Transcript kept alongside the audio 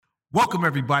Welcome,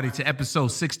 everybody, to episode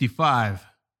 65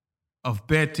 of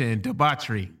Banter and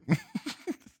Debauchery.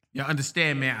 Y'all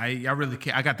understand, man? Y'all really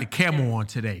can't. I got the camel on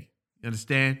today. You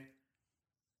understand?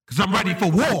 Because I'm ready for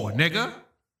war, nigga.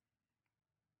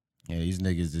 Yeah, these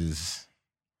niggas is...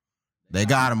 They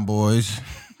got them, boys.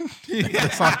 That's all you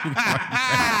got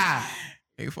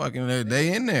to say.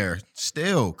 They in there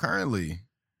still, currently.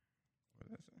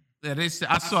 Yeah,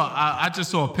 I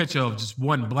just saw a picture of just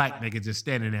one black nigga just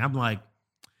standing there. I'm like,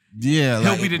 yeah,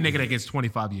 he'll be the nigga that gets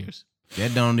 25 years.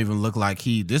 That don't even look like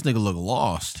this nigga look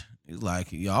lost. He's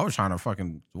like, yo, I was trying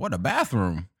to what a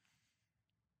bathroom.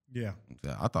 Yeah.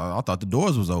 I thought the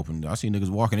doors was open. I see niggas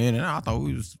walking in and I thought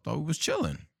we was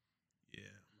chilling. Yeah.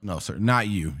 No, sir, not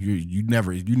you. You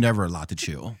never allowed to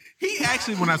chill. He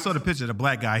actually, when I saw the picture of the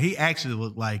black guy, he actually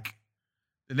looked like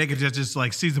the nigga just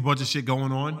like sees a bunch of shit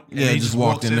going on. And yeah, he just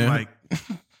walked in there. like,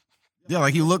 yeah,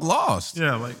 like he looked lost.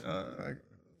 Yeah, like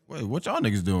wait, what y'all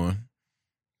niggas doing?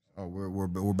 Oh,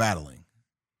 we're battling.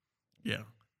 Yeah.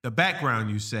 The background,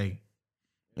 you say.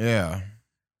 Yeah.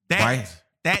 That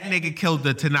nigga killed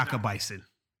the Tanaka bison.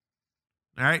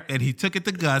 All right? And he took it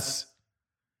to Gus,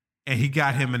 and he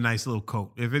got him a nice little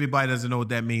coat. If anybody doesn't know what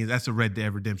that means, that's a Red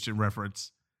Dead Redemption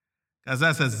reference. Because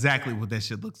that's exactly what that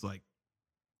shit looks like.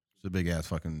 It's a big-ass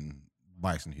fucking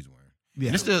bison he's wearing.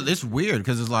 Yeah. It's weird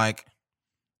because it's like,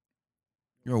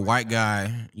 you're a white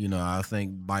guy, you know, I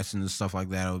think bison and stuff like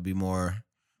that would be more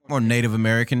Native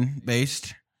American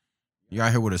based. You're out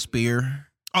here with a spear.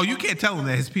 Oh, you can't tell him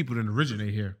that his people didn't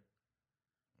originate here.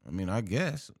 I mean, I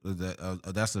guess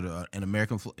that's an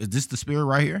American. Is this the spear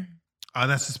right here?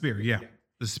 That's the spear. Yeah,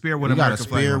 the spear with you got American a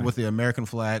spear flag with the American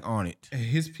flag on it.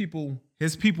 His people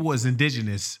was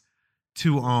indigenous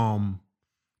to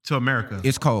America.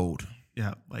 It's cold.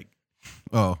 Yeah, like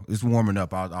it's warming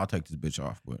up. I'll take this bitch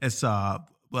off. But it's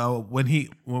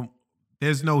when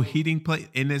there's no heating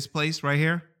in this place right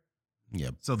here.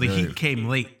 Yeah. So the heat came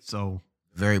late. So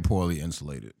very poorly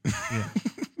insulated. Yeah.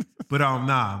 But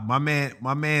nah, my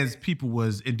man's people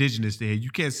was indigenous there. You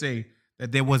can't say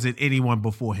that there wasn't anyone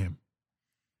before him.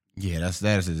 Yeah,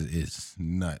 that is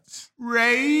nuts.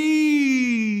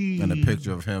 Ray. And a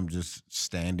picture of him just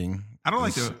standing. I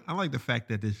like the fact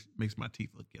that this makes my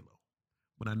teeth look yellow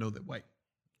when I know they're white.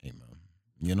 Hey man,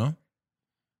 you know?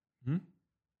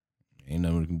 Ain't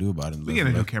nothing we can do about it. We get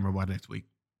a new camera by next week.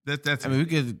 That's. I mean, we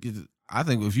get. I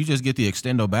think if you just get the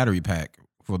extendo battery pack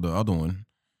for the other one,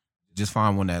 just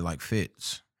find one that like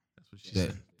fits. That's what she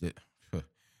said.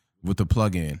 With the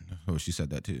plug-in. Oh, she said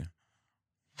that too.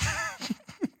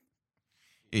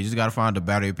 You just gotta find a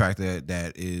battery pack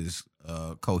that is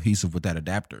cohesive with that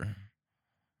adapter.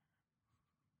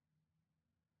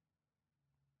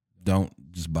 Don't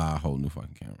just buy a whole new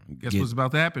fucking camera. Guess what's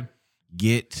about to happen?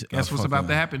 Guess what's about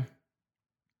to happen?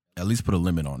 At least put a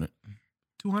limit on it.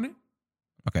 200?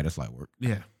 Okay, that's light work.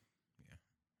 Yeah.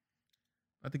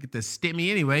 I have to get the stimmy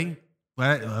anyway.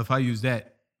 But if I use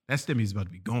that stimmy's about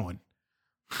to be gone.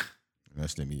 That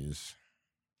stimmy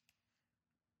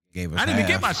gave us I didn't half. even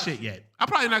get my shit yet. I'm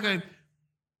probably not going to,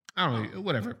 I don't know,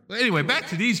 whatever. But anyway, back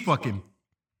to these fucking,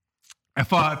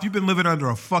 if you've been living under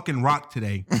a fucking rock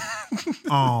today,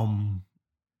 or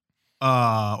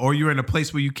you're in a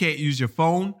place where you can't use your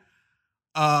phone,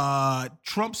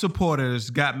 Trump supporters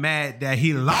got mad that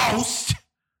he lost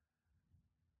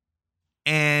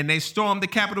and they stormed the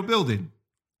Capitol building.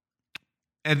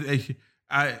 And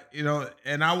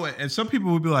and some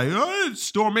people would be like, oh,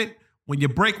 storm it. When you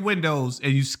break windows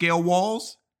and you scale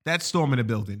walls, that's storming a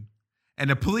building. And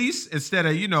the police, instead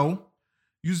of,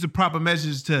 use the proper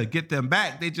measures to get them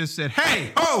back, they just said,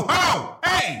 hey, ho, ho,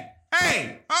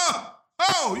 hey,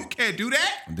 oh, you can't do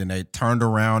that. And then they turned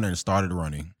around and started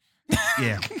running.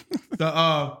 Yeah.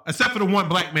 Except for the one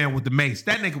black man with the mace.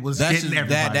 That nigga was hitting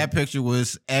everybody. That picture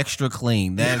was extra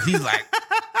clean. He's like...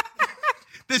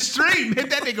 The stream hit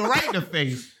that nigga right in the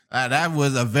face. That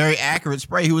was a very accurate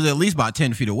spray. He was at least about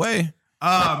 10 feet away.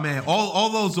 Man. All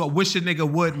those wish a nigga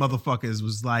would motherfuckers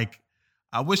was like,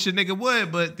 I wish a nigga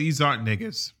would, but these aren't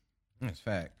niggas. That's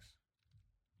facts.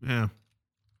 Yeah.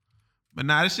 But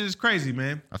nah, this shit is crazy,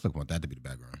 man. I still want that to be the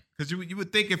background. Because you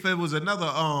would think if it was another,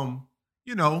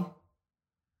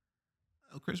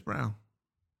 Chris Brown.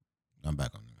 I'm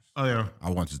back on this. Oh, yeah. I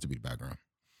want this to be the background.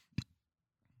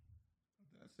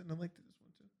 I sent a link to this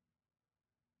one, too.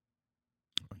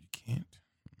 Oh, you can't?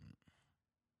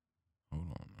 Hold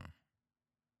on, man.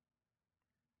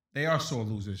 They are sore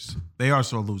losers. They are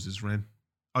sore losers, Ren.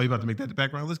 Oh, you about to make that the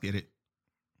background? Let's get it.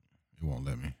 It won't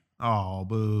let me. Oh,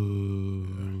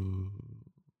 boo.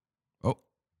 Oh.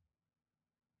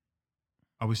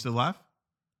 Are we still live?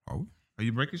 Are we? Are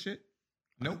you breaking shit?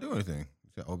 Nope. I don't do anything.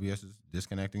 OBS is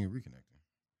disconnecting and reconnecting.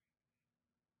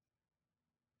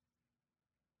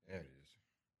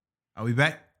 Are we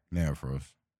back? Never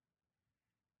froze.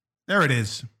 There it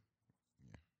is.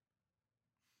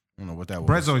 I don't know what that was.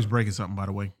 Brett's always breaking something, by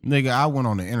the way. Nigga, I went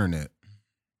on the internet.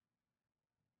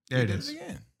 There it Did is.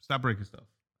 again. Stop breaking stuff.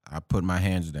 I put my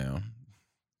hands down.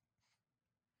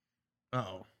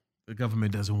 Uh-oh. The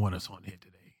government doesn't want us on here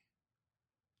today.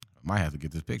 I might have to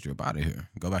get this picture up out of here.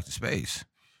 Go back to space.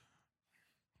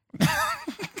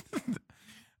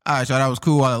 All right, y'all. That was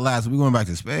cool while it lasted. We going back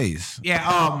to space. Yeah,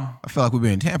 I feel like we're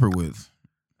being tampered with.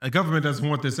 the government doesn't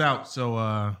want this out, so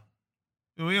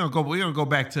we're gonna go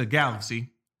back to Galaxy.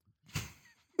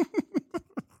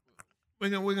 we're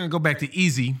gonna go back to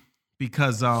Easy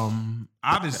because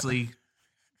obviously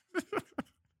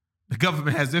the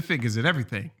government has their fingers in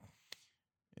everything.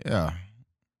 Yeah.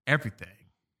 Everything.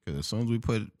 Because as soon as we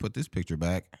put this picture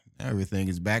back, everything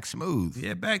is back smooth.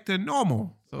 Yeah, back to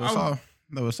normal. So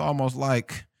it's almost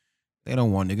like they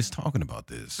don't want niggas talking about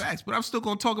this. Facts, but I'm still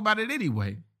gonna talk about it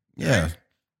anyway. Yeah.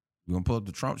 You gonna pull up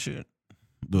the Trump shit?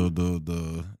 Him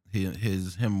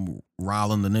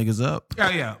riling the niggas up?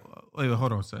 Yeah. Wait,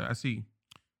 hold on, sir. I see.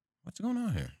 What's going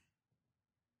on here?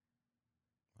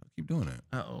 I keep doing that.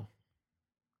 Uh-oh.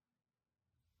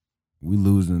 We're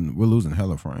losing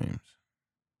hella frames.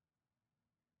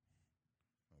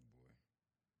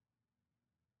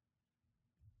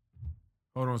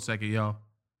 Hold on a second, y'all.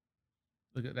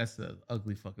 Look at that's the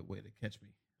ugly fucking way to catch me.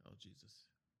 Oh Jesus.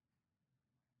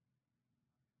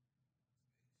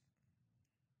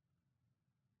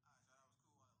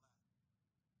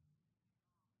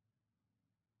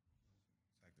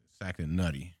 It's acting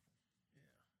nutty.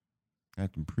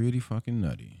 Acting pretty fucking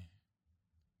nutty.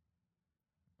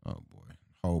 Oh boy.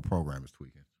 Whole program is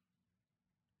tweaking.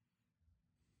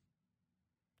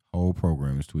 Whole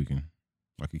program is tweaking.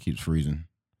 Like it keeps freezing.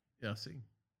 Yeah, I see.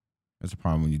 That's the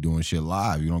problem when you're doing shit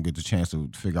live. You don't get the chance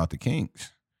to figure out the kinks.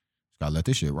 Just gotta let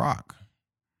this shit rock.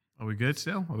 Are we good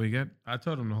still? Are we good? I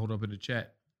told him to hold up in the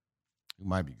chat. It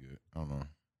might be good. I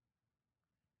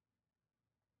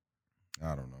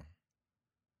don't know.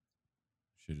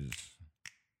 Shit is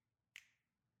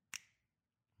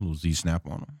a little Z snap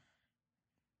on them.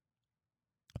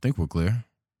 I think we're clear.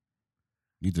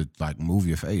 You need to like move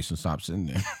your face and stop sitting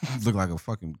there. You look like a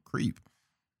fucking creep.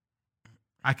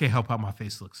 I can't help how my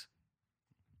face looks.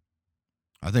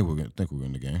 I think we're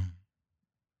in the game.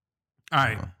 All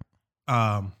right.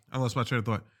 I lost my train of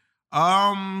thought.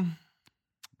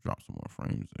 Drop some more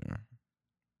frames there.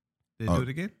 Did they do it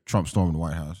again? Trump storming the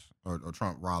White House. Or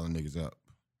Trump riling niggas up.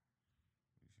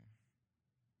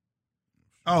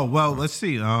 Oh, well, let's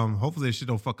see. Hopefully this shit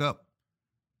don't fuck up.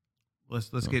 Let's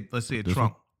see it.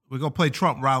 Trump. We're gonna play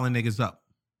Trump riling niggas up.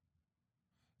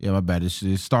 Yeah, my bad. It's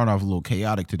starting off a little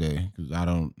chaotic today because I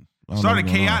don't started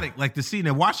chaotic, like the scene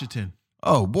in Washington.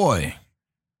 Oh boy.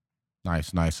 Nice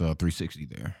 360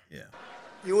 there. Yeah.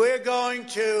 We're going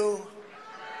to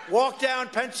walk down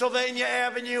Pennsylvania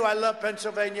Avenue. I love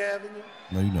Pennsylvania Avenue.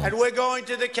 No, you don't. And we're going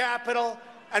to the Capitol,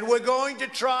 and we're going to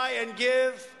try and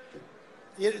give.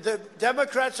 The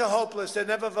Democrats are hopeless. They're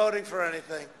never voting for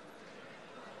anything.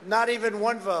 Not even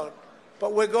one vote.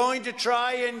 But we're going to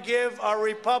try and give our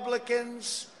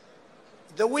Republicans,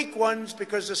 the weak ones,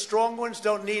 because the strong ones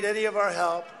don't need any of our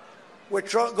help. We're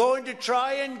going to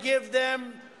try and give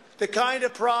them the kind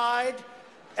of pride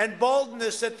and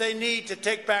boldness that they need to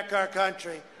take back our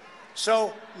country.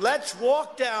 So let's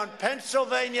walk down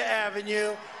Pennsylvania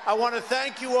Avenue. I want to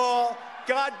thank you all.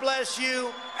 God bless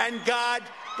you, and God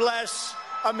bless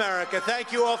America.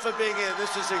 Thank you all for being here.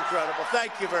 This is incredible.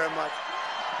 Thank you very much.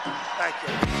 Thank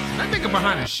you. That nigga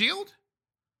behind a shield?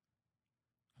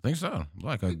 I think so.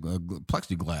 Like a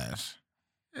plexiglass.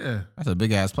 Yeah. That's a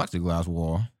big ass plexiglass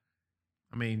wall.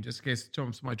 I mean, just in case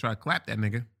somebody try to clap that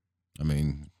nigga. I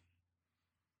mean,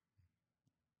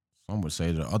 some would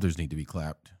say that others need to be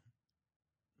clapped.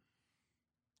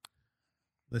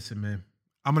 Listen, man.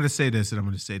 I'm going to say this, and I'm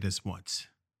going to say this once.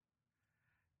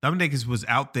 Them niggas was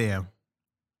out there,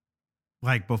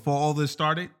 like, before all this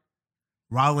started,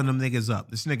 riling them niggas up.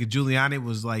 This nigga Giuliani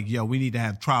was like, yo, we need to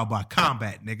have trial by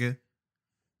combat, nigga.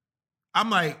 I'm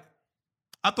like,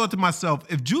 I thought to myself,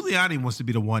 if Giuliani wants to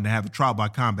be the one to have a trial by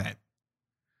combat,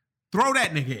 throw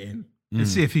that nigga in and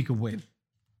see if he can win.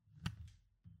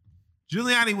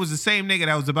 Giuliani was the same nigga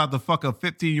that was about to fuck a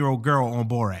 15-year-old girl on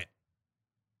Borat.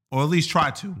 Or at least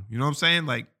try to. You know what I'm saying?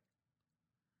 Like,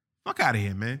 fuck out of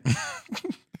here, man.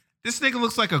 This nigga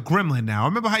looks like a gremlin now.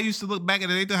 Remember how he used to look back in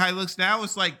the day to how he looks now?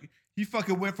 It's like he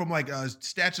fucking went from like a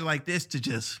stature like this to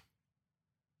just.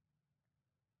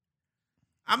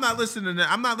 I'm not listening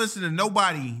to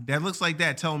nobody that looks like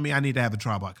that telling me I need to have a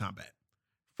trial by combat.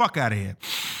 Fuck out of here.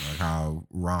 Like how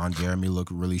Ron Jeremy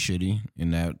looked really shitty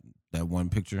in that one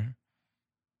picture.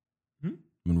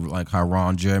 Like how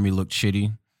Ron Jeremy looked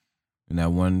shitty in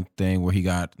that one thing where he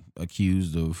got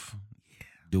accused of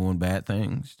doing bad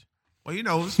things. Well, you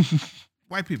know,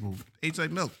 white people ate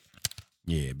like milk.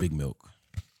 Yeah, big milk.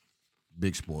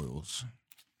 Big spoils.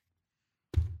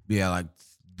 Yeah, like,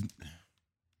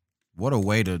 what a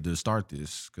way to start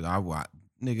this. Because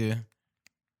nigga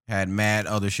had mad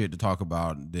other shit to talk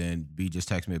about. Then B just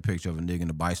texted me a picture of a nigga in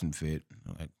the bison fit.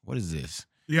 I'm like, what is this?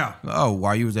 Yeah. Oh,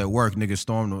 while you was at work, nigga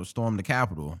stormed the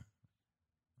Capitol.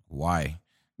 Why?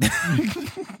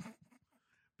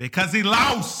 Because he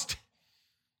lost.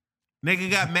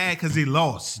 Nigga got mad because he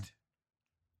lost.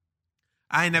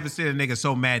 I ain't never seen a nigga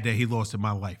so mad that he lost in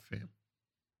my life, fam.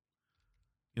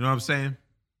 You know what I'm saying?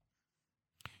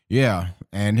 Yeah,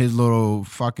 and his little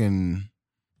fucking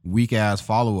weak ass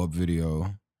follow up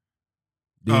video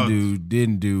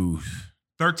didn't do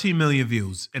 13 million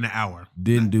views in an hour.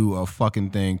 Didn't do a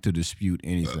fucking thing to dispute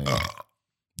anything.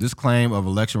 This claim of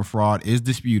election fraud is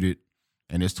disputed,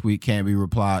 and this tweet can't be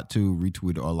replied to,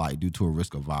 retweeted, or liked due to a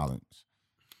risk of violence.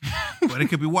 But it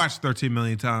could be watched 13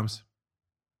 million times.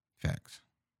 Facts.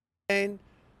 I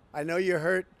know you're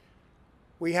hurt.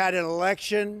 We had an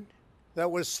election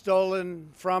that was stolen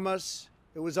from us.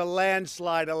 It was a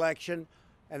landslide election,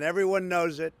 and everyone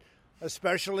knows it,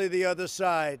 especially the other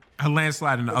side. A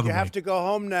landslide in the other way. You have to go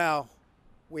home now.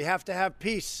 We have to have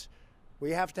peace.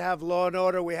 We have to have law and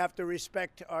order. We have to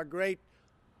respect our great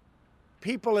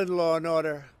people in law and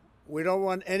order. We don't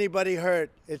want anybody hurt.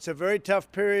 It's a very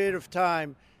tough period of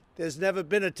time. There's never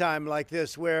been a time like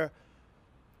this where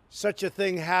such a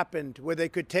thing happened, where they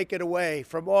could take it away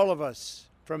from all of us,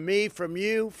 from me, from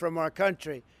you, from our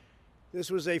country. This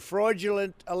was a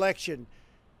fraudulent election,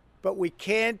 but we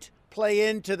can't play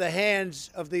into the hands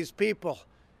of these people.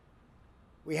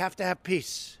 We have to have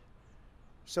peace.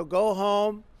 So go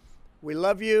home. We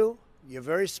love you. You're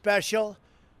very special.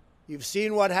 You've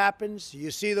seen what happens.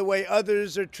 You see the way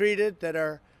others are treated that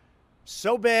are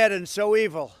so bad and so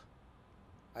evil.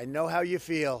 I know how you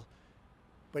feel.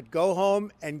 But go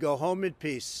home and go home in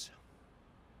peace.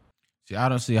 See, I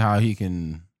don't see how he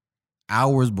can,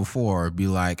 hours before, be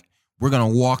like, we're going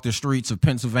to walk the streets of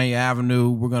Pennsylvania Avenue.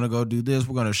 We're going to go do this.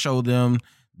 We're going to show them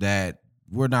that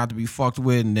we're not to be fucked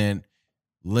with. And then,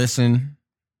 listen,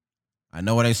 I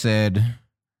know what I said.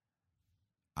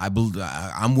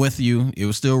 I'm with you. It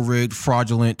was still rigged,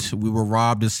 fraudulent. We were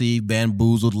robbed, deceived,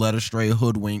 bamboozled, led astray,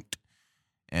 hoodwinked.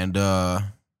 And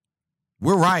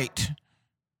we're right.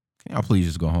 Can y'all please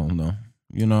just go home, though?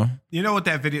 You know what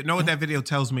that video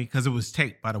tells me? Because it was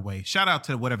taped, by the way. Shout out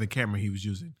to whatever camera he was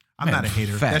using. I'm not a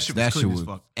hater. Facts. That shit was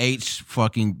clean as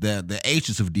fuck. The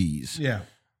H's of D's. Yeah.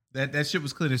 That shit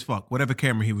was clean as fuck. Whatever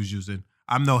camera he was using.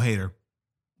 I'm no hater.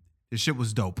 This shit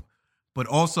was dope. But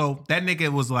also, that nigga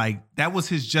was like, that was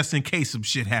his just in case some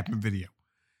shit happened video.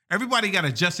 Everybody got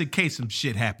a just in case some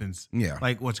shit happens. Yeah.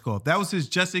 Like what's called. That was his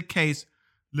just in case.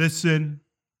 Listen,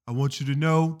 I want you to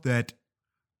know that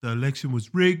the election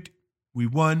was rigged. We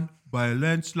won by a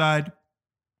landslide.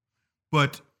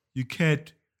 But you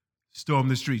can't storm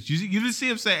the streets. You didn't see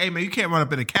him say, hey, man, you can't run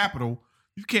up in the Capitol.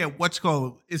 You can't,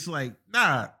 it's like,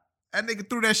 nah, that nigga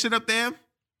threw that shit up there.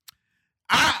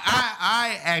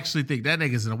 I actually think that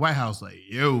nigga's in the White House like,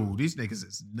 yo, these niggas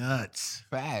is nuts.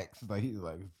 Facts. Like, he's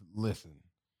like, listen,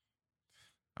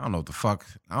 I don't know what the fuck.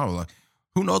 I don't know. Like,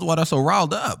 who knows why they're so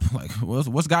riled up? Like,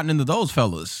 what's gotten into those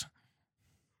fellas?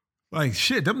 Like,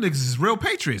 shit, them niggas is real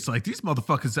patriots. Like, these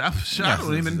motherfuckers, I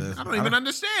don't even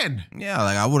understand. Yeah,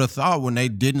 like, I would have thought when they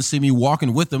didn't see me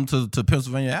walking with them to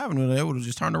Pennsylvania Avenue, they would have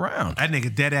just turned around. That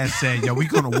nigga dead ass said, yo, we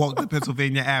gonna walk to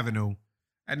Pennsylvania Avenue.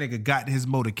 That nigga got in his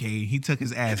motorcade. He took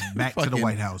his ass back to the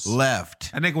White House.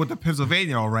 Left. That nigga went to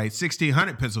Pennsylvania, all right.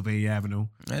 1600 Pennsylvania Avenue.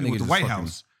 That nigga went to White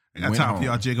House. I got time for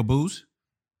y'all jigaboos.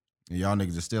 Y'all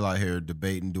niggas are still out here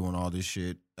debating, doing all this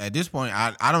shit. At this point,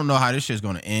 I don't know how this shit's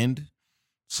gonna end.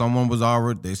 Someone was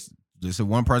already, they said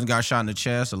one person got shot in the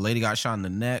chest, a lady got shot in the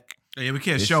neck. Yeah, we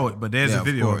can't show it, but there's a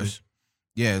video of it.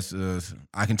 Yes,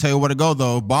 I can tell you where to go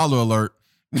though. Baller alert.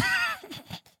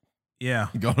 Yeah.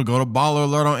 Go to Baller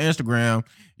Alert on Instagram.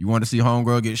 You want to see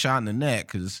homegirl get shot in the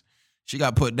neck because she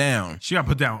got put down. She got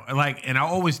put down. Like, and I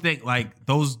always think like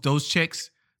those chicks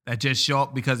that just show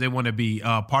up because they want to be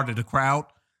part of the crowd,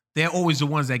 they're always the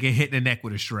ones that get hit in the neck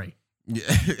with a stray. Yeah,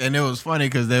 and it was funny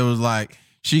because they was like,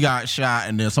 she got shot,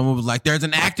 and then someone was like, there's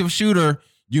an active shooter.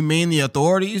 You mean the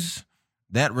authorities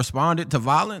that responded to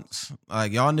violence?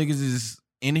 Like, y'all niggas is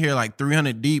in here like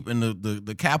 300 deep in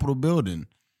the Capitol building.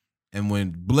 And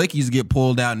when blickies get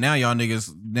pulled out, now y'all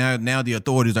niggas, now the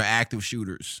authorities are active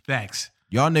shooters. Facts.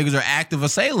 Y'all niggas are active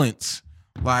assailants.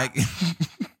 Like,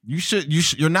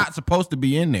 you're not supposed to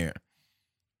be in there.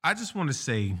 I just want to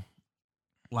say,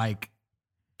 Like,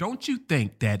 don't you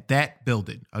think that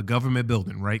building, a government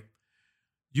building, right?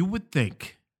 You would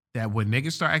think that when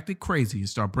niggas start acting crazy and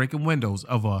start breaking windows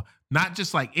of not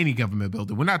just like any government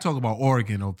building. We're not talking about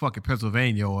Oregon or fucking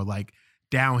Pennsylvania or like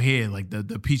down here, like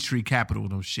the Peachtree Capitol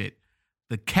and those shit.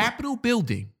 The Capitol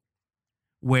building,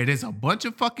 where there's a bunch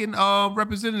of fucking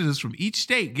representatives from each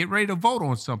state get ready to vote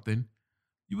on something.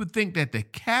 You would think that the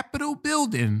Capitol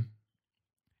building,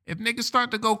 if niggas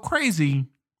start to go crazy,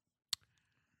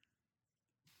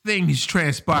 things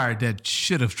transpired that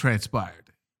should have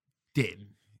transpired. Didn't.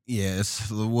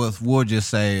 Yes, we'll just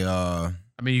say. I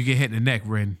mean, you get hit in the neck,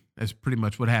 Ren. That's pretty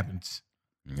much what happens.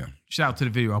 Yeah. Shout out to the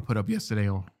video I put up yesterday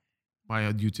on my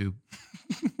YouTube.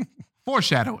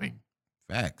 Foreshadowing.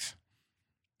 Facts.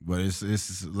 But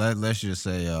let's just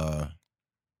say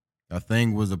a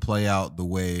thing was to play out the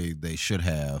way they should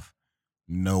have.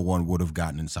 No one would have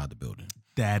gotten inside the building.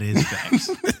 That is facts.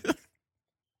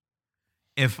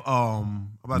 If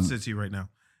I'm about to say to you right now,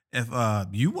 if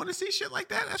you want to see shit like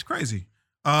that, that's crazy.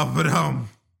 But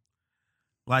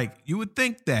like you would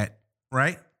think that,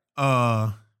 right?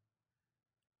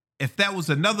 If that was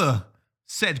another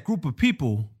set group of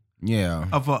people, yeah,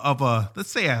 of a let's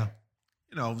say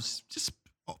just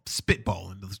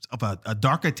spitballing of a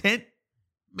darker tint,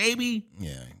 maybe.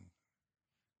 Yeah,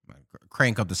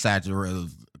 crank up the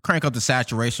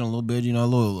saturation a little bit. You know, a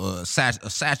little a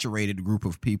saturated group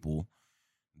of people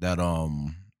that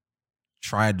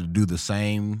tried to do the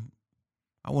same.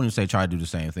 I wouldn't say try to do the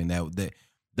same thing. That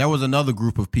there was another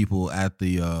group of people at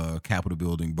the Capitol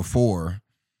building before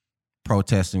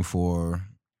protesting for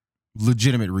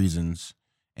legitimate reasons,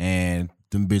 and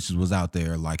them bitches was out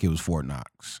there like it was Fort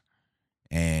Knox.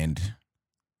 And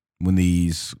when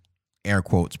these air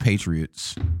quotes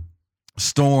patriots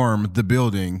stormed the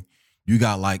building, you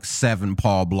got like 7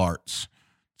 Paul Blarts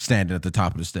standing at the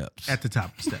top of the steps. At the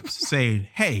top of the steps, saying,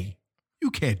 "Hey, you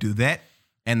can't do that."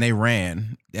 And they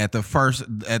ran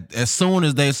as soon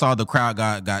as they saw the crowd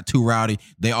got too rowdy,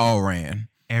 they all ran.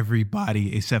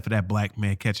 Everybody except for that black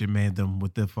man catching Mandem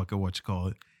with the fucking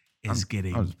is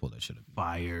getting I'll just pull that shit up.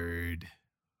 Fired.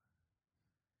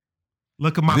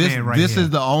 Look at my man right This here.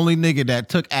 is the only nigga that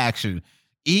took action.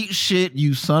 Eat shit,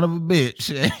 you son of a bitch.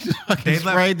 They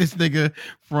sprayed this nigga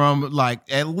from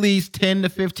like at least 10 to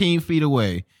 15 feet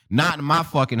away. Not in my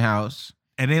fucking house.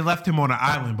 And they left him on an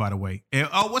island, by the way. And,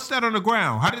 what's that on the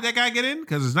ground? How did that guy get in?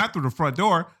 Because it's not through the front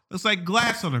door. Looks like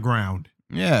glass on the ground.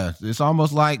 Yeah, it's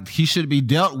almost like he should be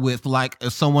dealt with like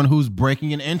as someone who's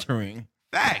breaking and entering.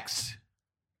 Facts.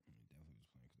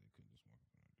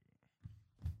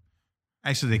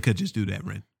 Actually, they could just do that,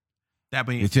 Ren. That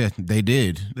means they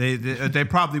did. They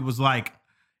probably was like,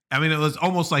 I mean, it was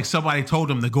almost like somebody told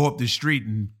them to go up the street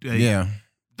and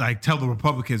like tell the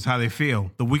Republicans how they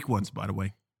feel. The weak ones, by the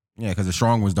way. Yeah, because the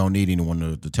strong ones don't need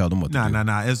anyone to tell them what to do.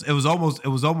 No. It was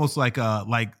almost like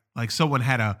someone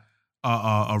had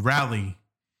a rally.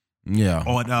 Yeah.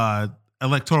 On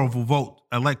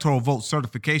electoral vote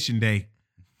certification day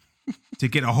to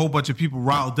get a whole bunch of people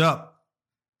riled up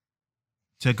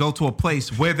to go to a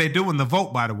place where they're doing the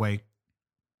vote, by the way.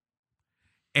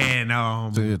 And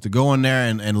to go in there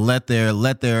and let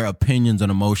their opinions and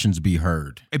emotions be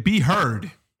heard. Be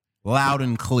heard. Loud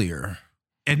and clear.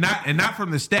 And not from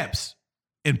the steps,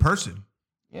 in person.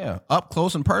 Yeah, up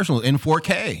close and personal in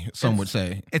 4K, some would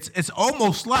say. It's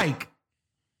almost like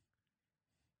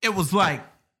it was like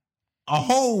a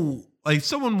whole, like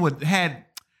someone had,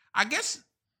 I guess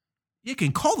you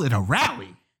can call it a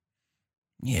rally.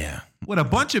 Yeah. With a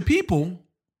bunch of people,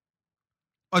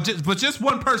 but just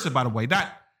one person, by the way,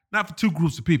 not for 2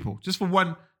 groups of people, just for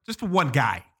one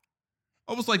guy.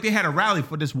 Almost like they had a rally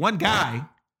for this one guy.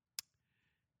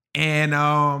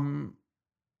 And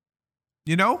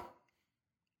he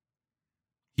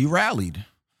rallied.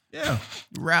 Yeah.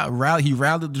 He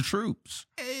rallied the troops.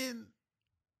 And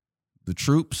the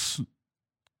troops,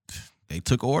 they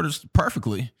took orders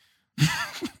perfectly.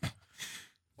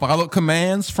 Followed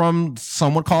commands from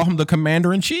someone, call him the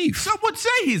commander-in-chief. Some would say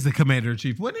he's the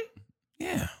commander-in-chief, wouldn't he?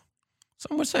 Yeah.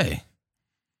 Some would say.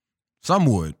 Some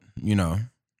would,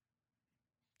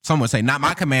 Some would say, not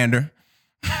my commander.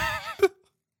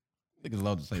 Niggas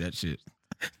love to say that shit.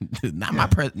 Not my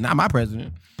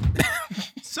president.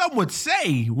 Some would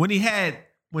say when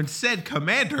said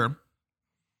commander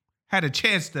had a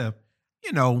chance to,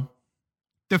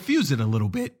 diffuse it a little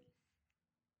bit.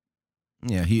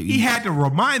 Yeah, he had to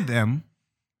remind them,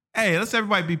 hey, let's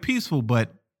everybody be peaceful,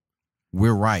 but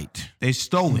we're right. They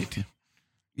stole it.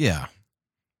 Yeah.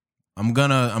 I'm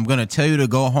gonna tell you to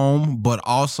go home, but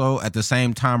also at the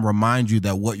same time remind you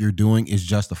that what you're doing is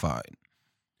justified.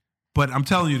 But I'm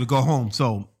telling you to go home,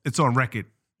 so it's on record.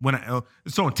 when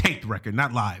it's on taped record,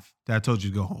 not live. That I told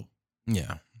you to go home.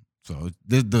 Yeah. So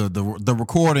the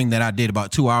recording that I did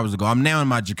about 2 hours ago. I'm now in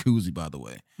my jacuzzi, by the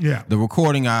way. Yeah. The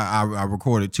recording I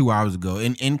recorded 2 hours ago.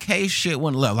 In case shit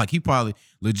went left, like he probably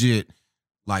legit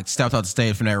like stepped out the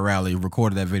stage from that rally,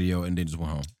 recorded that video, and then just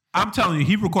went home. I'm telling you,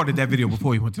 he recorded that video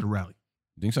before he went to the rally.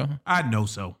 Think so? I know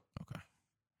so. Okay.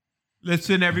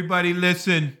 Listen, everybody,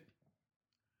 listen.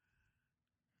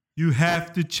 You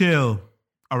have to chill.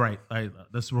 All right,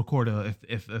 let's record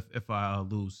if I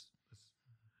lose.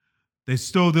 They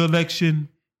stole the election.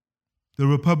 The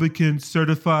Republicans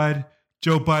certified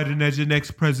Joe Biden as your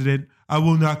next president. I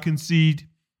will not concede.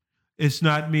 It's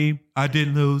not me. I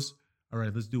didn't lose. All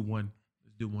right, let's do one.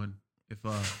 Let's do one. If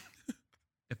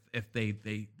they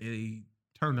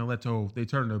turn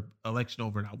the election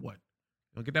over and I won.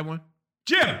 You don't get that one?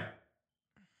 Jim!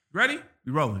 Ready?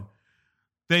 We rolling.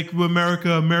 Thank you,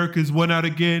 America. America's won out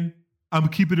again. I'm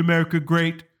keeping America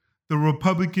great. The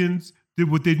Republicans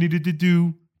did what they needed to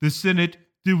do. The Senate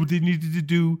did what they needed to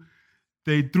do.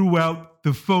 They threw out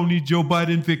the phony Joe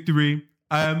Biden victory.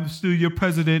 I am still your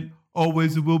president.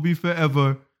 Always and will be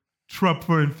forever. Trump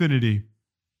for infinity.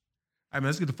 All right, man,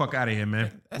 let's get the fuck out of here,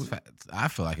 man. I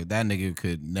feel like if that nigga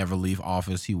could never leave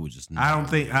office, he would just. I don't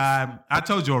think. I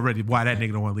told you already why that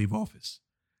nigga don't want to leave office.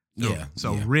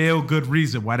 So, yeah. Real good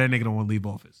reason why that nigga don't want to leave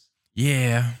office.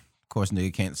 Yeah. Of course,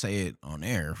 nigga can't say it on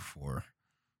air for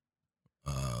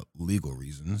legal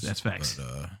reasons. That's facts.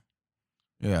 But,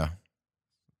 yeah. I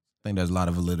think there's a lot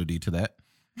of validity to that.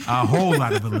 A whole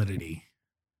lot of validity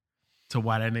to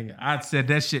why that nigga. I said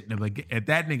that shit. If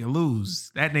that nigga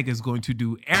lose, that nigga's going to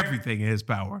do everything in his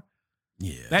power.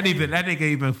 Yeah. That nigga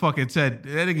even fucking said,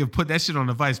 that nigga put that shit on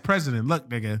the vice president. Look,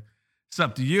 nigga, it's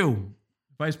up to you.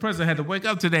 Vice president had to wake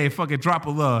up today and fucking drop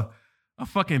a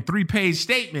fucking 3-page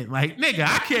statement. Like, nigga,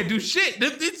 I can't do shit.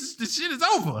 This shit is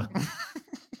over.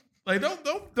 Like,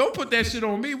 don't put that shit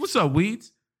on me. What's up,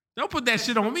 Weeds? Don't put that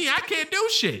shit on me. I can't do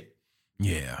shit.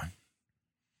 Yeah.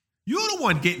 You're the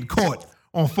one getting caught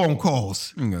on phone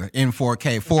calls. In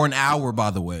 4K for an hour,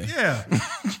 by the way. Yeah.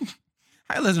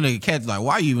 I listen to nigga catch like,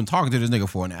 why are you even talking to this nigga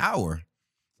for an hour?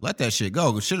 Let that shit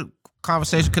go.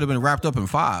 Conversation could have been wrapped up in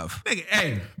 5. Nigga,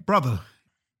 hey, brother,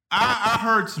 I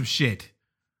heard some shit.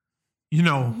 You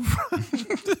know,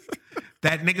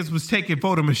 that niggas was taking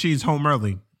voting machines home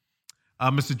early.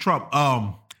 Mr. Trump,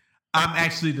 I'm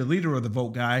actually the leader of the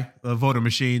voting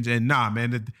machines, and nah,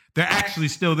 man, they're actually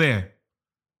still there.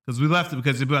 Because we left it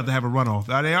because they're about to have a runoff.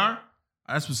 Oh, they are?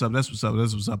 That's what's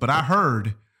up. But I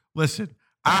heard that,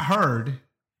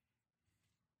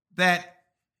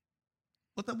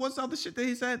 what's the other shit that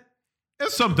he said?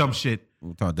 It's some dumb shit.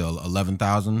 We're talking the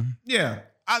 11,000? Yeah.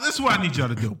 This is what I need y'all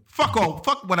to do. Fuck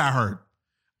what I heard.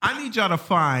 I need y'all to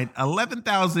find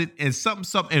 11,000 and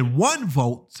something and one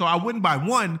vote. So I wouldn't by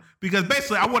one because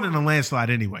basically I won in a landslide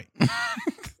anyway.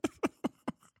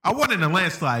 I won in a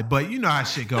landslide, but you know how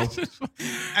shit goes.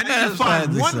 I need you to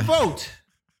find one vote.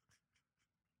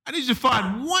 I need you to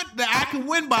find one that I can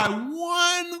win by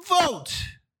one vote.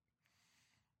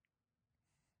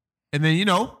 And then,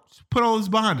 put all this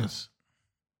behind us.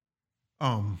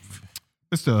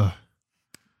 Mr.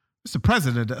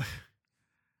 President,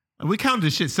 we counted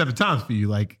this shit 7 times for you.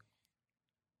 Like,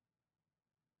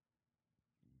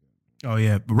 oh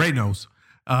yeah, Ray knows.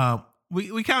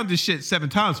 We counted this shit 7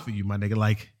 times for you, my nigga.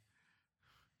 Like,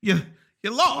 you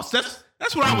lost.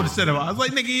 That's what I would have said about it. I was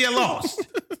like, nigga, you lost.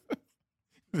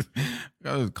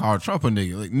 I was called Trump a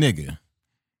nigga. Like, nigga,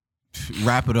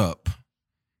 wrap it up.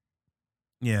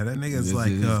 Yeah, that nigga's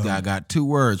this guy got 2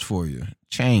 words for you.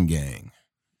 Chain gang.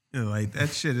 Yeah, like that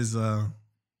shit is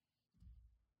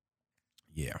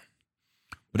Yeah.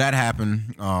 But that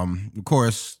happened. Of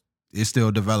course, it's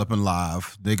still developing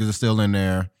live. Niggas are still in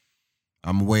there.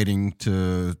 I'm waiting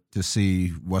to see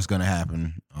what's gonna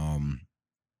happen.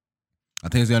 I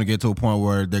think it's gonna get to a point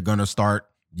where they're gonna start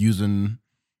using.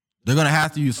 They're gonna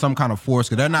have to use some kind of force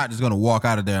because they're not just gonna walk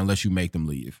out of there unless you make them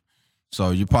leave.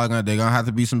 So they're gonna have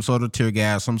to be some sort of tear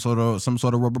gas, some sort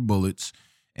of rubber bullets,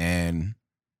 and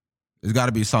it's got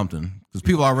to be something because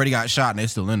people already got shot and they're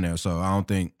still in there. So I don't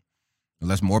think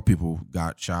unless more people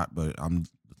got shot, but I'm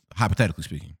hypothetically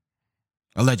speaking,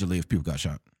 allegedly if people got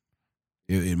shot,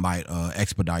 it might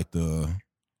expedite the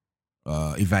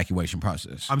evacuation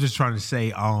process. I'm just trying to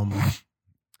say, a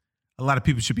lot of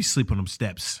people should be sleeping on them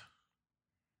steps.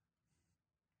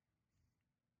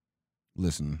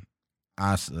 Listen,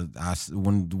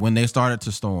 when they started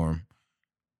to storm,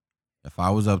 if I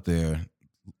was up there,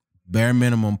 bare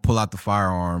minimum, pull out the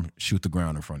firearm, shoot the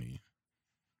ground in front of you,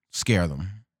 scare them.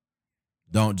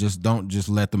 Don't just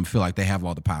let them feel like they have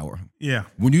all the power. Yeah.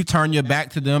 When you turn your back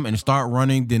to them and start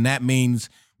running, then that means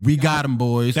We got them,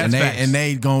 boys. That's facts. And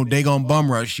they gonna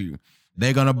bum rush you.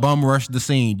 They're gonna bum rush the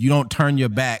scene. You don't turn your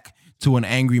back to an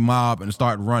angry mob and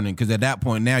start running, because at that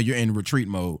point now you're in retreat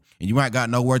mode and you ain't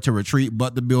got nowhere to retreat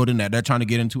but the building that they're trying to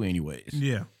get into anyways.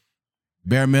 Yeah.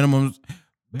 Bare minimum,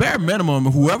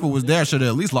 whoever was there should have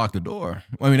at least locked the door.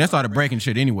 I mean, they started breaking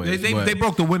shit anyways. They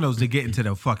broke the windows to get into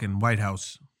the fucking White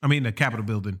House. I mean, the Capitol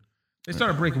building. They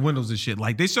started breaking windows and shit.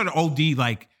 Like, they started OD,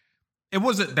 like, it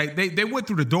wasn't, they went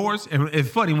through the doors, and it's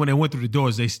funny, when they went through the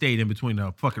doors, they stayed in between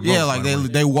the fucking ropes. Yeah, like,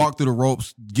 they walked through the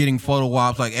ropes, getting photo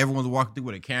ops, like, everyone's walking through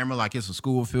with a camera, like it's a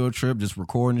school field trip, just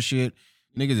recording shit.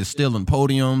 Niggas is stealing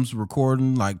podiums,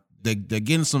 recording, like, they're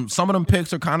getting some of them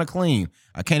pics are kind of clean.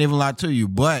 I can't even lie to you,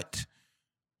 but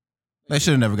they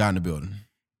should have never gotten the building.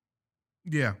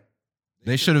 Yeah.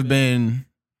 They should have been,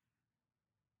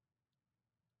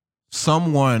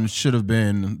 someone should have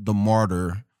been the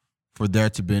martyr for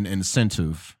there to be an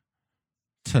incentive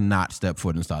to not step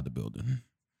foot inside the building.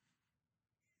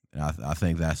 And I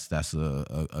think that's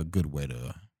a good way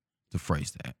to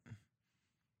phrase that.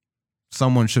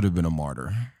 Someone should have been a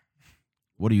martyr.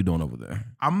 What are you doing over there?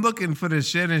 I'm looking for the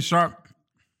Shannon Sharp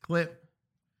clip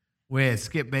where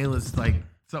Skip Bayless, like,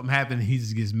 something happened, he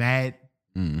just gets mad.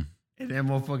 And that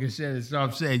motherfucking Shannon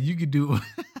Sharp said, you could do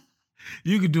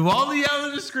all the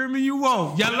yelling and screaming you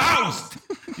want. You lost.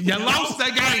 You lost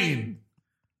the game.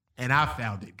 And I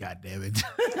found it, goddammit.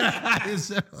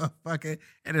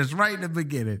 And it's right in the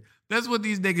beginning. That's what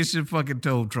these niggas should fucking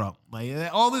told Trump. Like,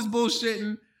 all this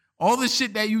bullshitting, all this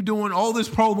shit that you doing, all this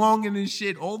prolonging and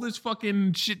shit, all this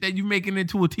fucking shit that you making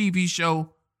into a TV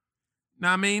show. Know what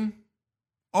I mean?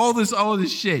 All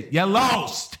this shit. You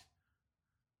lost.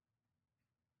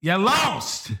 You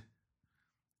lost.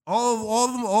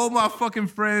 All my fucking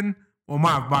friend, or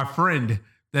my friend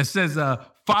that says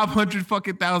 500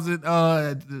 fucking thousand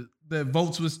the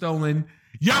votes were stolen.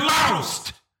 You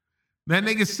lost. That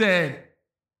nigga said,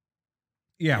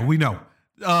 yeah, we know.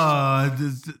 That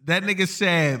nigga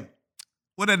said,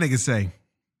 what that nigga say?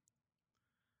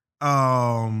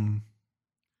 That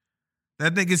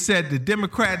nigga said the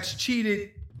Democrats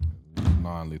cheated.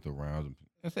 Non-lethal rounds.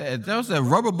 Those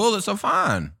rubber bullets are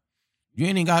fine. You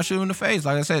ain't even got to shoot in the face.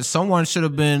 Like I said, someone should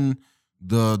have been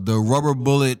the rubber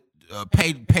bullet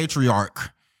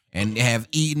patriarch and have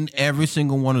eaten every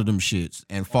single one of them shits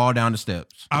and fall down the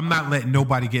steps. I'm not letting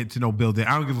nobody get into no building.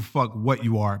 I don't give a fuck what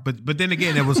you are. But then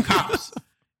again, there was cops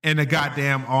and the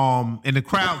goddamn in the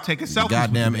crowd taking selfies.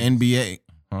 Goddamn NBA.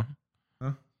 Huh?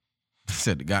 I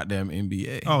said the goddamn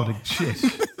NBA. Oh, the shit.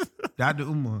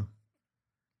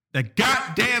 The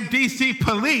goddamn DC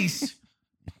police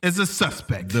is a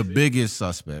suspect. The biggest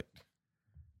suspect.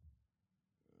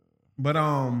 But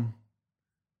oh,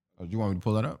 you want me to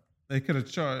pull that up? They could have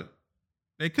charged.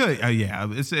 They could. Yeah,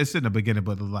 it's in the beginning,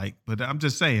 but I'm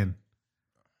just saying.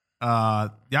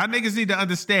 Y'all niggas need to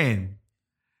understand.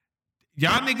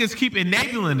 Y'all niggas keep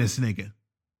enabling this nigga.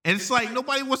 And it's like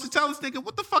nobody wants to tell this nigga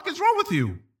what the fuck is wrong with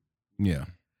you. Yeah.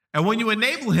 And when you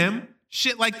enable him,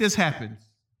 shit like this happens.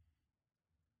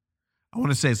 I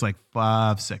want to say it's like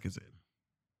 5 seconds in.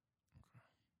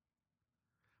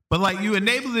 But like you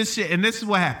enable this shit, and this is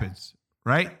what happens,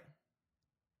 right?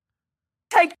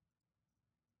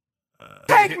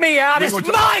 Take me out. It's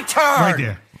my turn. Right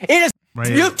there. It is. Right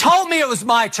you here. told me it was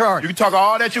my turn. You can talk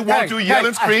all that you want to, yell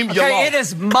and scream. You lost. It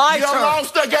is my you turn. You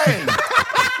lost the game.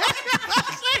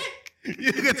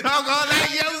 You can talk all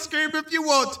that yell and scream if you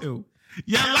want to.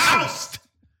 You lost.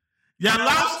 You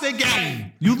lost the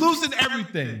game. You losing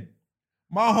everything.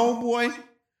 My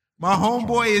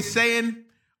homeboy is saying,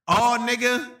 "Oh,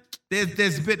 nigga,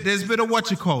 there's been a what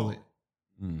you call it."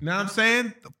 You know what I'm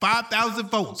saying? 5,000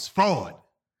 votes, fraud.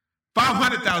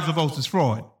 500,000 votes is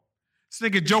fraud. This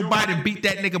nigga Joe Biden beat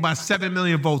that nigga by 7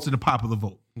 million votes in the popular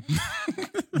vote.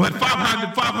 But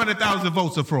 500,000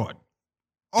 votes are fraud.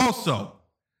 Also,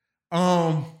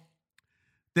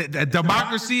 the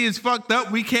democracy is fucked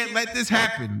up. We can't let this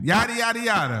happen. Yada, yada,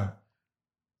 yada.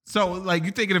 So, like,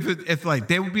 you thinking if like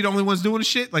they would be the only ones doing the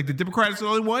shit? Like the Democrats are the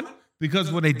only one?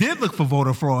 Because when they did look for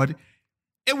voter fraud,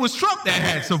 it was Trump that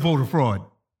had some voter fraud.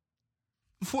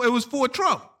 It was for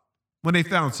Trump when they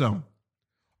found some.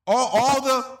 All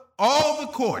the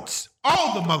courts,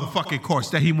 all the motherfucking courts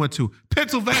that he went to,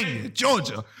 Pennsylvania,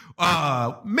 Georgia,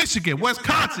 Michigan,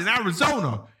 Wisconsin,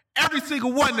 Arizona, every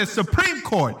single one, the Supreme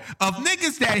Court of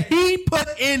niggas that he put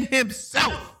in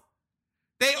himself,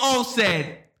 they all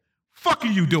said, "Fuck are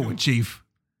you doing, Chief?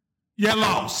 You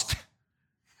lost.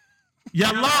 You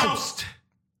lost.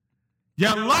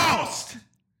 You lost."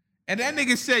 And that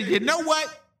nigga said, "You know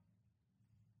what?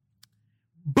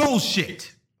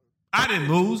 Bullshit. I didn't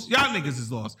lose. Y'all niggas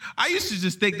is lost." I used to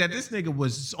just think that this nigga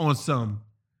was on some,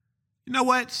 you know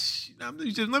what?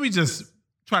 Let me just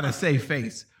try to save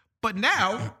face. But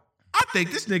now, I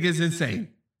think this nigga is insane.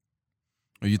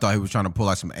 Or you thought he was trying to pull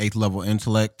like some 8th level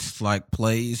intellect like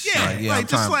plays? Yeah,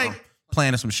 I'm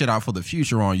planning some shit out for the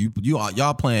future on you.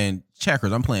 Y'all playing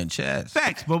checkers. I'm playing chess.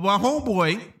 Facts. But my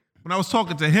homeboy, when I was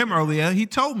talking to him earlier, he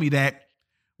told me that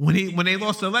when they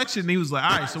lost the election, he was like,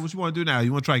 all right, so what you want to do now?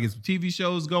 You want to try to get some TV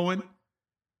shows going?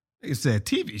 They said,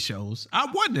 TV shows?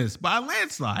 I won this by a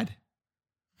landslide.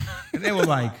 And they were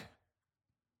like,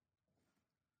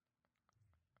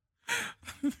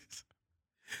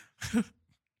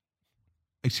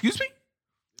 excuse me?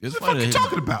 What the fuck you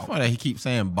talking about? It's funny that he keeps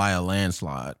saying by a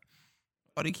landslide.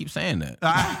 Why do you keep saying that?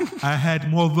 I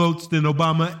had more votes than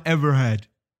Obama ever had.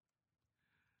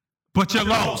 But you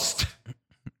lost.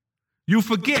 You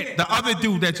forget the other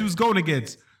dude that you was going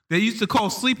against. They used to call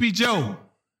Sleepy Joe. What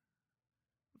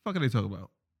the fuck are they talking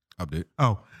about? Update.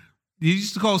 Oh, you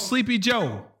used to call Sleepy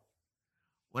Joe.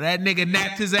 Well, that nigga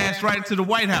napped his ass right into the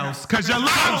White House because you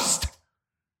lost.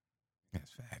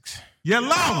 That's facts. You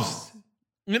lost.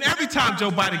 And every time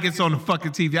Joe Biden gets on the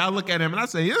fucking TV, I look at him and I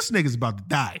say, this nigga's about to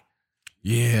die.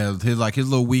 Yeah, his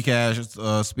little weak ass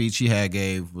speech he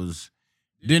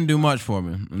didn't do much for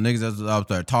me. The niggas that's out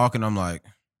there talking, I'm like,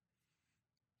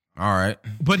 all right.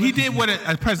 But he did what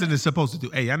a president is supposed to do.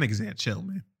 Hey, y'all niggas ain't chill,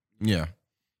 man. Yeah.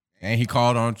 And he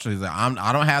called on, he's like,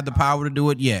 I don't have the power to do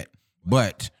it yet,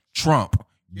 but Trump,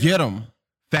 get him.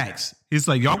 Facts. He's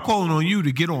like, yo, I'm calling on you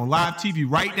to get on live TV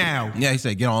right now. Yeah, he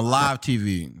said, get on live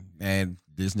TV. And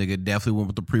this nigga definitely went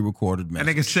with the pre-recorded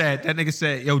message. That nigga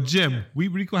said, yo, Jim, we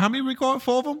record, how many record?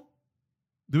 4 of them?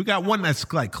 Do we got one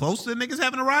that's like close to the niggas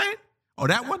having a riot? Oh,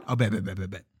 that one? Oh, bet.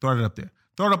 Throw it up there.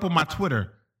 Throw it up on my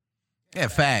Twitter. Yeah,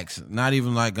 facts. Not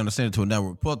even like gonna send it to a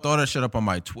network. Throw that shit up on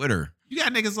my Twitter. You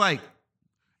got niggas like,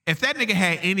 if that nigga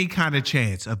had any kind of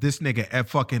chance of this nigga at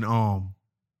fucking,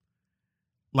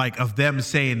 like of them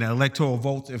saying the electoral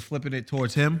votes and flipping it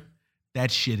towards him,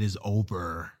 that shit is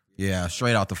over. Yeah,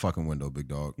 straight out the fucking window, big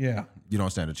dog. Yeah. You don't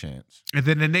stand a chance. And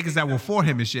then the niggas that were for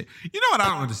him and shit. You know what I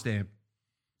don't understand?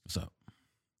 What's up?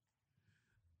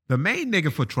 The main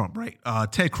nigga for Trump, right?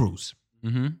 Ted Cruz.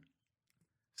 Mm-hmm.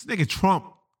 This nigga Trump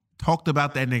talked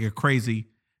about that nigga crazy,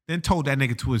 then told that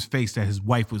nigga to his face that his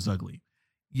wife was ugly.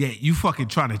 Yeah, you fucking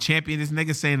trying to champion this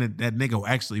nigga saying that nigga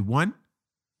actually won?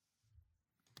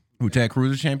 Who, Ted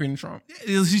Cruz is championing Trump?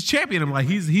 Yeah, he's championing him. Like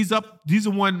he's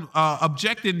the one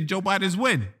objecting Joe Biden's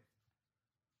win.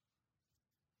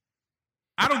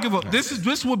 I don't give a.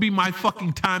 This would be my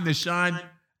fucking time to shine.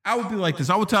 I would be like this.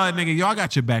 I would tell that nigga, yo, I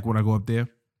got your back when I go up there.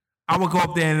 I would go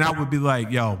up there and I would be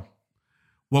like, yo,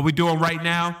 what we doing right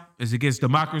now is against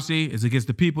democracy, is against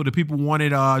the people. The people wanted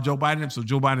Joe Biden, so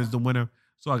Joe Biden is the winner.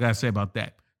 That's all I gotta say about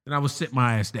that. Then I would sit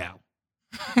my ass down.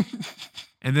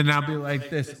 And then I'll be like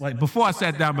this. Like before I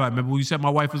sat down, I'd be like, remember when you said my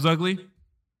wife was ugly?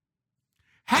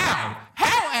 How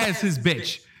as his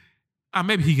bitch?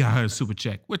 Maybe he got her a super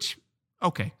check, which,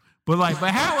 okay. But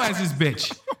how as his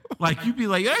bitch? Like you be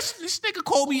like, this nigga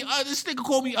called me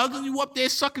ugly. You up there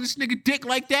sucking this nigga dick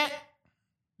like that?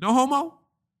 No homo?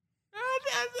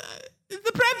 It's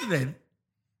the president.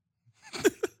 It's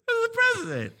the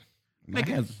president.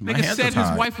 Nigga said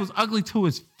his wife was ugly to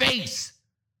his face.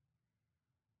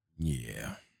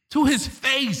 Yeah. To his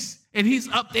face. And he's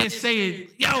up there saying,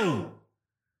 yo,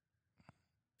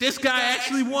 this guy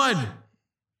actually won.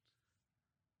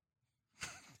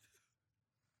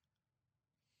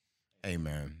 Hey,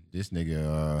 man, this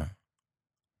nigga,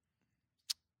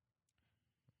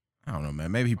 I don't know,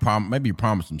 man. Maybe he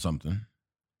promised him something.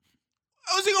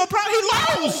 What was he gonna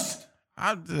promise?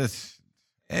 He lost.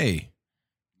 Hey,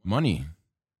 money.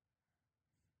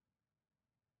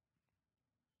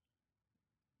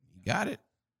 You got it.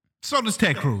 So does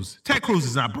Ted Cruz. Ted Cruz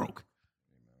is not broke.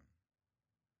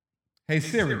 Hey,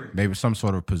 Siri. Maybe some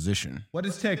sort of position. What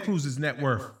is Ted Cruz's net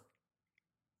worth?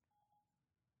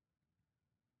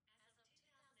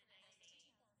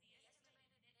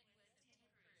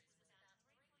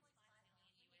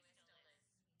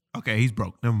 Okay, he's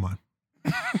broke. Never mind.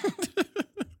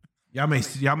 Y'all may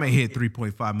hit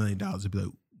 $3.5 million and be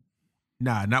like,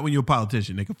 nah, not when you're a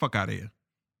politician. Nigga, fuck out of here.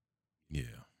 Yeah.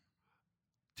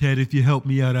 Ted, if you help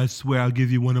me out, I swear I'll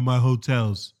give you one of my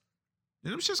hotels.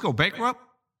 Did them shits go bankrupt?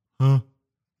 Huh?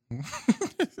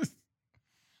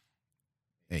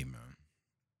 Hey, man.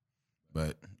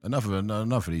 But enough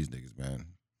of these niggas, man.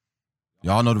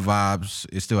 Y'all know the vibes.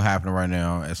 It's still happening right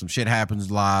now. As some shit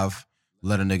happens live,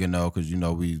 let a nigga know, because you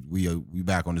know we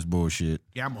back on this bullshit.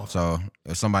 Yeah, I'm off. So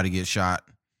if somebody gets shot,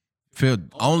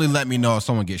 only let me know if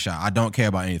someone gets shot. I don't care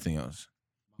about anything else.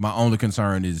 My only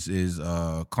concern is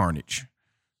carnage.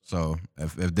 So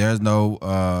if there's no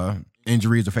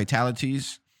injuries or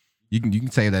fatalities, you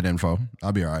can save that info.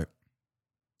 I'll be all right.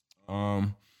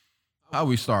 How are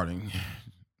we starting?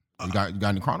 You got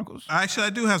any chronicles? Actually,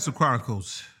 I do have some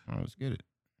chronicles. All right, let's get it.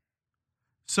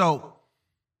 So,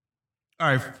 all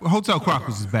right, Hotel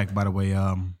Chronicles is back, by the way.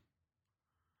 All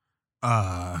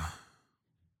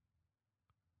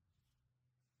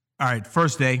right,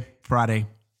 first day, Friday.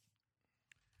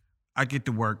 I get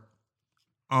to work.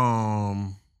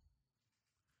 Motherfucker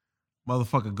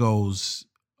goes,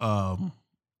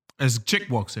 as a chick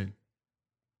walks in.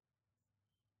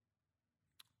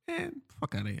 Man,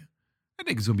 fuck out of here. That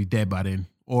nigga's gonna be dead by then.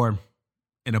 Or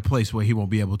in a place where he won't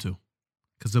be able to.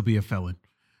 Because he'll be a felon.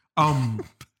 So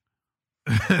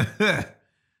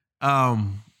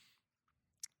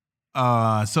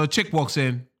a chick walks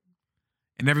in,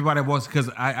 and everybody walks, because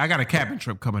I got a cabin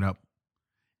trip coming up.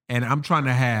 And I'm trying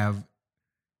to have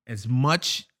as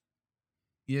much,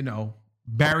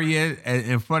 barrier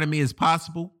in front of me as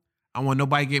possible. I want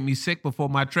nobody to get me sick before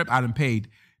my trip. I done paid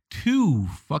too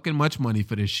fucking much money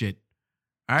for this shit.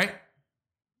 All right?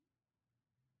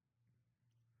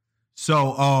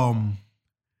 So,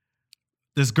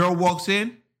 this girl walks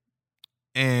in,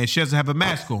 and she doesn't have a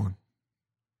mask on.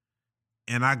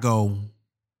 And I go,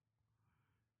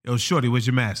 yo, shorty, where's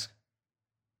your mask?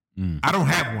 I don't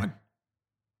have one.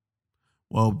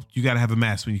 Well, you got to have a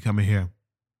mask when you come in here.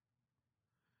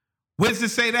 Where's it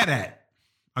say that at?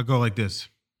 I go like this.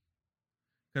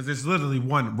 Because there's literally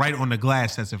one right on the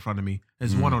glass that's in front of me.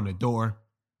 There's one on the door.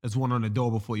 There's one on the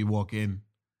door before you walk in.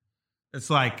 It's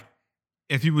like,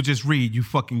 if you would just read, you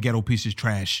fucking ghetto piece of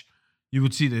trash, you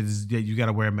would see that you got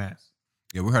to wear a mask.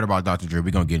 Yeah, we heard about Dr. Dre.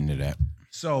 We're going to get into that.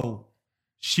 So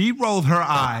she rolled her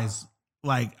eyes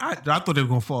like, I thought they were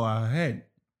going to fall out of her head.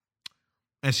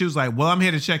 And she was like, well, I'm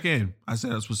here to check in. I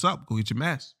said, that's what's up. Go get your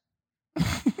mask.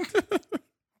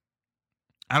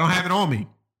 I don't have it on me.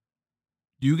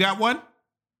 Do you got one?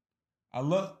 I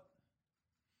look.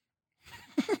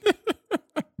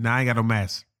 Nah, I ain't got no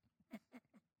mask.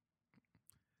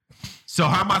 So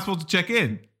how am I supposed to check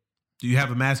in? Do you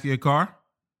have a mask in your car?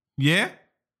 Yeah?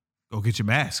 Go get your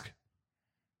mask.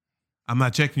 I'm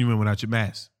not checking you in without your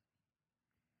mask.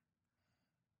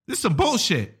 This is some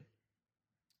bullshit.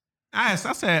 I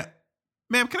said,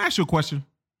 ma'am, can I ask you a question?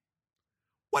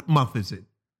 What month is it?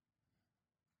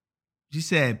 She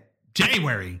said,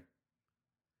 January.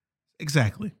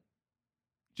 Exactly.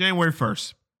 January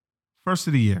 1st. First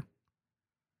of the year.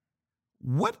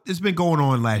 What has been going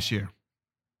on last year?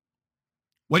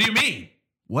 What do you mean?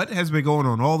 What has been going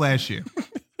on all last year?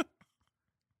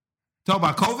 Talk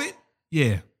about COVID?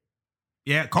 Yeah.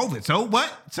 Yeah, COVID. So what?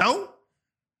 So?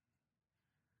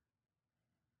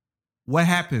 What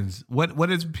happens? What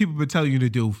has people been telling you to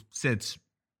do since,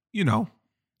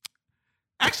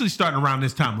 actually starting around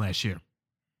this time last year?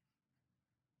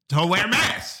 To wear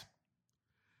masks.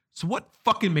 So what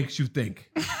fucking makes you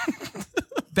think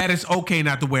that it's okay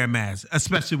not to wear a mask,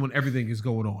 especially when everything is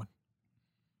going on?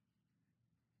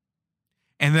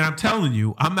 And then I'm telling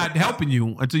you, I'm not helping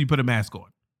you until you put a mask on.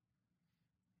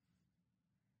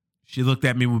 She looked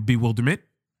at me with bewilderment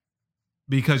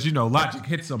because, logic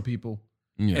hits some people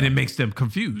and it makes them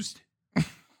confused.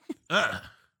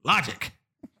 Logic.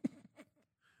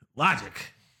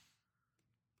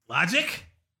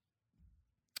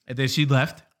 And then she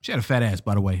left. She had a fat ass,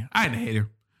 by the way. I didn't hate her.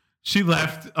 She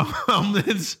left.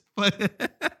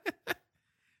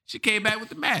 She came back with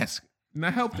the mask, and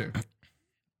I helped her.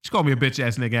 She called me a bitch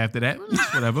ass nigga after that.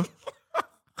 Whatever.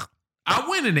 I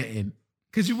went in the end.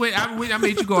 Because I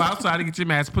made you go outside and get your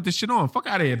mask, put this shit on. Fuck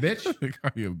out of here, bitch.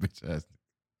 Call you a bitch ass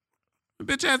nigga.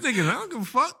 Bitch ass nigga. I don't give a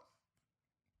fuck.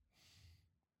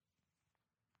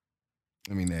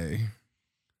 I mean, hey.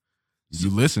 You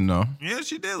listen, though. Yeah,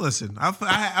 she did listen.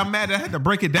 I'm mad I had to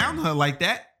break it down to her like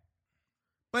that.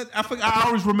 But I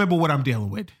always remember what I'm dealing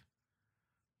with.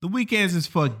 The weekends is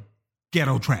for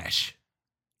ghetto trash.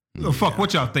 Fuck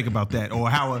what y'all think about that, or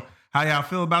how y'all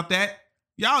feel about that.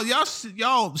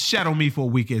 Y'all shadow me for a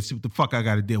weekend, see what the fuck I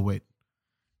got to deal with.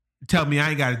 Tell me I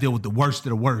ain't got to deal with the worst of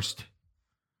the worst.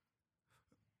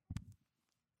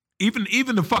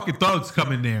 Even the fucking thugs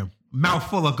come in there, mouth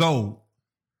full of gold.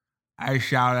 I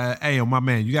shout out, hey, my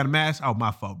man, you got a mask? Oh,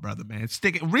 my fault, brother, man.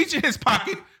 Reach in his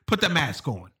pocket, put the mask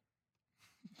on.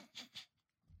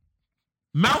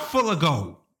 Mouth full of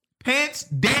gold. Pants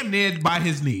damn near by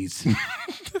his knees.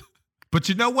 But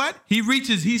you know what?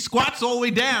 He squats all the way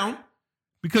down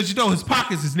because, his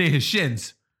pockets is near his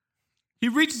shins. He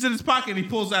reaches in his pocket and he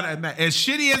pulls out a mask. As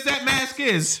shitty as that mask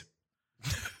is,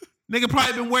 nigga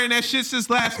probably been wearing that shit since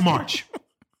last March.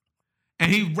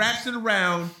 And he wraps it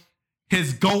around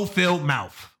his gold-filled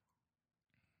mouth.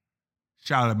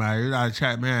 Shout out, man. You're not a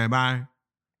chat, man.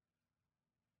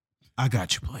 I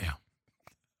got you, player.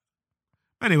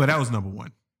 Anyway, that was number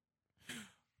one.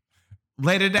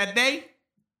 Later that day,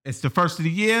 it's the first of the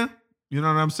year. You know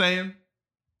what I'm saying?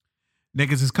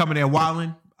 Niggas is coming there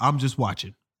wilding. I'm just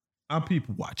watching. I'm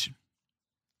people watching.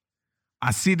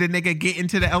 I see the nigga get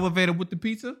into the elevator with the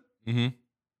pizza. Mm-hmm.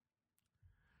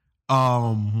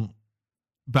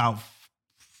 About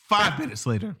 5 minutes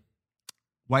later,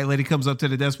 white lady comes up to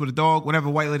the desk with a dog. Whenever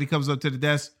white lady comes up to the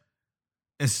desk,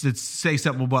 it's to say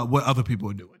something about what other people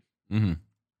are doing. Mm-hmm.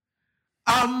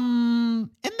 In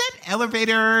that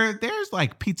elevator, there's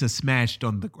like pizza smashed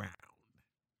on the ground.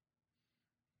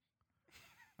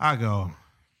 I go,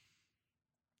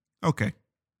 okay.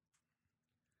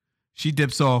 She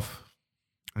dips off.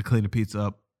 I clean the pizza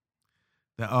up.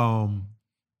 While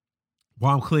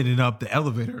I'm cleaning up, the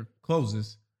elevator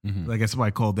closes. Mm-hmm. I guess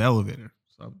somebody called the elevator.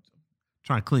 So I'm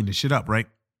trying to clean this shit up, right?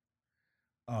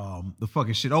 The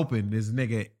fucking shit open. There's a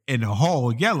nigga in the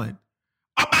hall yelling,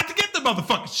 I'm about to get the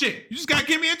motherfucking shit. You just gotta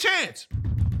give me a chance.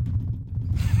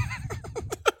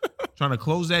 Trying to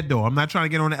close that door. I'm not trying to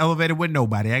get on the elevator with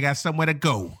nobody. I got somewhere to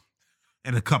go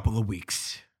in a couple of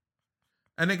weeks.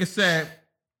 A nigga said,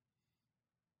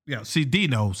 see, D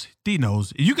knows.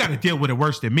 You got to deal with it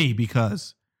worse than me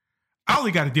because I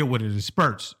only got to deal with it in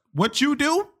spurts. What you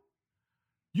do,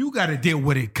 you got to deal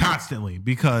with it constantly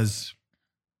because.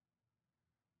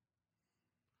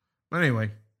 But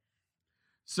anyway,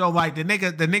 so like the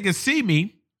nigga see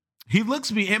me, he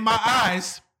looks me in my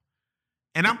eyes,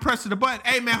 and I'm pressing the button.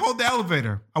 Hey man, hold the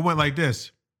elevator. I went like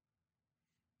this.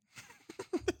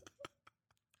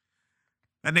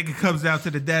 That nigga comes down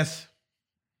to the desk.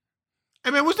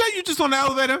 Hey man, was that you just on the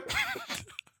elevator?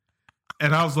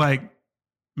 And I was like,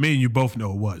 me and you both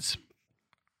know it was.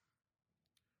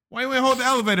 Why you ain't hold the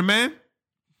elevator, man?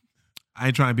 I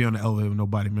ain't trying to be on the elevator with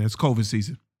nobody, man. It's COVID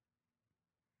season.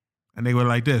 And they were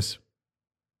like this.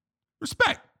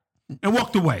 Respect. And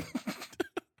walked away.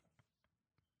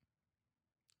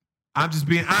 I'm just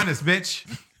being honest, bitch.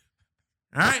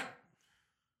 All right?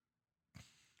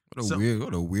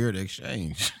 What a weird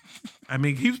exchange. I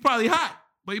mean, he was probably hot.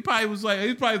 But he probably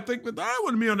thinking, I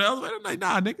want to be on the elevator. I'm like,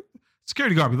 nah, nigga.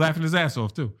 Security guard be laughing his ass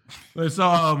off, too.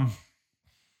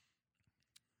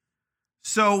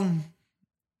 So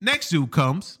next dude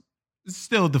comes. It's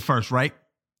still the first, right?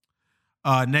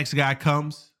 Next guy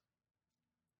comes.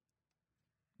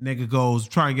 Nigga goes,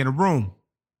 try and get a room.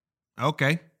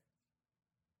 Okay.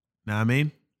 Know what I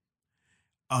mean?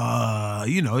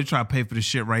 He try to pay for the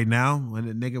shit right now. When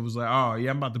the nigga was like, oh, yeah,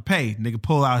 I'm about to pay. Nigga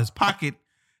pull out his pocket.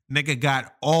 Nigga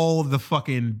got all the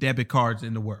fucking debit cards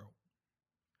in the world.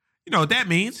 You know what that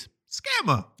means?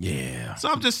 Scammer. Yeah. So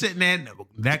I'm just sitting there.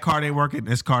 That card ain't working.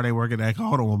 This card ain't working.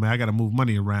 Hold on, man. I got to move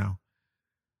money around.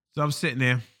 So I'm sitting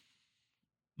there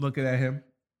looking at him.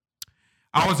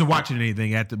 I wasn't watching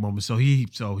anything at the moment, so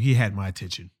he had my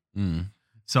attention. Mm.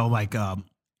 So like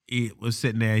he was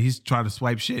sitting there. He's trying to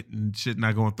swipe shit and shit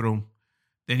not going through.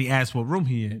 Then he asked what room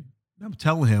he in. I'm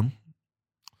telling him,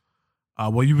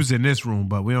 well, you was in this room,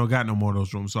 but we don't got no more of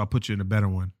those rooms, so I put you in a better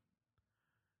one.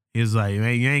 He was like,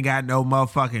 man, you ain't got no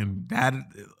motherfucking that.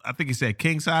 I think he said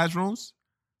king size rooms.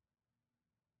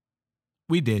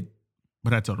 We did,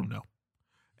 but I told him no.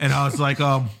 And I was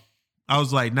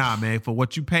like, nah, man, for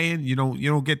what you paying, you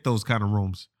don't get those kind of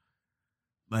rooms.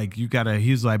 Like you gotta.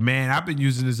 He's like, man, I've been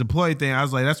using this employee thing. I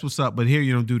was like, that's what's up, but here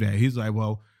you don't do that. He's like,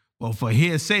 well, for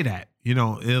here, say that.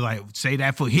 They're like, say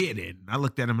that for here. Then I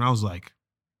looked at him and I was like,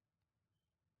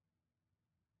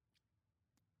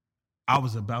 I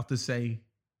was about to say.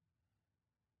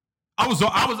 I'm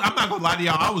not gonna lie to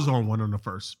y'all. I was on one on the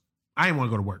first. I didn't want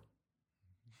to go to work.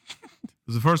 It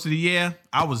was the first of the year.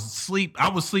 I was asleep. I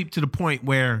was asleep to the point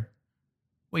where,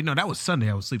 wait, no, that was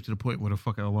Sunday. I was asleep to the point where the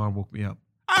fucking alarm woke me up.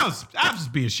 I was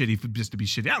just being shitty for just to be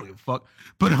shitty. I don't give a fuck.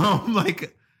 But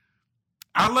like,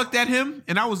 I looked at him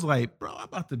and I was like, bro, I'm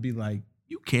about to be like,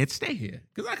 you can't stay here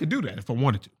because I could do that if I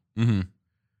wanted to. Mm-hmm.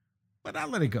 But I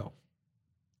let it go.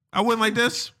 I went like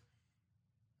this.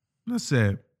 And I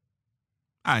said,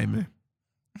 all right, man.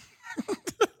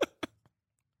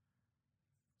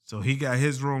 So he got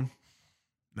his room.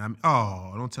 Now,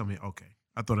 don't tell me. Okay.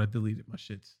 I thought I deleted my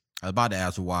shits. I was about to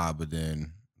ask why, but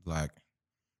then, like,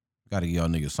 gotta give y'all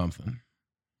niggas something.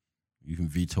 You can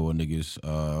veto a nigga's,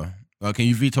 can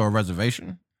you veto a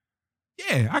reservation?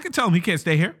 Yeah, I can tell him he can't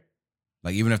stay here.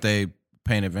 Like, even if they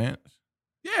pay in advance?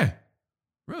 Yeah.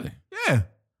 Really? Yeah.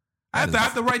 I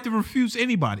have the right to refuse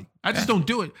anybody. I just don't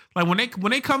do it. Like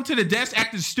when they come to the desk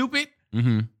acting stupid,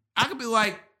 mm-hmm. I could be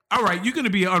like, all right, you're going to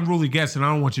be an unruly guest and I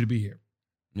don't want you to be here.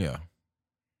 Yeah.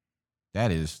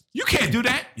 That is. You can't do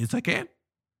that. Yes, I can.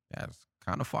 That's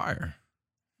kind of fire.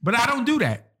 But I don't do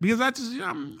that because I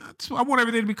just, I want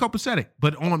everything to be copacetic.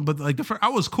 But like I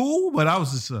was cool, but I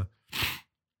was just,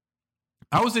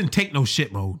 I was in take no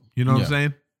shit mode. You know what I'm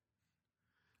saying?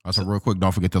 Also, real quick,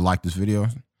 don't forget to like this video.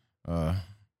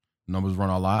 Numbers run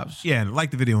our lives. Yeah, and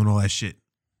like the video and all that shit.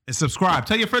 And subscribe.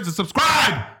 Tell your friends to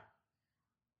subscribe.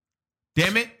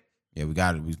 Damn it. Yeah, we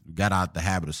got out the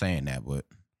habit of saying that, but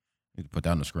we need to put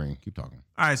that on the screen. Keep talking.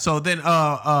 All right, so then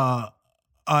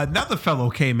another fellow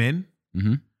came in.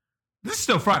 Mm-hmm. This is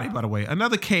still Friday, by the way.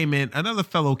 Another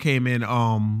fellow came in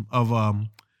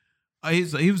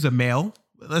he was a male.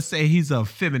 Let's say he's of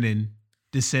feminine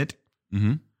descent.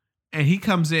 Mm-hmm. And he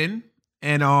comes in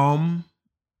and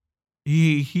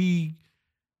he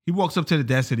walks up to the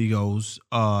desk and he goes,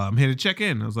 I'm here to check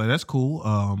in. I was like, that's cool.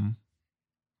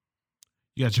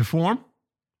 You got your form?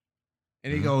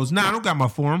 And he goes, nah, I don't got my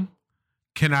form.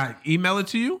 Can I email it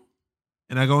to you?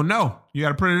 And I go, no, you got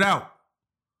to print it out.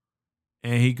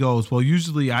 And he goes, well,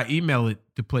 usually I email it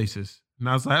to places. And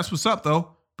I was like, that's what's up,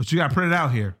 though. But you got to print it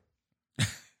out here. You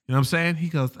know what I'm saying? He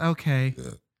goes, okay.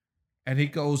 Yeah. And he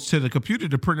goes to the computer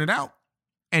to print it out.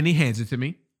 And he hands it to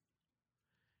me.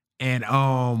 And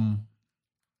I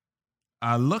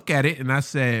look at it and I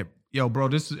said, yo, bro,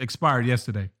 this expired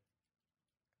yesterday.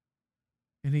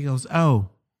 And he goes, oh,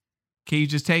 can you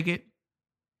just take it?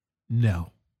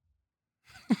 No.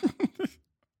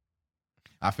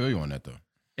 I feel you on that, though.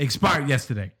 Expired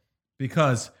yesterday.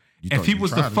 Because if he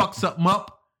was to fuck something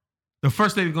up, the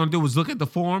first thing they're going to do is look at the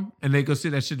form and they go see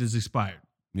that shit is expired.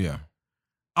 Yeah.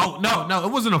 Oh, no,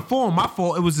 it wasn't a form. My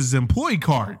fault. It was his employee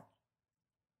card.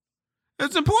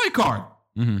 It's an employee card.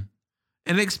 Mm-hmm.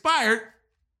 And it expired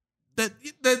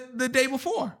the day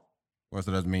before. Well,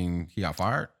 so does that mean he got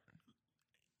fired?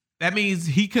 That means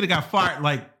he could have got fired.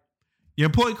 Like, your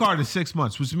employee card is 6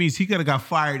 months, which means he could have got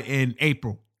fired in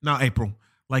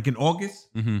like in August,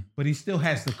 but he still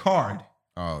has the card.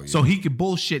 Oh, yeah. So he could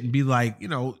bullshit and be like,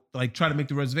 like try to make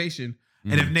the reservation.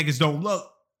 Mm-hmm. And if niggas don't look,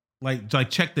 like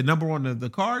check the number on the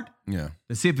card, to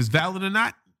see if it's valid or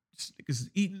not. This nigga's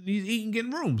eating,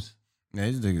 getting rooms.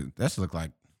 Yeah, that's look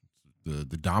like the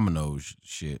Domino's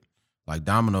shit. Like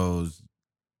Domino's,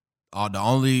 the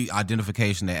only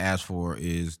identification they ask for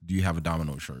is, do you have a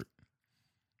Domino's shirt?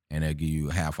 And they'll give you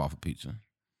half off a pizza.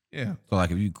 Yeah. So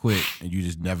like if you quit and you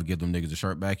just never give them niggas a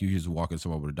shirt back, you just walk in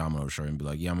somewhere with a Domino's shirt and be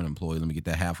like, yeah, I'm an employee. Let me get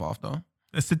that half off though.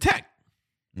 That's the tech.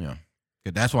 Yeah.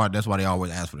 That's why they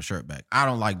always ask for the shirt back. I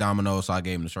don't like Domino's, so I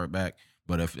gave him the shirt back.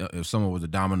 But if someone was a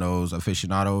Domino's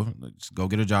aficionado, just go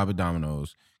get a job at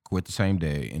Domino's, quit the same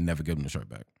day, and never give them the shirt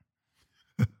back.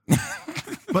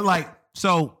 But like,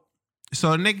 so a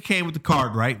nigga came with the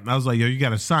card, right? And I was like, yo, you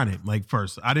got to sign it like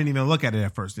first. I didn't even look at it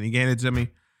at first. And he gave it to me.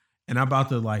 And I'm about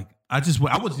to like, I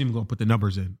wasn't even going to put the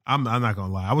numbers in. I'm not going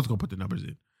to lie. I was going to put the numbers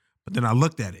in. But then I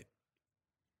looked at it.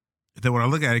 And then when I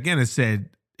look at it again, it said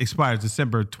expires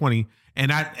December 20.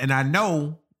 And I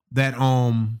know that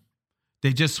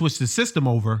they just switched the system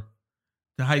over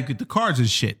to how you get the cards and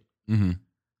shit. Mm-hmm.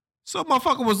 So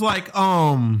motherfucker was like,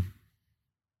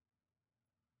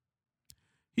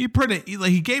 he printed,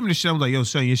 he gave me the shit. I was like, yo,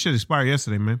 son, your shit expired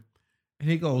yesterday, man. And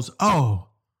he goes, oh,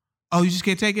 you just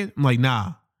can't take it? I'm like,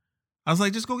 nah. I was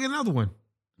like, just go get another one.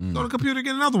 Go to the computer,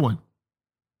 get another one.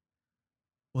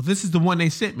 Well, this is the one they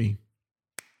sent me.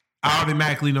 I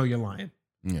automatically know you're lying.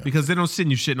 Yeah. Because they don't send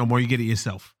you shit no more. You get it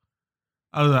yourself.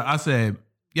 I said,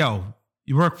 yo,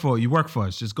 you work for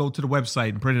us. Just go to the website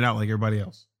and print it out like everybody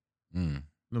else. You know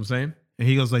what I'm saying? And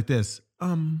he goes like this.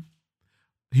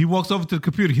 He walks over to the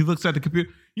computer. He looks at the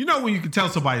computer. You know when you can tell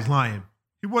somebody's lying.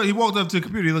 He walked up to the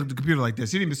computer. He looked at the computer like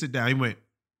this. He didn't even sit down. He went.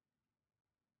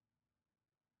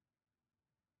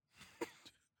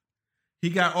 He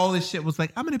got all this shit. Was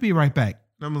like, I'm going to be right back.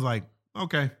 And I was like,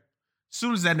 okay. As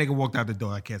soon as that nigga walked out the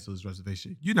door, I canceled his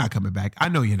reservation. You're not coming back. I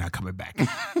know you're not coming back.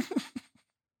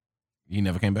 He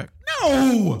never came back?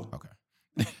 No. Okay.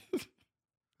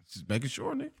 Just making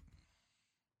sure, nigga.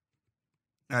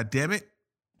 God damn it.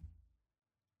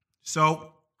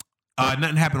 So,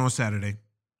 nothing happened on Saturday.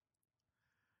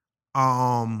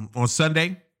 On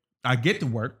Sunday, I get to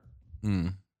work. No.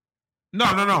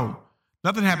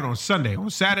 Nothing happened on Sunday.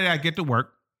 On Saturday, I get to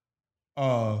work.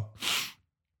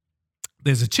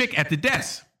 There's a chick at the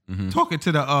desk talking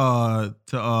to the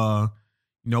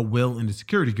Will and the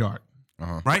security guard.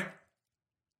 Right?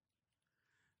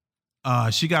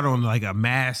 She got on like a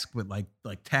mask with like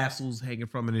tassels hanging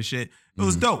from it and shit. It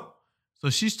was dope. So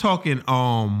she's talking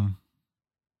to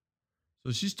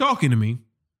me,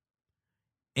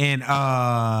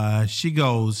 and she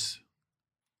goes,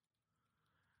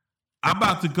 I'm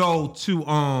about to go to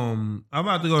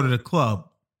the club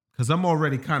because I'm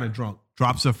already kind of drunk.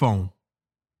 Drops her phone.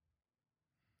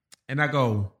 And I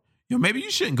go, yo, maybe you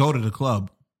shouldn't go to the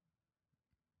club.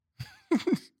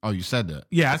 Oh, you said that?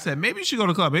 Yeah, I said, maybe you should go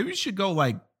to the club. Maybe you should go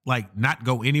like not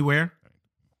go anywhere.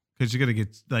 Because you're going to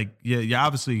get like, yeah,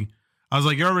 obviously. I was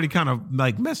like, you're already kind of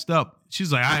like messed up.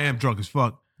 She's like, I am drunk as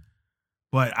fuck.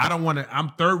 But I don't want to, I'm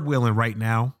third wheeling right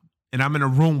now. And I'm in a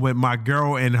room with my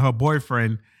girl and her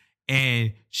boyfriend.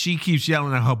 And she keeps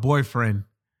yelling at her boyfriend.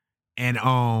 And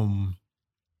I'm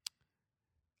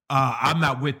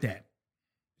not with that.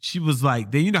 She was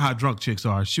like, then you know how drunk chicks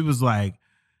are. She was like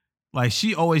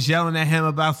she always yelling at him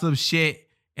about some shit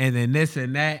and then this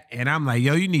and that. And I'm like,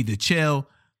 yo, you need to chill.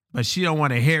 But she don't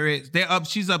want to hear it.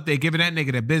 She's up there giving that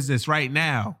nigga the business right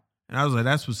now. And I was like,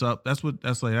 that's what's up. That's what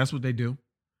they do.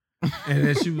 And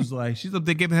then she was like, she's up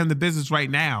there giving him the business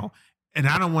right now. And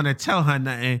I don't want to tell her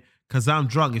nothing because I'm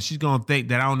drunk and she's going to think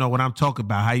that I don't know what I'm talking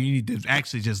about. How you need to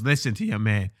actually just listen to your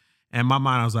man. And in my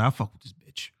mind, I was like, I fuck with this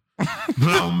bitch.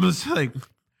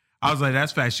 I was like,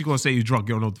 that's fact. She gonna say you drunk.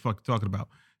 You don't know what the fuck you're talking about.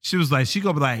 She was like,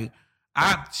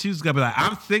 I'm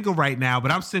single right now, but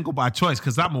I'm single by choice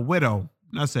because I'm a widow.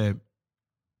 And I said,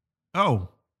 oh,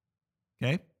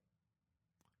 okay.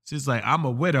 She's like, I'm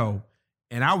a widow,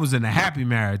 and I was in a happy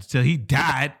marriage till he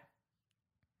died.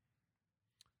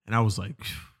 And I was like,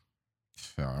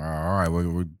 all right,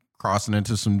 we're crossing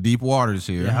into some deep waters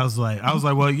here. Yeah, I was like,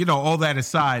 well, you know, all that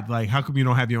aside, like, how come you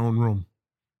don't have your own room?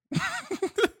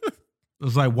 It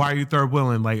was like, why are you third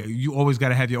wheeling? Like, you always got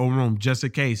to have your own room just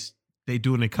in case they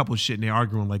doing a couple shit and they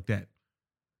arguing like that.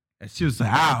 And she was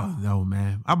like, I don't know,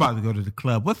 man. I'm about to go to the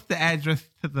club. What's the address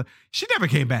to the... She never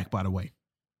came back, by the way.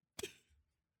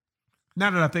 Now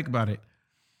that I think about it,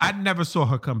 I never saw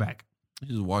her come back. She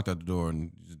just walked out the door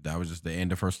and that was just the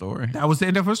end of her story. That was the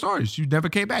end of her story. She never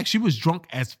came back. She was drunk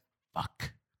as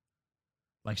fuck.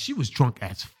 Like, she was drunk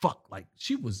as fuck. Like, if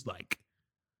she was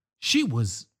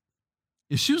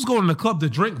going to the club to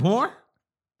drink more,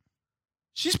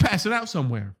 she's passing out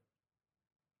somewhere.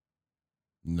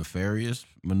 Nefarious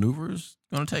maneuvers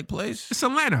going to take place? It's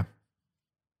Atlanta.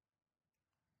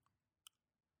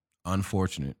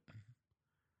 Unfortunate.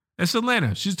 It's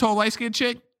Atlanta. She's a tall, light-skinned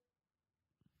chick.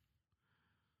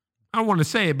 I don't want to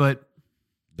say it, but...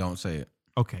 Don't say it.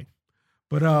 Okay.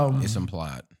 But it's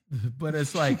implied. But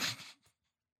it's like...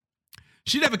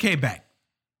 She never came back.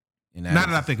 Now that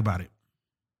I think about it.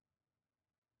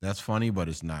 That's funny, but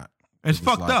it's not. It's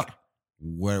fucked like, up.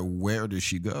 Where did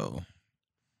she go?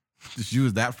 She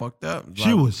was that fucked up. Like,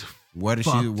 she was. Where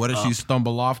did she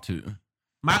stumble off to?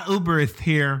 My Uber is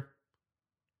here.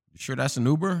 You sure that's an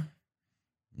Uber?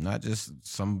 Not just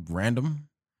some random.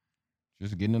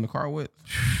 Just getting in the car with.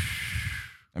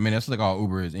 I mean, that's like all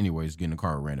Uber is anyways, getting in the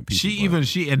car with random people.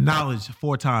 She acknowledged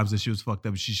 4 times that she was fucked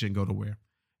up and she shouldn't go nowhere.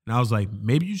 And I was like,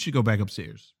 maybe you should go back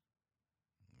upstairs.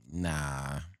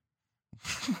 Nah.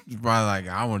 She's probably like,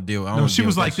 I want to deal. No, she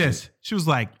was like this. She was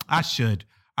like,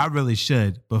 I really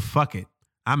should, but fuck it.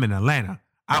 I'm in Atlanta.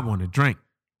 I want to drink.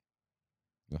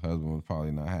 The husband was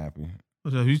probably not happy.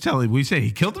 What are you telling me? What you say?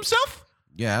 He killed himself?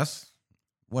 Yes.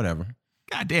 Whatever.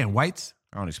 Goddamn whites.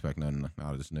 I don't expect nothing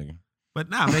out of this nigga. But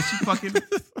nah, man, she fucking.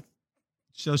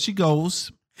 So she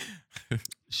goes.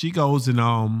 She goes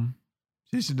and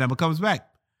she never comes back.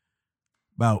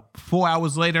 About 4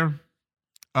 hours later,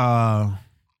 4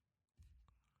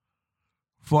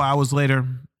 hours later,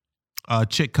 a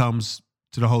chick comes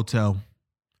to the hotel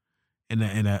in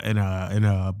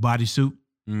a bodysuit.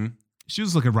 Mm-hmm. She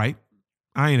was looking right.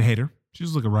 I ain't a hater. She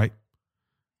was looking right.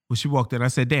 When she walked in, I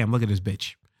said, "Damn, look at this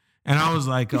bitch." And I was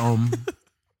like,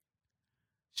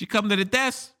 she come to the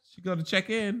desk. She go to check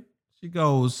in. She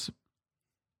goes,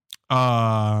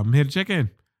 I'm here to check in.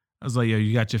 I was like, yo,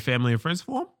 you got your family and friends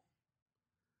form?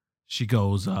 She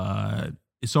goes,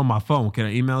 it's on my phone. Can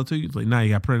I email it to you? It's like, nah, you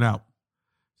got to print it out.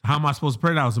 How am I supposed to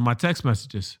print it out? It's in my text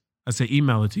messages. I said,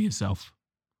 email it to yourself.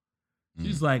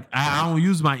 She's like, I don't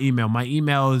use my email. My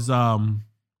email is,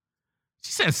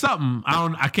 she said something.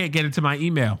 I can't get into my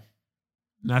email.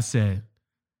 And I said,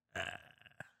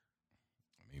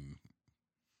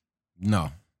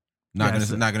 no, not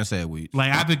gonna say it.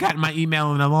 Like, I haven't gotten my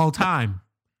email in a long time.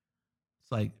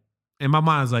 It's like, in my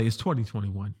mind, it's like, it's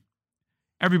 2021.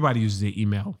 Everybody uses their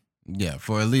email. Yeah,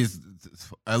 for at least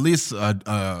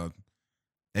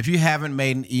if you haven't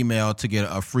made an email to get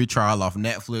a free trial off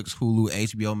Netflix, Hulu,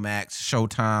 HBO Max,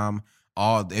 Showtime,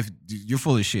 if you're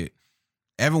full of shit.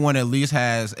 Everyone at least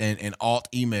has an alt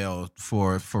email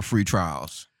for free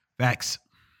trials. Facts.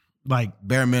 Like,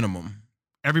 bare minimum.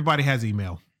 Everybody has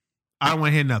email. I don't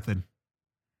want to hear nothing.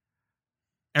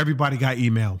 Everybody got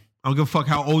email. I don't give a fuck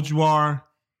how old you are.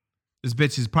 This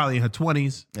bitch is probably in her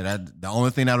 20s. And the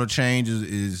only thing that'll change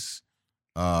is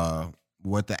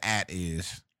what the @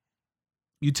 is.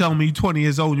 You telling me you 20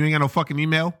 years old and you ain't got no fucking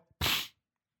email? That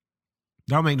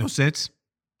don't make no sense.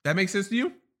 That makes sense to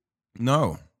you?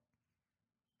 No.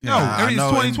 No, everything's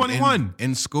 2021.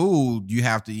 In school, you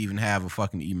have to even have a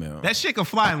fucking email. That shit could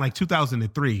fly in like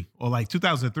 2003 or like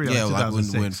 2003 or yeah, like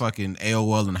 2006. like when fucking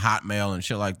AOL and Hotmail and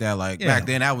shit like that. Like back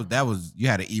then, that was you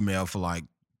had an email for like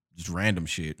just random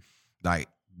shit. Like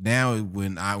now,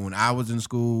 when I was in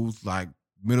school, like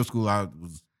middle school, I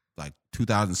was like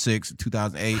 2006,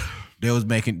 2008.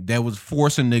 They was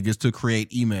forcing niggas to create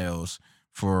emails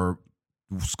for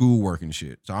schoolwork and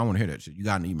shit. So I want to hear that shit. You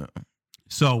got an email.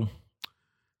 So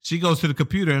she goes to the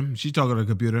computer. She's talking to the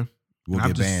computer. We'll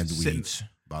get banned weeds,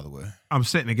 by the way. I'm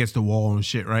sitting against the wall and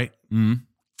shit, right? Mm-hmm.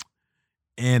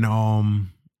 And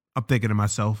I'm thinking to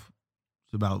myself,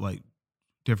 it's about like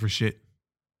different shit.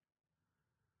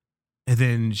 And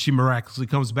then she miraculously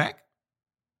comes back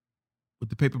with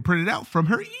the paper printed out from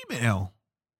her email.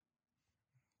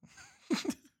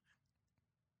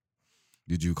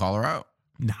 Did you call her out?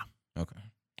 Nah. Okay.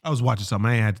 I was watching something.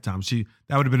 I ain't had the time.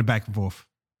 That would have been a back and forth.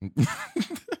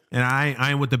 And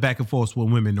I ain't with the back and forth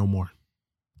with women no more.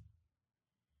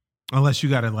 Unless you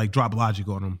got to like drop logic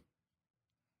on them.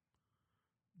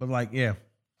 But like, yeah.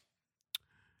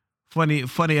 Funny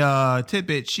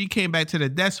tidbit. She came back to the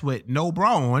desk with no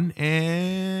bra on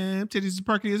and titties is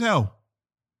perky as hell.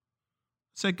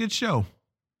 It's a good show.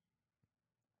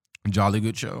 Jolly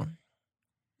good show.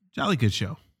 Jolly good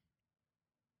show.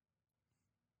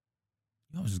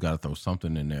 You always just got to throw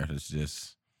something in there that's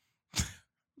just... I'm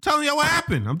telling you what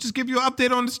happened. I'm just giving you an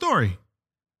update on the story.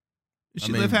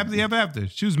 She lived happily ever after.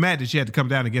 She was mad that she had to come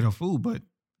down and get her food, but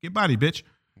get body, bitch.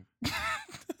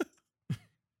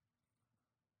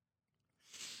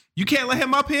 You can't let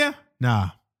him up here?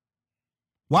 Nah.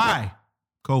 Why?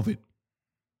 COVID.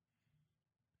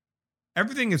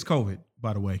 Everything is COVID,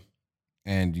 by the way.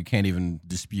 And you can't even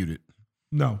dispute it.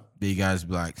 No. Then you guys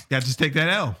be like... Yeah, just take that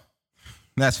L.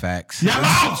 That's facts. You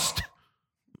lost!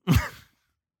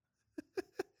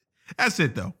 That's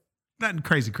it, though. Nothing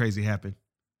crazy happened.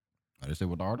 I just say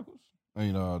with the articles?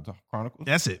 The Chronicles?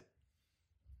 That's it.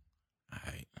 All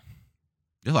right.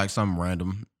 Just like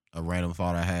a random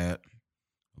thought I had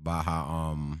about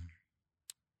how,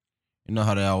 you know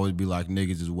how they always be like,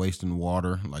 niggas is wasting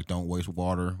water. Like, don't waste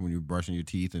water when you're brushing your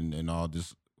teeth and all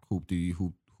this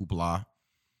hoopla.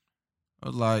 I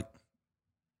was like,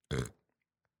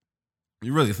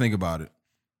 you really think about it.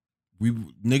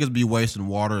 Niggas be wasting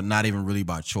water, not even really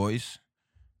by choice.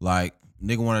 Like,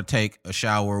 nigga want to take a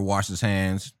shower, wash his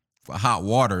hands for hot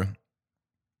water.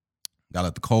 Gotta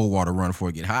let the cold water run before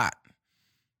it get hot.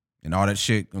 And all that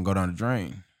shit gonna go down the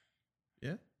drain.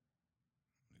 Yeah.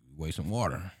 Wasting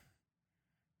water.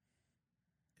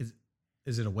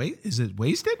 Is it a waste? Is it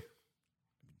wasted?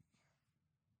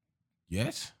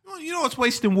 Yes. You know what's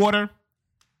wasting water?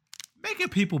 Making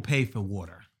people pay for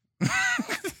water.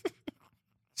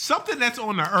 Something that's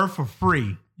on the earth for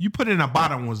free. You put in a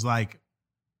bottle was like,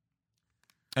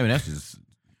 I mean, that's just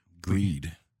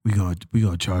greed. We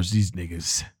gonna charge these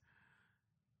niggas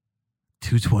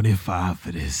 $225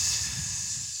 for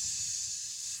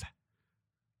this.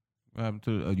 What happened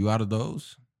to? Are you out of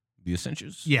those? The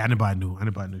essentials? Yeah, I didn't buy new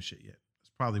shit yet. That's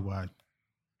probably why.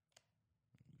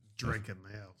 Drinking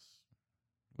the house.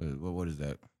 What is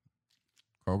that?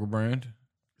 Kroger brand?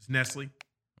 It's Nestle. Okay.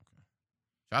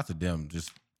 Shout out to them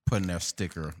just putting their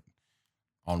sticker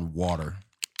on water.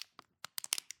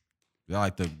 Is that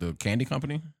like the candy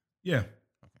company? Yeah. Okay.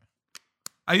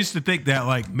 I used to think that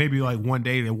like maybe like one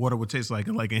day the water would taste like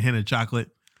a hint of chocolate.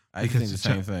 I think the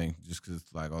same thing, just because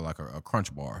it's like a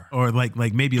Crunch bar, or like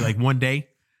maybe like one day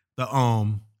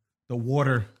the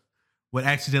water would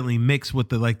accidentally mix with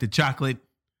the chocolate,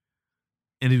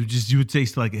 and you would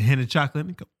taste like a hint of chocolate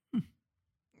and go.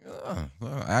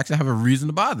 Well, I actually have a reason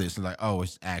to buy this. And like, oh,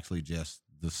 it's actually just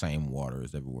the same water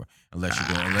as everywhere, unless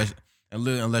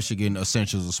you're getting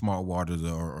essentials of smart waters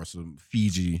or some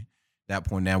Fiji. At that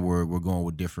point, now we're going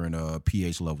with different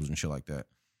pH levels and shit like that.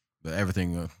 But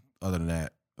everything other than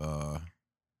that.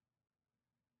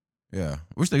 Yeah.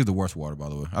 Which thing is the worst water, by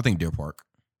the way? I think Deer Park.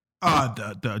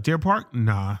 The Deer Park?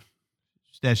 Nah.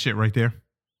 It's that shit right there.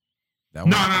 That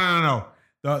one? No.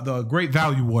 The Great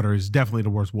Value water is definitely the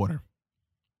worst water.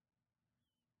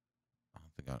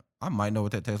 I might know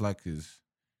what that tastes like because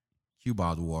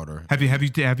Cuba's water. Have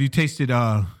you tasted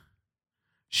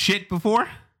shit before?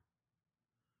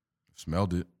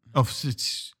 Smelled it. Oh,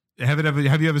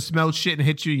 have you ever smelled shit and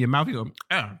hit you in your mouth? You go,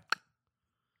 ah.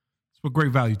 That's what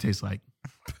Great Value tastes like.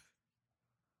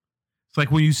 It's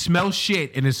like when you smell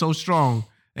shit and it's so strong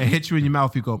and hits you in your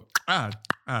mouth, you go, ah.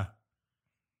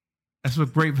 That's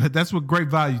what Great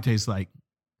Value tastes like.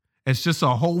 It's just a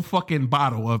whole fucking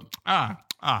bottle of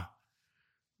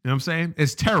You know what I'm saying?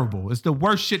 It's terrible. It's the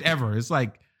worst shit ever. It's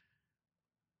like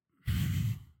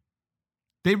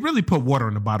they really put water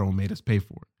in the bottle and made us pay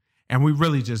for it. And we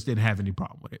really just didn't have any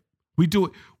problem with it. We do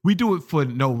it for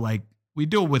no, like, we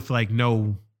do it with like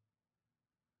no,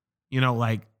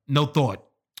 like no thought.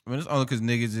 I mean, it's only because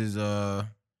niggas is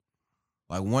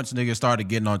like once niggas started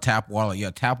getting on tap water, like,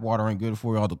 yeah, tap water ain't good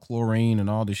for you, all the chlorine and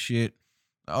all this shit.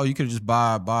 Oh, you could just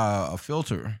buy a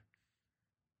filter.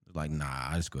 Like, nah,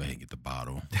 I just go ahead and get the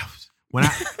bottle. When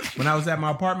I was at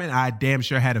my apartment, I damn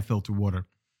sure had a filtered water.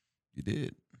 You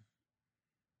did.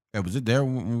 Yeah, was it there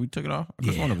when we took it off? I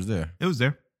just one it was there. It was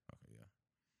there. Okay,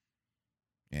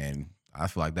 yeah. And I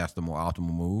feel like that's the more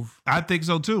optimal move. I think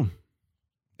so too.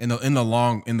 In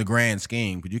the grand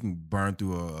scheme, because you can burn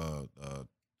through a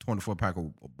 24-pack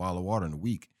of a bottle of water in a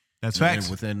week. That's facts.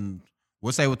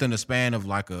 We'll say within the span of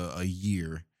like a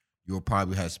year, you'll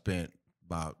probably have spent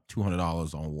about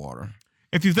 $200 on water.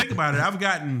 If you think about it, I've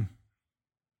gotten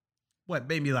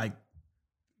maybe like,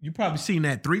 you probably seen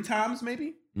that 3 times,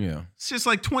 maybe. Yeah, it's just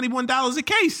like $21 a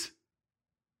case.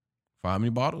 For how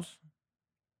many bottles?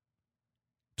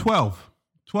 12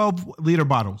 liter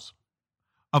bottles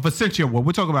of Essentia water.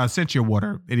 We're talking about Essentia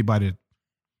water. Anybody?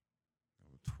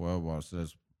 12 bottles. So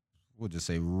that's, we'll just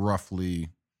say roughly.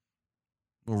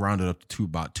 We'll round it up to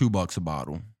about $2 a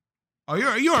bottle. Oh,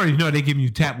 you already know they give you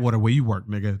tap water where you work,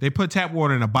 nigga. They put tap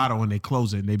water in a bottle and they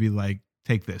close it and they be like,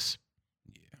 take this.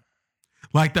 Yeah.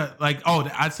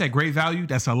 I said great value.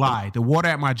 That's a lie. The water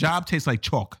at my job tastes like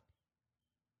chalk.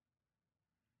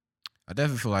 I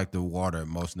definitely feel like the water at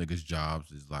most niggas'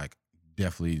 jobs is like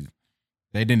definitely,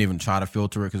 they didn't even try to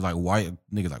filter it because like why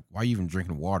are you even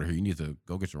drinking water here? You need to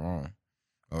go get your own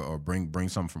or bring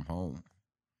something from home.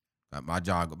 Like my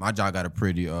job got a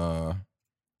pretty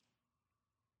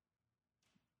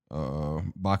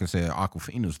Baca said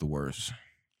Aquafina's the worst.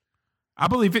 I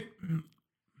believe it.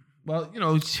 Well,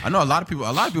 I know a lot of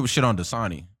people shit on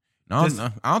Dasani. I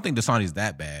don't think Dasani's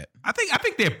that bad. I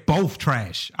think they're both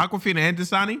trash. Aquafina and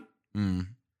Dasani. You know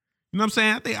what I'm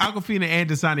saying? I think Aquafina and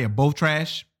Dasani are both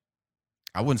trash.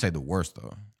 I wouldn't say the worst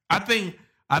though. I think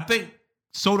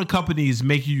soda companies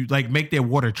make their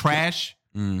water trash.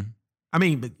 I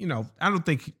mean, but I don't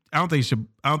think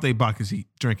Baca's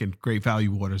drinking great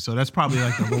value water. So that's probably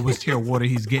like the lowest tier water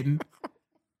he's getting.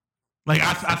 Like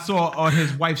I saw on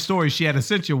his wife's story, she had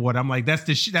Essentia water. I'm like, that's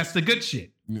the good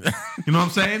shit. You know what I'm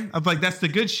saying? I'm like, that's the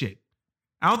good shit.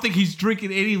 I don't think he's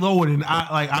drinking any lower than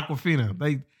like Aquafina.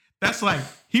 Like that's like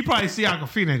he probably see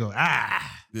Aquafina and go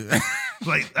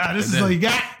this is all you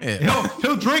got. Yeah.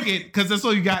 He'll drink it because that's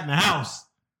all you got in the house.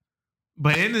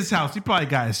 But in this house, he probably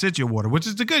got Essentia water, which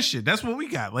is the good shit. That's what we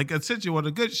got, like Essentia water,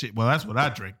 good shit. Well, that's what I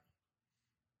drink.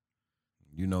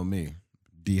 You know me.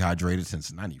 Dehydrated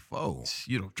since '94.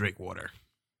 You don't drink water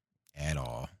at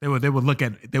all. They would look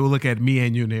at me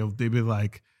and you, and they'd be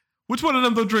like, "Which one of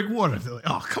them don't drink water?" They're like,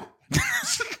 "Oh, come on."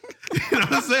 You know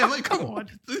what I'm saying? Like, come on. What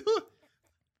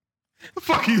the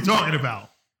fuck are you talking about?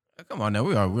 Come on now,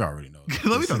 we already know.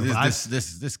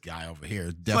 This guy over here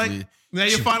is definitely. Like, now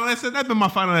your final answer. That's been my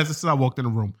final answer since I walked in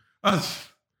the room.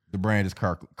 The brand is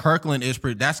Kirkland. Kirkland is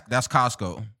pretty. That's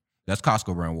Costco. That's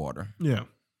Costco brand water. Yeah.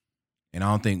 And I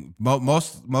don't think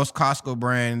most Costco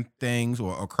brand things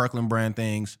or Kirkland brand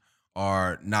things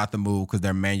are not the move because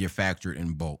they're manufactured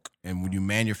in bulk. And when you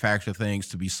manufacture things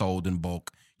to be sold in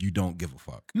bulk, you don't give a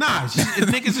fuck. Nah,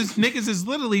 niggas is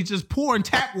literally just pouring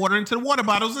tap water into the water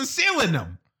bottles and sealing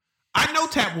them. I know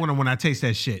tap water when I taste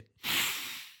that shit.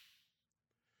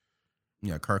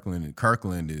 Yeah, Kirkland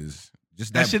is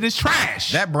just that shit is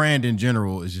trash. That brand in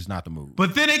general is just not the move.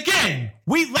 But then again,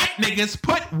 we let niggas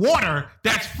put water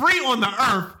that's free on the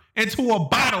earth into a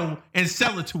bottle and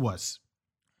sell it to us.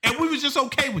 And we was just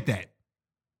okay with that.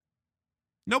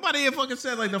 Nobody ever fucking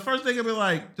said, like, the first thing would be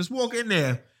like, just walk in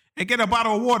there and get a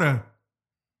bottle of water.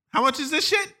 How much is this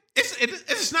shit?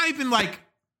 It's not even like,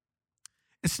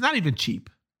 it's not even cheap.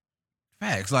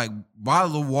 Facts. Like,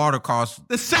 bottle of water costs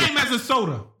the same as a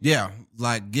soda. Yeah.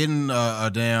 Like getting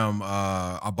I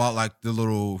bought like the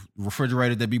little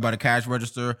refrigerator that be by the cash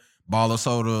register. Bottle of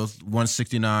soda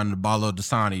 $169. The bottle of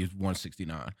Dasani is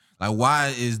 $169. Like why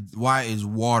is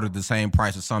water the same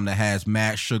price as something that has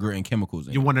mad sugar and chemicals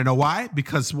in it? You want to know why?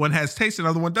 Because one has taste and the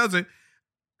other one doesn't.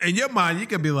 In your mind, you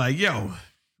can be like, yo,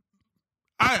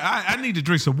 I need to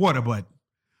drink some water, but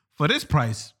for this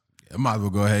price, I might as well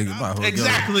go ahead.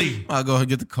 Exactly. I'll go ahead and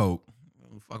get the Coke.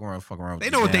 Fuck around. They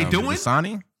know what they doing.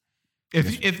 Dasani.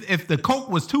 If the Coke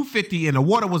was $2.50 and the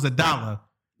water was $1,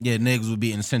 yeah, niggas would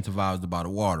be incentivized to buy the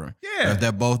water. Yeah. But if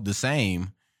they're both the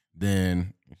same,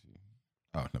 then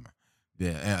never mind.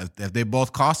 Yeah, if they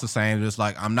both cost the same, it's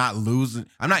like I'm not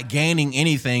gaining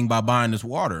anything by buying this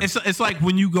water. It's like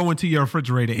when you go into your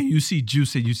refrigerator and you see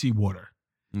juice and you see water.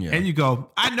 Yeah. And you go,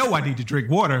 I know I need to drink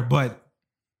water, but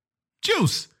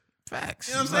juice. Facts.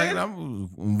 You know what I'm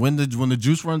saying? When the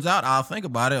juice runs out, I'll think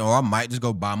about it, or I might just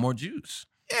go buy more juice.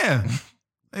 Yeah.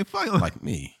 They fucking Like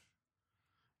me.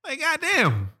 Like,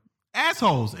 goddamn.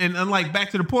 Assholes. And like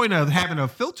back to the point of having a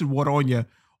filtered water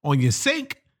on your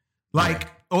sink, like,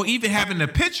 or even having a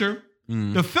pitcher,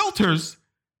 the filters,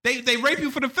 they rape you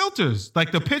for the filters.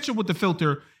 Like the pitcher with the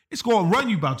filter, it's going to run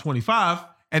you about $25.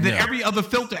 And then every other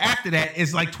filter after that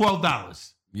is like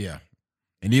 $12. Yeah.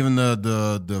 And even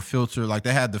the filter, like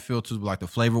they had the filters with like the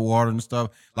flavored water and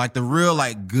stuff. Like the real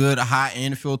like good high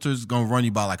end filters is gonna run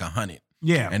you by like $100.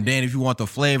 Yeah. And then if you want the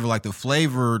flavor, like the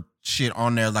flavored shit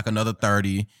on there is like another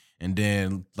 $30. And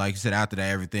then like you said, after that,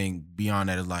 everything beyond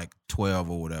that is like 12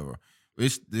 or whatever.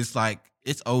 It's like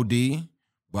it's OD,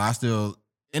 but I still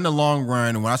in the long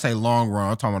run, and when I say long run,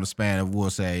 I'm talking about the span of we'll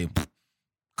say a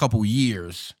couple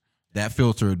years, that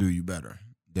filter will do you better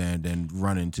than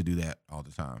running to do that all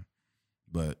the time.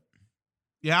 But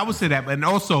yeah, I would say that. And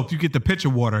also, if you get the pitcher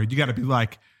water, you got to be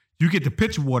like, you get the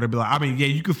pitcher water, be like, I mean, yeah,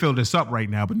 you can fill this up right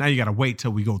now, but now you got to wait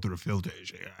till we go through the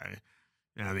filters.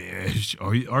 I mean,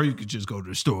 or you could just go to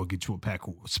the store and get you a pack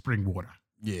of spring water.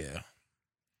 yeah,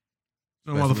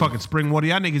 No motherfucking spring water.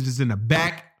 Y'all niggas is in the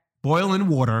back boiling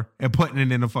water and putting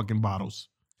it in the fucking bottles.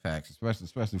 facts,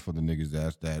 especially for the niggas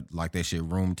that like that shit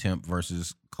room temp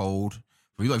versus cold.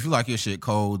 If you like your shit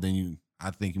cold, then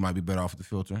I think you might be better off with the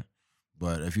filter.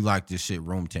 But if you like this shit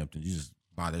room temp, then you just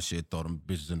buy that shit, throw them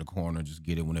bitches in the corner, just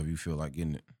get it whenever you feel like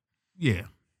getting it. Yeah.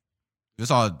 That's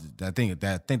all. I think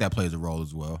that plays a role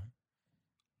as well.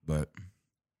 But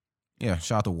yeah,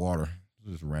 shout out to water.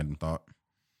 Just a random thought.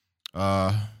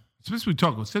 Since we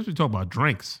talk about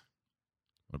drinks.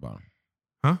 What about them?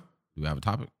 Huh? Do we have a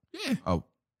topic? Yeah. Oh,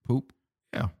 poop?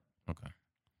 Yeah. Okay.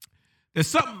 There's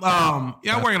something, I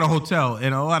work at a hotel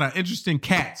and a lot of interesting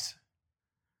cats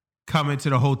come into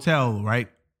the hotel, right?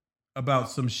 About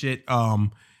some shit.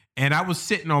 And I was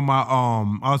sitting in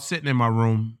my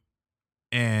room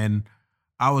and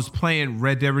I was playing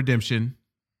Red Dead Redemption.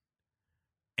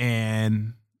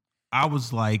 And I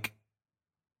was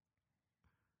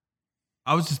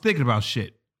just thinking about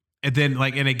shit. And then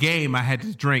like in a game, I had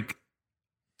to drink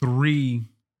 3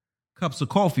 cups of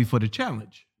coffee for the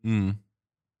challenge. Mm.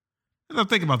 And I'm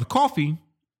thinking about the coffee.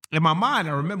 In my mind,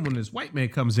 I remember when this white man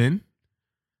comes in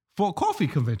for a coffee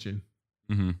convention.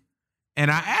 Mm-hmm.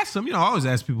 And I asked him, I always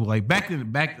ask people like back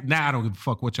now I don't give a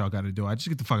fuck what y'all got to do. I just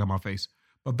get the fuck out of my face.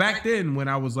 But back then when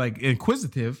I was like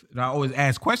inquisitive and I always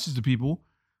ask questions to people,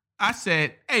 I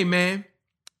said, hey man,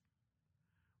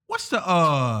 what's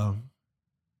the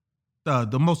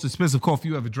most expensive coffee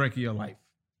you ever drank in your life?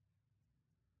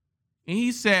 And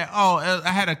he said, I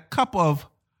had a cup of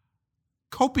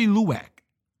Kopi Luwak.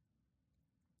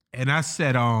 And I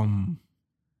said, of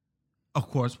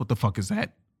course, what the fuck is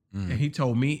that? And he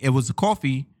told me it was a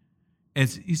coffee.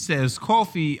 He says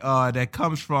coffee that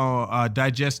comes from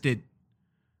digested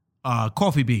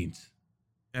coffee beans.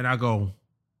 And I go,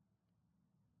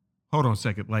 hold on a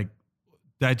second. Like,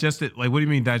 digested? Like, what do you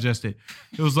mean digested?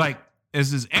 It was like,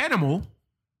 it's this animal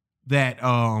that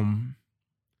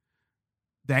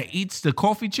eats the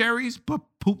coffee cherries, but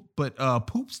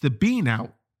poops the bean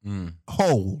out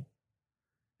whole.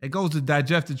 It goes to the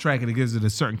digestive tract and it gives it a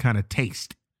certain kind of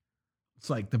taste. It's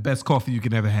like the best coffee you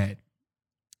can ever had.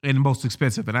 And the most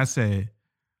expensive. And I said,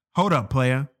 hold up,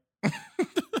 player.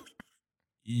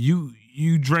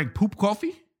 You drank poop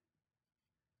coffee?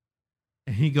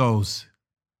 And he goes,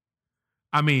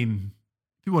 I mean,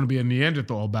 if you want to be a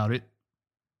Neanderthal about it.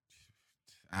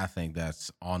 I think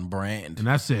that's on brand. And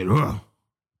I said, ugh.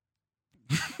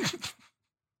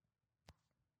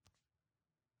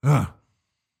 You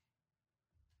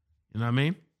know what I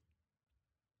mean?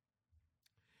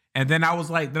 And then I was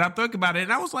like, then I think about it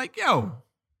and I was like, yo,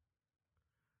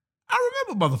 I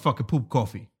remember motherfucking poop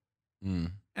coffee.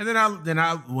 Mm. And then I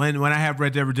when I have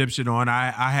Red Dead Redemption on,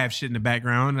 I have shit in the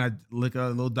background and I look at a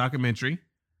little documentary.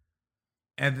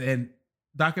 And then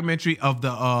documentary of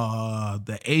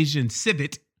the Asian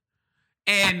civet.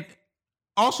 And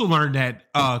also learned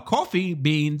that coffee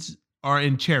beans are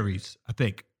in cherries, I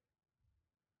think.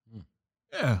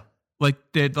 Yeah. Like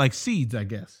they're like seeds, I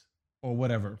guess. Or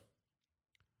whatever.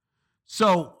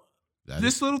 So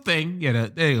this little thing,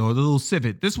 there you go, the little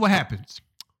civet. This is what happens.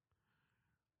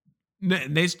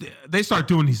 They start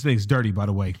doing these things dirty, by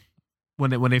the way,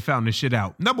 when they found this shit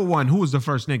out. Number one, who was the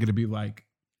first nigga to be like,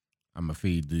 I'm gonna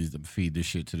feed this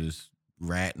shit to this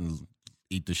rat and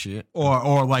Eat the shit.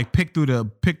 Or like pick through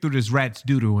this rat's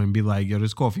doo-doo and be like, yo,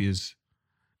 this coffee is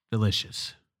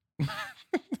delicious. You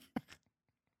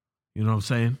know what I'm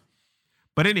saying?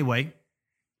 But anyway,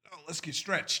 let's get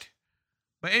stretched.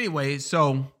 But anyway,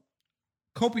 so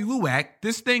Kopi Luwak,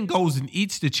 this thing goes and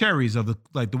eats the cherries of the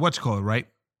whatchamacallit, right?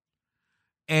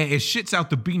 And it shits out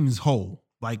the beans whole.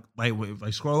 Like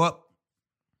scroll up.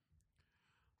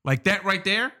 Like that right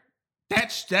there.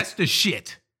 That's the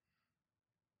shit.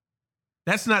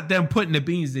 That's not them putting the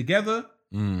beans together.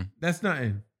 That's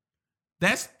nothing.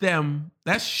 That's them.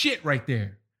 That's shit right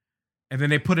there. And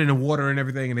then they put it in water and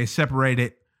everything, and they separate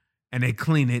it, and they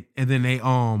clean it, and then they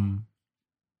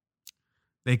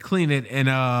clean it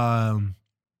and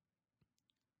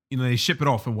they ship it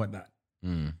off and whatnot,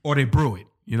 or they brew it.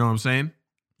 You know what I'm saying?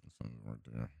 Something right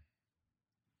there.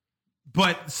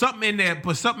 But something in there,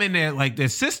 like their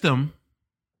system.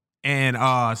 And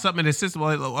something in the system,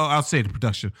 I'll say the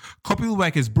production. Kopi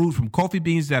Luwak is brewed from coffee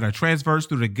beans that are transversed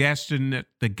through the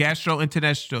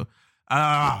gastrointestinal.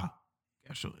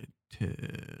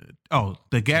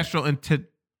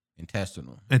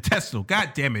 Intestinal.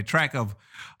 God damn it! Tract of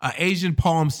Asian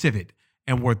palm civet,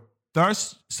 and were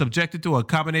thus subjected to a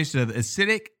combination of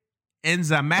acidic,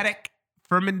 enzymatic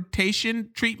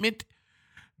fermentation treatment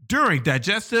during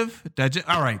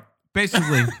all right,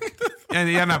 basically, and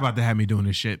you're not about to have me doing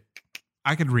this shit.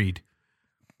 I could read.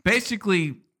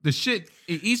 Basically, the shit,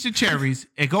 it eats the cherries,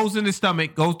 it goes in the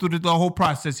stomach, goes through the whole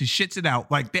process, he shits it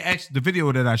out. Like the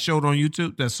video that I showed on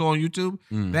YouTube,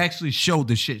 they actually showed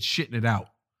the shit shitting it out.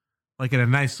 Like in a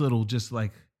nice little just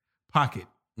like pocket.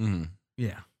 Yeah.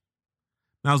 And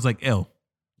I was like, ill.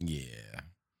 Yeah.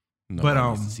 Nobody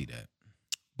needs to see that.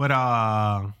 But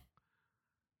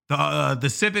the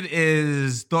civet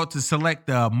is thought to select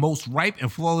the most ripe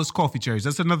and flawless coffee cherries.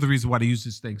 That's another reason why they use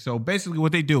this thing. So basically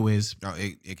what they do is...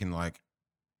 it can like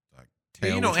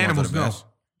tell you know, animals know.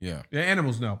 Yeah. Yeah,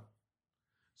 animals know.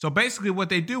 So basically what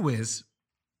they do is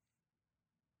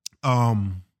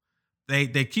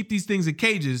they keep these things in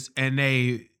cages and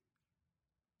they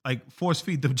like force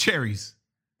feed them cherries,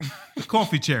 the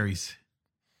coffee cherries.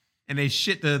 And they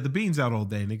shit the beans out all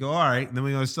day. And they go, all right, and then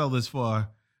we're going to sell this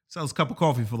cup of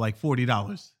coffee for like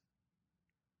 $40.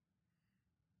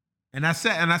 And I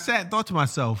sat and thought to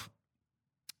myself,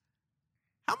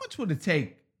 how much would it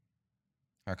take?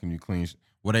 How can you clean?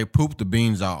 Well, they poop the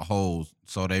beans out whole,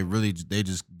 so they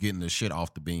just getting the shit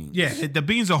off the beans. Yeah, the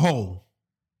beans are whole.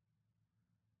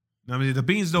 I mean, the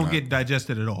beans don't get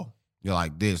digested at all. You're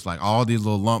like this, like all these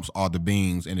little lumps are the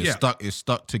beans, and it's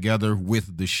stuck together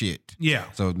with the shit. Yeah.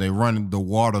 So they run the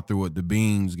water through it. The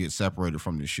beans get separated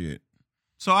from the shit.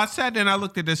 So I sat there and I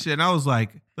looked at this shit and I was like,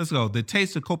 let's go. The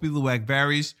taste of Kopi Luwak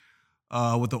varies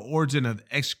with the origin of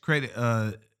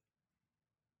damn.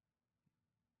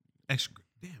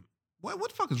 What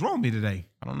the fuck is wrong with me today?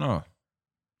 I don't know.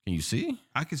 Can you see?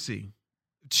 I can see.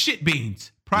 Shit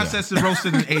beans. Processed and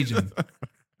roasted and aged. All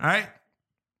right?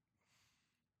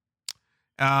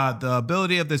 The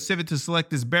ability of the civet to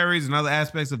select its berries and other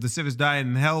aspects of the civet's diet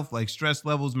and health, like stress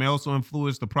levels, may also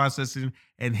influence the processing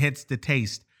and hence the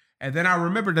taste. And then I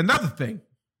remembered another thing.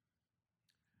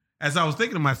 As I was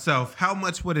thinking to myself, how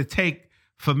much would it take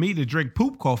for me to drink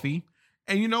poop coffee?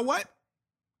 And you know what?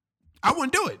 I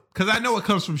wouldn't do it because I know it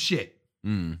comes from shit.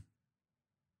 And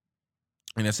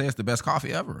they say it's the best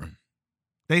coffee ever.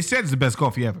 They said it's the best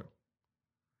coffee ever.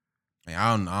 Hey,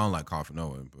 I don't like coffee no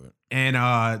way, but. And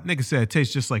nigga said it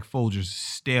tastes just like Folgers,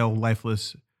 stale,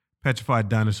 lifeless, petrified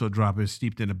dinosaur droppers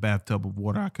steeped in a bathtub of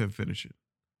water. I couldn't finish it.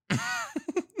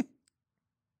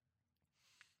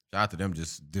 Shout out to them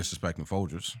just disrespecting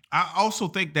Folgers. I also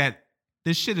think that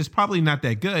this shit is probably not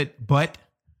that good, but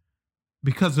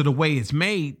because of the way it's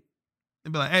made,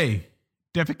 they'd be like, hey,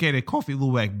 defecated Kopi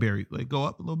Luwak berry. Like, go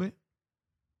up a little bit.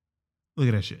 Look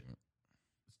at that shit. It's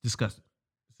disgusting.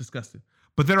 It's disgusting.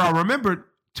 But then I remembered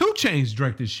 2 Chainz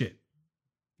drank this shit.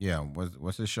 Yeah,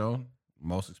 what's this show?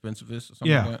 Most Expensivest or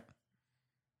something like that?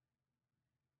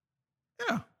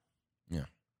 Yeah. Yeah.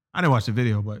 I didn't watch the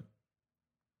video, but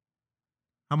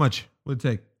how much would it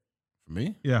take? For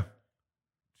me? Yeah.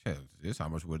 Yeah, this how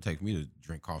much would it take for me to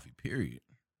drink coffee, period.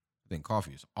 I think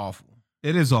coffee is awful.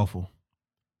 It is awful.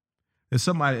 There's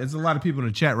a lot of people in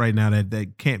the chat right now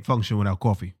that can't function without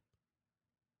coffee.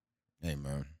 Hey,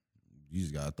 man. You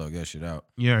just gotta throw that shit out.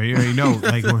 Yeah, you already know.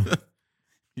 Like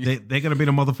they're gonna be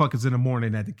the motherfuckers in the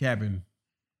morning at the cabin,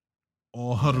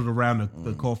 all huddled around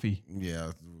the coffee.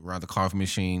 Yeah, around the coffee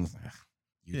machine.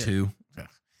 You too.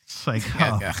 It's like,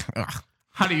 how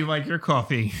do you like your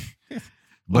coffee?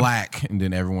 Black, and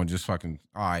then everyone just fucking.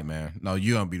 All right, man. No,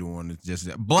 you don't be the one that's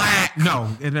just black. No,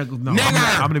 no.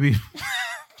 I'm gonna be.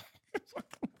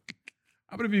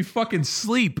 I'm gonna be fucking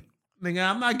sleep. Nigga,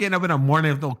 I'm not getting up in the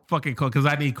morning with no fucking coffee because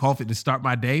I need coffee to start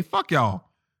my day. Fuck y'all.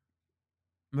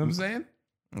 You know what I'm saying?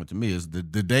 Well, to me, is the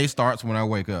day starts when I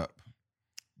wake up.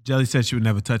 Jelly said she would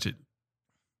never touch it.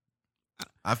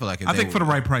 I feel like I think for the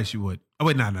right price you would. Oh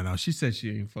wait, no. She said she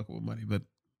ain't fucking with money, but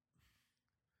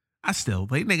I still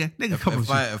like nigga.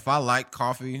 If I like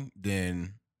coffee,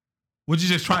 then would you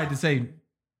just try it to say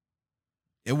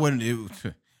it wouldn't?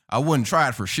 I wouldn't try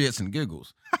it for shits and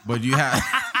giggles. But you have,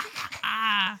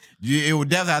 it would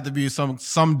definitely have to be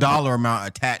some dollar amount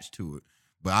attached to it.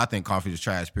 But I think coffee is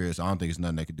trash, period. So I don't think it's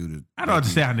nothing they could do to. I don't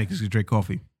understand how niggas can drink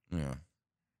coffee. Yeah,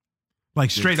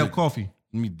 like straight up coffee.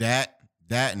 I mean that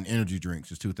and energy drinks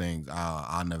is two things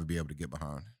I'll never be able to get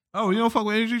behind. Oh, you don't fuck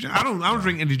with energy drinks? I don't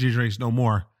drink energy drinks no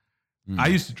more. Mm-hmm. I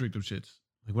used to drink them shits.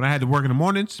 Like when I had to work in the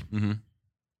mornings, them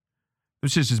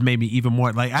shits just made me even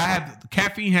more. Like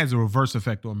caffeine has a reverse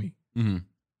effect on me. Mm-hmm.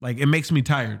 Like it makes me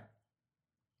tired.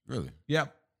 Really?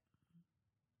 Yep.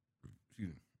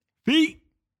 Feet.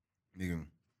 Nigga.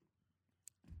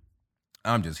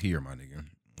 I'm just here, my nigga.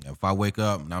 If I wake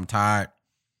up and I'm tired,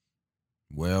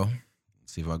 well,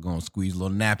 see if I go and squeeze a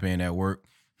little nap in at work.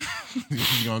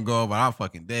 You're gonna go about our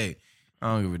fucking day.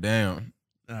 I don't give a damn.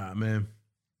 Man.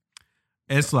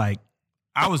 It's like,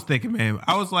 I was thinking, man,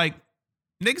 I was like,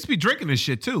 niggas be drinking this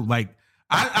shit too. Like,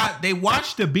 they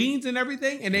washed the beans and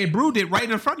everything, and they brewed it right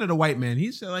in front of the white man.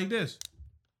 He said like this.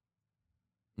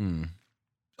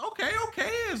 Okay.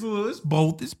 It's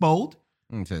bold. It's bold.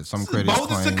 Some critics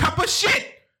bold as a cup of shit.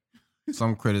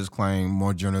 Some critics claim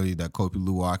more generally that Kopi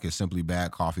Luwak is simply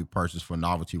bad coffee purchased for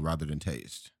novelty rather than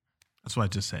taste. That's what I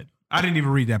just said. I didn't even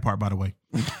read that part, by the way.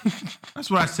 That's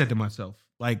what I said to myself.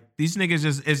 Like, these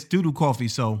niggas it's doo-doo coffee,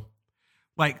 so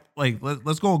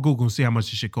let's go on Google and see how much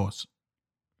this shit costs.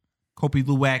 Kopi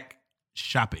Luwak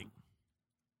shopping.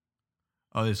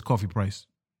 Oh, it's coffee price.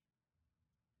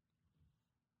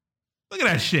 Look at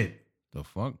that shit. The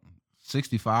fuck?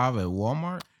 $65 at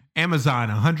Walmart? Amazon,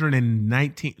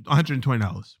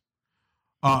 $120.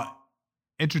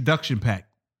 Introduction pack.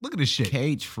 Look at this shit.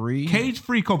 Cage free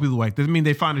Kopi Luwak. Doesn't mean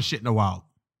they find this shit in the wild.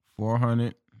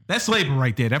 $400. That's labor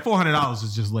right there. That $400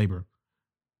 is just labor.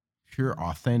 Pure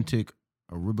authentic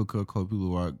Arabica Kopi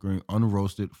Luwak green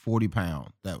unroasted 40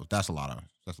 pounds. That's a lot of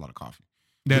coffee.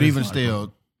 But even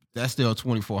still, that's still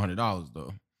 $2,400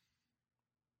 though.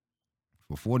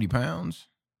 For 40 pounds,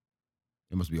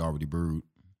 it must be already brewed.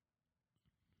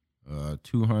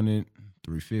 200,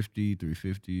 350,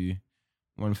 350,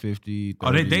 150.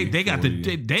 30, they got 40.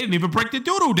 They didn't even break the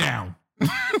doodle down.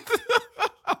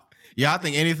 Yeah, I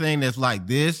think anything that's like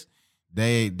this,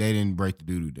 they didn't break the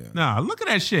doodle down. Nah, look at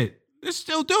that shit. It's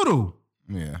still doodle.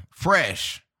 Yeah,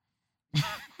 fresh. That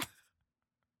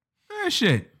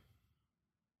shit.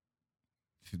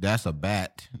 That's a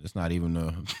bat. It's not even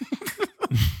a. What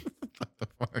the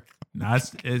fuck? Nah,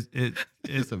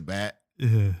 it's a bat.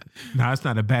 Nah, it's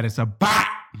not a bat. It's a bot.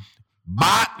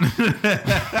 I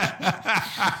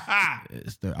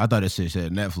thought it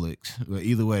said Netflix. But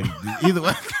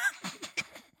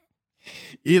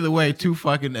either way, too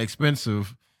fucking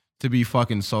expensive to be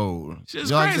fucking sold.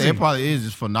 Just like crazy. I said, it probably is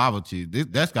just for novelty.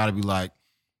 That's got to be like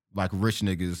rich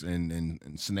niggas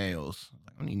and snails.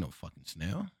 I don't need no fucking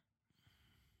snail.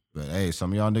 But hey,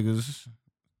 some of y'all niggas.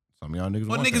 Well,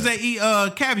 niggas that eat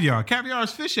caviar. Caviar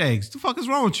is fish eggs. The fuck is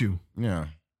wrong with you? Yeah.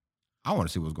 I want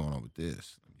to see what's going on with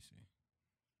this. Let me see.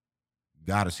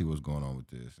 Gotta see what's going on with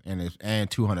this. And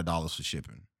 $200 for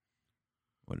shipping.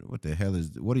 What the hell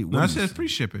is what? No, it says free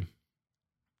shipping.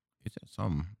 It said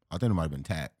something. I think it might have been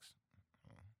tax.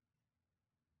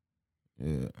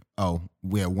 Yeah. Oh,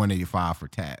 we had $185 for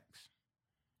tax.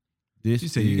 She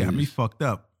said you got me fucked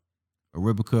up.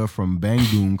 Arabica from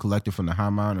Bandung, collected from the high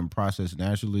mountain and processed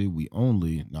naturally.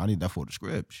 I need that for the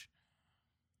scripts.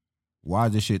 Why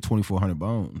is this shit 2,400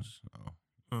 bones?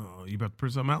 Oh, you about to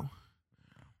print something out?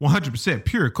 100%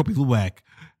 pure Kopi Luwak.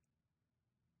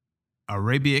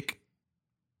 Arabic.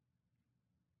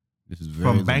 This is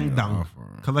very from Bandung,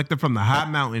 collected from the high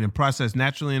mountain and processed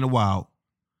naturally in the wild.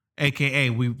 AKA,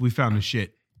 we found the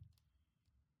shit.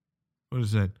 What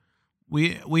is that?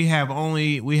 We have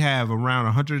around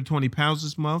 120 pounds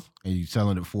this month. And you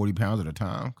selling it 40 pounds at a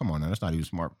time? Come on now, that's not even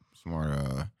smart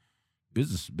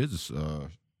business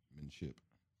ship.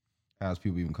 How's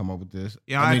people even come up with this?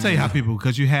 Yeah, I tell you how people,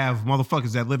 because you have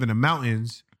motherfuckers that live in the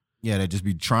mountains. Yeah, that just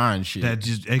be trying shit. That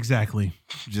just exactly.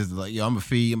 Just like, yo, I'm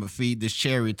gonna feed this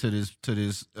cherry to this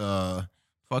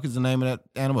fuck is the name of that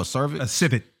animal? A cervix? A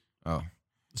civet. Oh.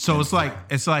 So it's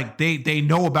like they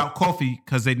know about coffee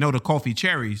because they know the coffee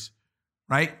cherries.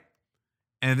 Right?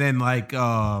 And then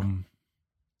or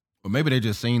maybe they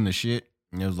just seen the shit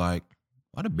and it was like,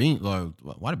 Why the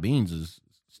beans is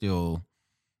still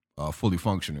fully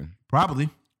functioning? Probably.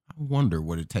 I wonder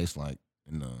what it tastes like.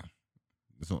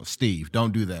 Steve,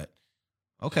 don't do that.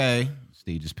 Okay,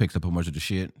 Steve just picks up a bunch of the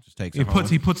shit, just takes it home.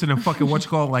 He puts it in fucking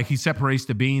like he separates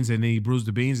the beans and then he brews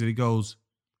the beans and he goes,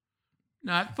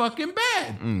 not fucking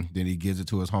bad. Then he gives it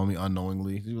to his homie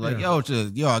unknowingly. He's like, yo,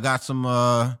 I got some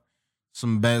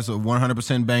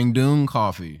 100% Bang Doon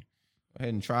coffee. Go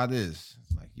ahead and try this.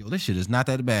 It's like, yo, this shit is not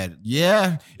that bad.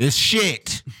 Yeah, it's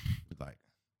shit. It's like,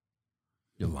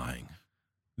 you're lying.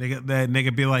 That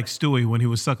nigga be like Stewie when he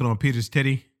was sucking on Peter's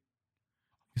titty.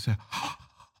 He said,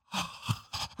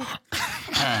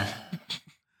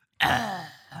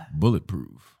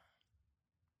 bulletproof.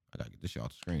 I gotta get this shit off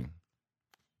the screen.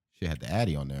 She had the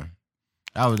Addy on there.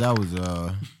 That was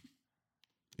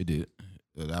it did.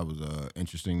 That was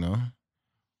interesting though.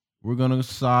 We're gonna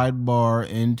sidebar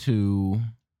into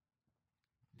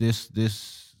this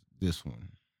one.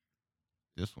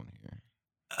 This one here.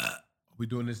 Are we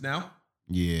doing this now?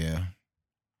 Yeah.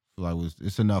 Like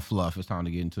it's enough fluff. It's time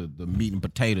to get into the meat and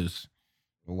potatoes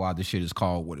of why this shit is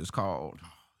called what it's called.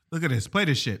 Look at this. Play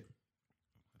this shit.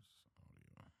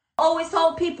 Always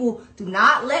told people, do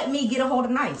not let me get a hold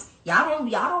of knives. Y'all don't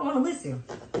want to listen.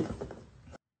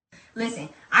 Listen,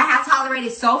 I have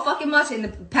tolerated so fucking much in the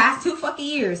past 2 fucking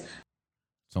years.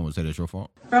 Someone said it's your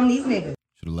fault. From these niggas.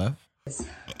 Should have left.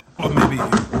 Or maybe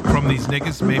from these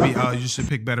niggas, maybe you should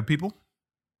pick better people.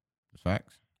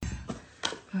 Facts.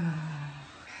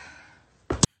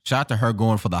 Shout out to her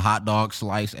going for the hot dog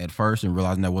slice at first and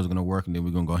realizing that wasn't going to work, and then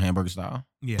we're going to go hamburger style.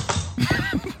 Yeah.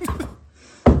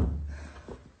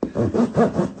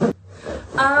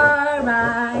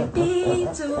 R.I.P.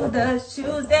 to the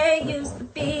shoes they used to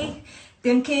be.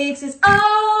 Them kicks is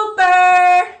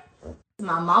over.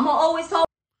 My mama always told.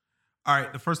 All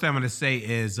right, the first thing I'm going to say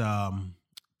is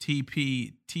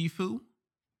TP Tfue.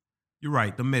 You're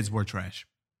right, the mids were trash.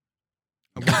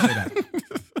 I will say that.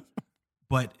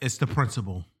 But it's the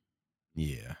principle.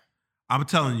 Yeah. I'm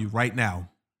telling you right now,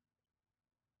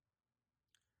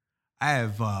 I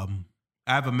have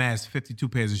amassed 52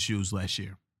 pairs of shoes last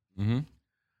year. Mm-hmm.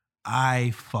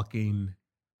 I fucking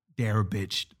dare a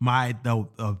bitch.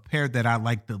 The pair that I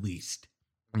like the least.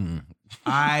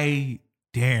 I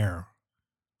dare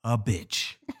a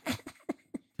bitch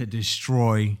to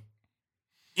destroy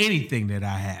anything that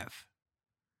I have.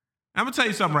 I'm gonna tell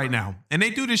you something right now. And they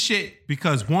do this shit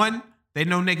because one, they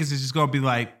know niggas is just gonna be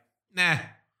like, nah,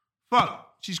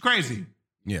 fuck, she's crazy.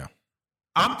 Yeah.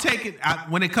 I'm taking,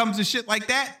 when it comes to shit like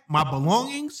that, my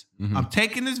belongings, I'm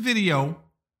taking this video,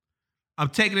 I'm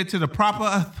taking it to the proper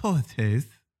authorities.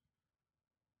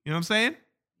 You know what I'm saying?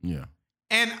 Yeah.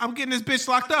 And I'm getting this bitch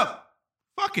locked up.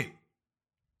 Fuck it.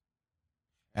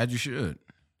 As you should.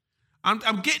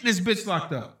 I'm getting this bitch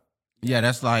locked up. Yeah,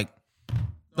 that's like,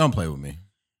 don't play with me.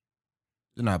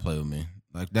 Do not play with me.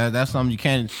 Like that's something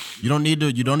you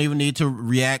don't even need to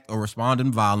react or respond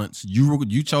in violence.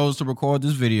 You chose to record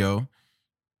this video.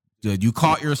 You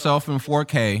caught yourself in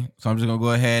 4K. So I'm just gonna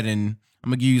go ahead and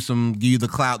I'm gonna give you the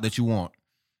clout that you want.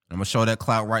 I'm gonna show that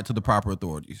clout right to the proper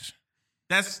authorities.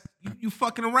 That's you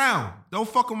fucking around. Don't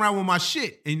fuck around with my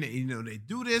shit. And you know they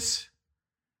do this.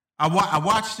 I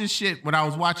watched this shit when I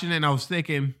was watching it and I was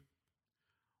thinking,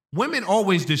 women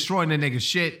always destroying the nigga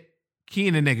shit,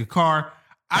 keying the nigga car.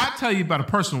 I'll tell you about a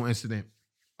personal incident.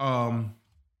 I'm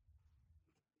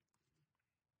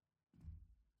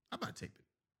not taping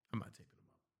them up.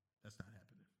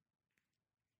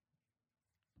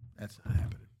 That's not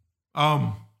happening.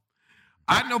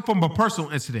 I know from a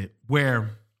personal incident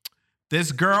where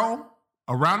this girl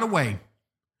around the way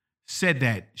said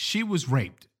that she was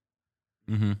raped.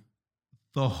 Mm-hmm.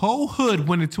 The whole hood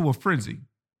went into a frenzy.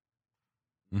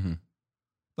 Mm-hmm.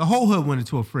 The whole hood went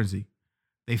into a frenzy.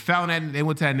 They found that, they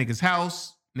went to that nigga's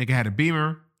house. Nigga had a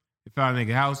Beamer. They found that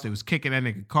nigga house. They was kicking that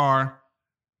nigga car.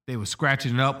 They was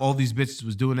scratching it up. All these bitches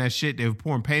was doing that shit. They were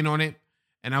pouring paint on it.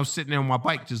 And I was sitting there on my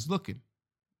bike just looking.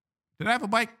 Did I have a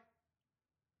bike?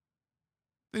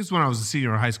 This is when I was a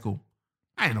senior in high school.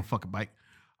 I ain't no fucking bike.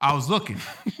 I was looking.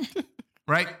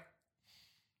 Right?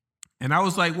 And I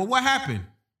was like, well, what happened?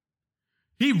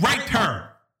 He raped her.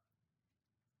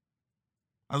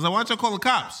 I was like, why don't you call the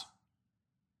cops?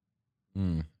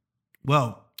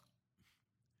 Well,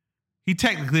 he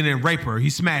technically didn't rape her. He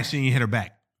smashed and he hit her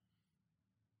back.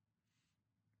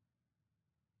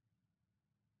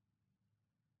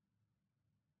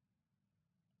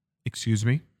 Excuse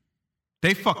me?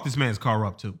 They fucked this man's car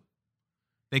up too.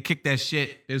 They kicked that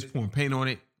shit. They was pouring paint on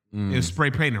it. They was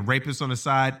spray painting rapists on the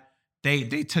side. They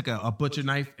took a butcher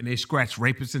knife and they scratched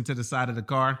rapists into the side of the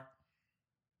car.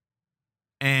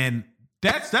 And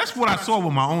that's what I saw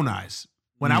with my own eyes.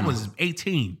 when I was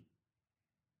 18. You know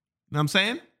what I'm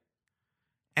saying?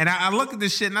 And I look at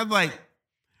this shit and I'm like,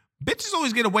 bitches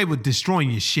always get away with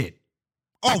destroying your shit.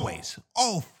 Always.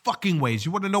 All fucking ways.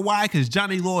 You want to know why? Because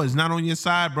Johnny Law is not on your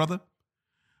side, brother.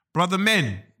 Brother,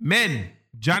 men,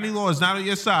 Johnny Law is not on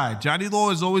your side. Johnny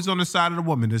Law is always on the side of the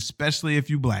woman, especially if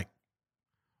you black.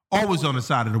 Always on the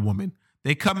side of the woman.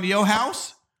 They come to your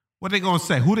house, what they going to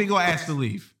say? Who they going to ask to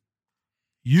leave?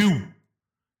 You.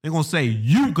 They're going to say,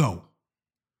 you go.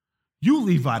 You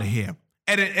leave out of here.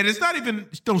 And it's not even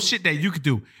no shit that you could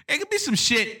do. It could be some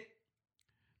shit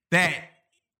that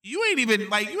you ain't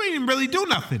even really do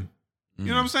nothing. You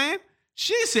know what I'm saying?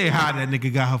 She ain't say how that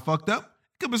nigga got her fucked up.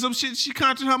 It could be some shit she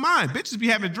conjured in her mind. Bitches be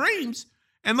having dreams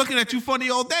and looking at you funny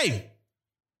all day.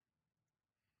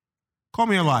 Call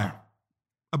me a liar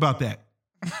about that.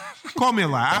 Call me a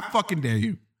liar. I fucking dare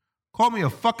you. Call me a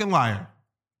fucking liar.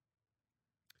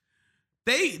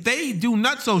 They do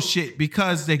nutso shit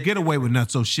because they get away with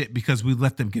nutso shit because we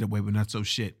let them get away with nutso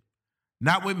shit.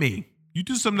 Not with me. You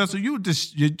do some nutso, you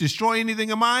destroy anything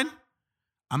of mine,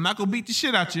 I'm not going to beat the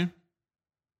shit out you.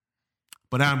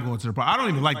 But I'm going to the I don't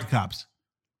even like the cops.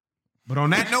 But on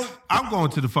that note, I'm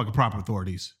going to the fucking proper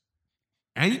authorities.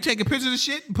 And you take a picture of the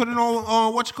shit and put it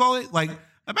on what you call it? Like,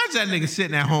 imagine that nigga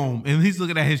sitting at home and he's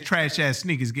looking at his trash ass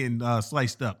sneakers getting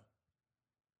sliced up.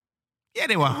 Yeah,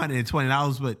 they were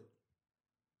 $120, but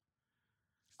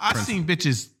I seen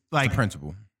bitches like the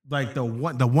principle. Like the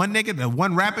one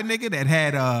rapper nigga that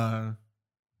had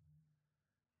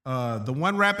the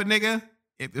one rapper nigga,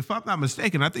 if I'm not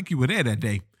mistaken, I think you were there that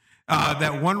day.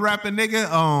 That one rapper nigga,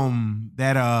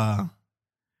 that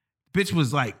bitch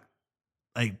was like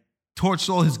torched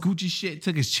all his Gucci shit,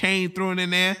 took his chain, threw it in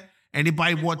there.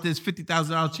 Anybody want this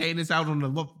 $50,000 chain that's out on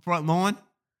the front lawn?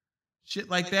 Shit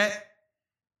like that.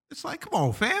 It's like, come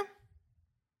on, fam.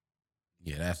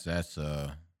 Yeah, that's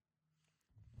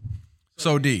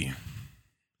so D.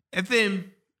 And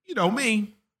then, you know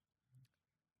me,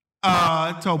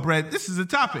 I told Brett, this is a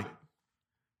topic.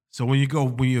 So when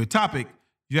you're a topic,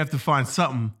 you have to find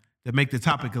something that make the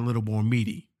topic a little more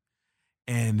meaty.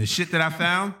 And the shit that I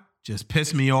found just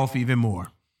pissed me off even more.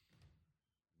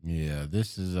 Yeah,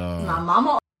 this is my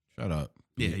mama. Shut up.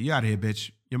 Yeah, you out of here,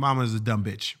 bitch. Your mama is a dumb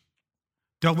bitch.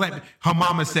 Her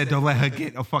mama said don't let her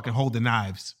get a fucking hold of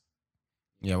knives.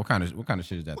 Yeah, what kind of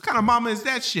shit is that? What kind of mama is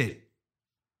that shit?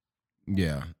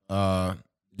 Yeah.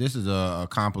 This is a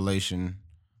compilation.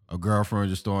 A girlfriend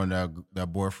just throwing their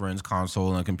boyfriend's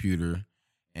console and computer.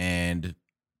 And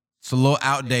it's a little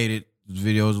outdated. This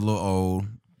video is a little old.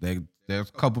 There's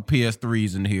a couple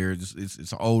PS3s in here.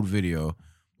 It's an old video.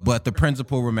 But the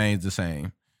principle remains the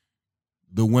same.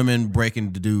 The women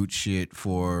breaking the dude shit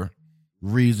for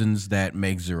reasons that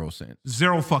make zero sense.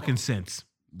 Zero fucking sense.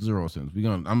 0 cents.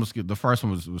 I'm gonna skip. The first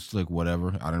one was slick,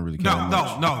 whatever. I didn't really care.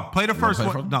 No. Play the first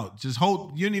one. No, just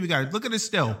hold. You didn't even got it. Look at it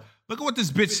still. Look at what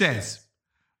this bitch says.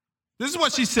 This is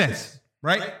what she says,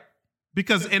 right?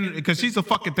 Because she's a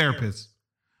fucking therapist.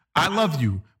 I love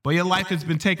you, but your life has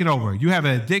been taken over. You have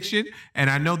an addiction, and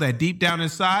I know that deep down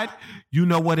inside, you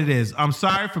know what it is. I'm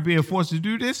sorry for being forced to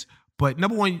do this, but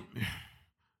number one,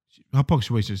 her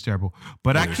punctuation is terrible.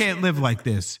 But I can't live like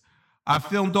this. I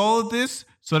filmed all of this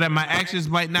so that my actions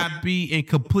might not be in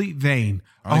complete vain.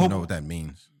 I don't even know what that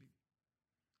means.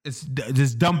 It's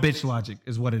just dumb bitch logic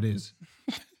is what it is.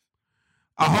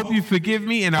 I hope you forgive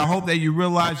me, and I hope that you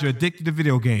realize you're addicted to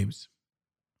video games.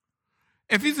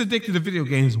 If he's addicted to video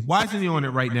games, why isn't he on it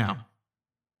right now?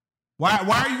 Why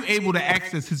are you able to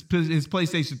access his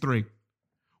PlayStation 3?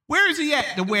 Where is he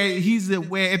at to where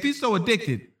if he's so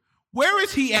addicted, where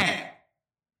is he at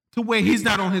to where he's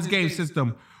not on his game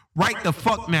system right the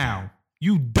fuck now?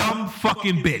 You dumb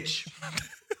fucking bitch.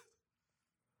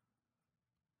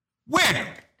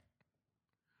 Where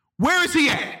is he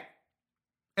at?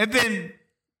 And then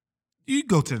you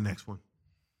go to the next one.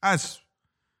 I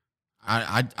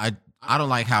don't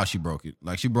like how she broke it.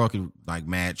 Like she broke it like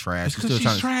mad trash.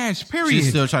 She's trash. Period. She's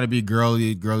still trying to be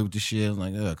girly with the shit. I'm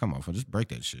like, come on, just break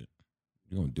that shit.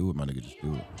 You gonna do it, my nigga? Just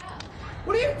do it.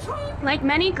 What are you trying? Like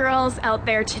many girls out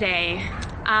there today,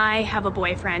 I have a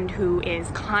boyfriend who is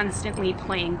constantly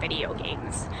playing video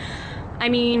games. I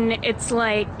mean, it's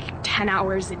like 10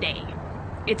 hours a day.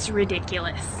 It's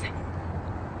ridiculous.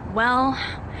 Well,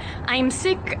 I'm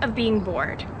sick of being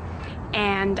bored.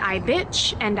 And I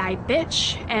bitch,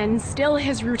 and still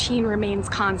his routine remains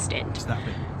constant. Stop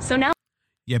it. So now...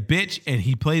 You bitch, and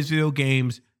he plays video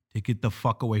games to get the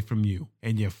fuck away from you.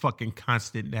 And you're fucking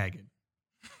constant nagging.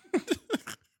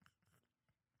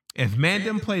 If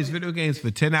Mandem plays video games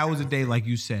for 10 hours a day, like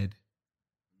you said,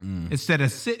 instead of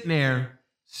sitting there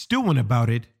stewing about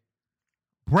it,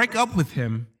 break up with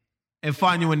him and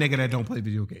find you a nigga that don't play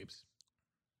video games.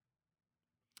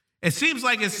 It seems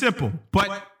like it's simple,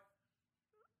 but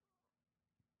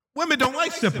women don't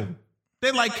like simple.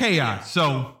 They like chaos.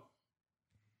 So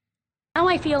now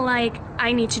I feel like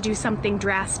I need to do something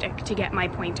drastic to get my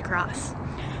point across.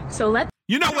 So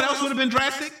you know what else would have been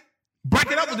drastic?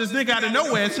 Break it up with this nigga out of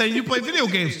nowhere and saying you play video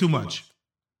games too much.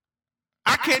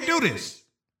 I can't do this.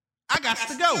 I got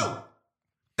to go.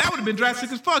 That would have been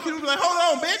drastic as fuck. He would be like,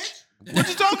 hold on, bitch. What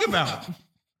you talking about?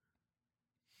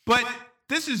 But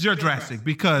this is your drastic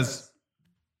because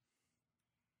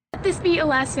let this be a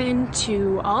lesson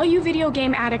to all you video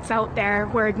game addicts out there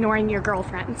who are ignoring your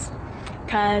girlfriends.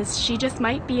 Because she just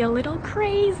might be a little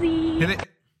crazy. Hit it.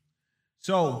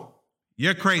 So,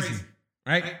 you're crazy,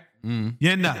 right?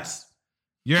 You're nuts.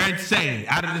 You're insane,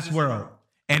 out of this world.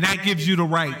 And that gives you the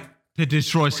right to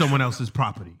destroy someone else's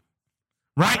property.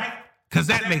 Right? Because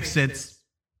that makes sense.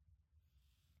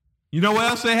 You know what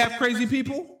else they have crazy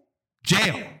people?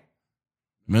 Jail.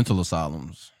 Mental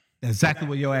asylums. That's exactly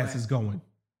where your ass is going.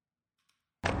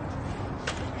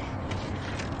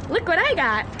 Look what I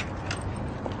got.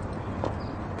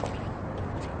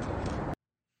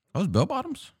 Those bell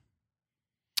bottoms?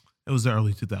 It was the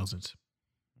early 2000s.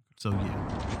 So, yeah.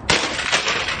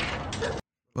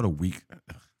 What a week.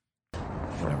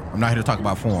 Whatever. I'm not here to talk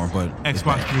about form, but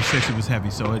Xbox 360 was heavy,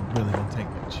 so it really didn't take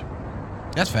much.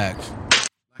 That's facts.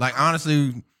 Like,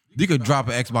 honestly, you could drop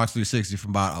an Xbox 360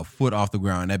 from about a foot off the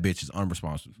ground. That bitch is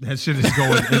unresponsive. That shit is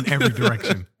going in every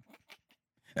direction.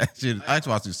 That shit,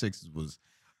 Xbox 360 was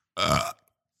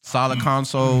solid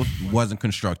console, wasn't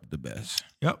constructed the best.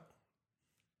 Yep.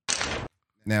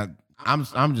 Now,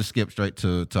 I'm just skip straight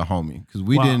to homie because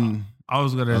we didn't. I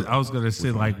was gonna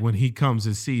say like when he comes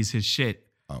and sees his shit.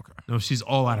 Okay. No, she's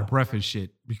all out of breath and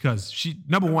shit because she,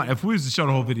 number one, if we was to show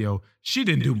the whole video, she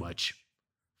didn't do much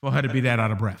for her to be that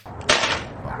out of breath. Look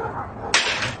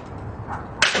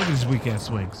at his weak ass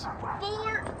swings.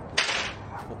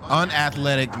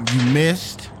 Unathletic, you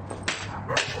missed.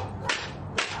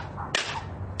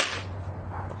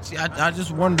 See, I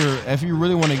just wonder if you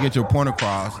really want to get your point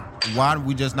across, why are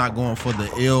we just not going for the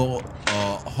ill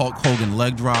Hulk Hogan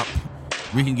leg drop?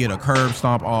 We can get a curb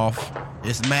stomp off.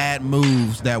 It's mad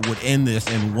moves that would end this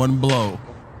in one blow.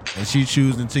 And she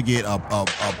choosing to get a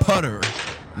putter,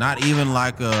 not even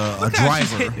like a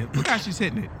driver. Look how she's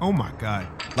hitting it. Oh my God.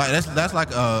 Like that's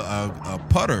like a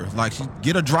putter. Like she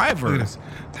get a driver.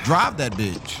 Drive that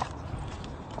bitch.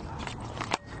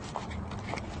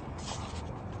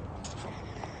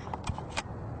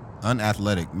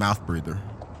 Unathletic mouth breather.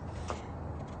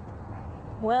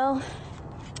 Well,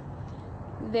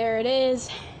 there it is.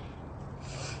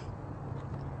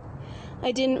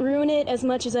 I didn't ruin it as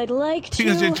much as I'd like to.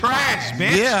 Because you're trash,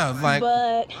 bitch. Yeah, like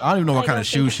but I don't even know what kind of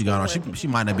shoes she got on. She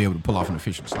might not be able to pull off an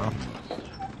official stomp.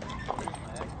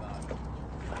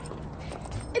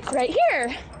 It's right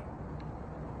here.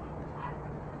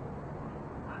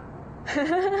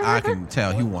 I can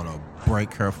tell he want to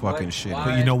break her fucking shit.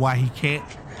 But you know why he can't?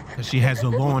 Because she has the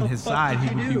law on his side.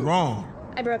 He would be wrong.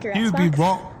 I broke your He would Xbox. be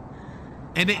wrong.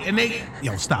 And they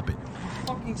yo, stop it.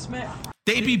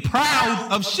 They be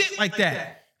proud of shit like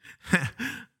that.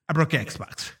 I broke your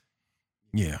Xbox.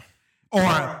 Yeah. Or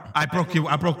I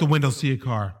broke the windows to your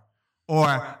car. Or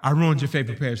I ruined your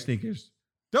favorite pair of sneakers.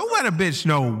 Don't let a bitch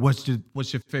know what's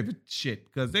your favorite shit,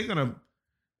 because they're gonna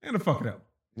fuck it up.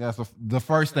 Yeah, so the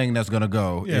first thing that's gonna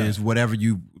go is whatever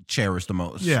you cherish the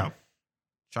most. Yeah.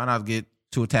 Try not to get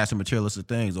too attached to materialistic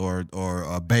things or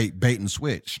bait and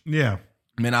switch. Yeah.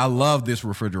 Man, I love this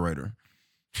refrigerator.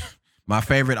 My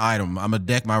favorite item. I'm gonna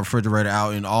deck my refrigerator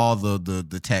out in all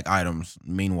the tech items.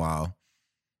 Meanwhile,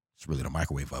 it's really the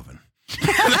microwave oven.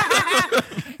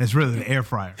 It's really the air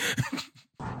fryer.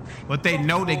 But they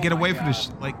know they get away from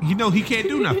this. Like, he can't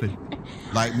do nothing.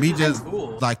 Like me just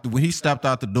like when he stepped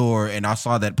out the door and I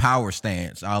saw that power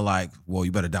stance, I was like, well,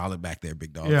 you better dial it back there,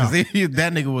 big dog. Yeah. 'Cause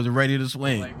that nigga was ready to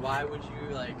swing. Like, why would you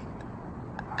like?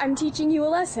 I'm teaching you a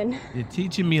lesson. You're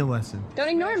teaching me a lesson. Don't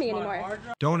ignore me anymore.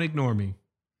 Don't ignore me.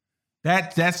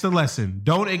 That's the lesson.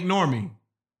 Don't ignore me.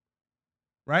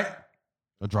 Right?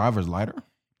 A driver's lighter,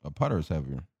 a putter is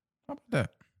heavier. How about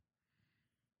that?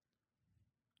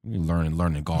 You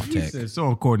learning golf tech. She's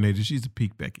so coordinated. She's a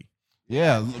peak Becky.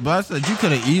 Yeah, but I said you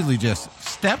could have easily just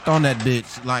stepped on that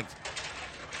bitch. Like,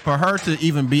 for her to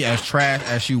even be as trash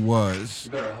as she was,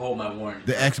 You better hold my warrant.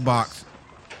 the Xbox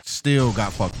still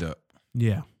got fucked up.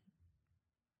 Yeah.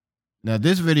 Now,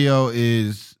 this video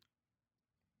is...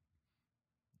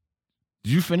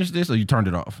 Did you finish this or you turned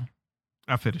it off?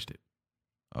 I finished it.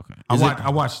 Okay. I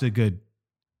watched a good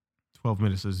 12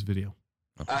 minutes of this video.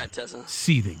 All right, Tessa.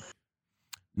 Seething.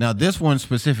 Now, this one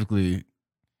specifically,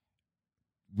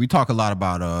 we talk a lot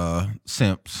about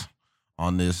simps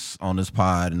on this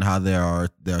pod and how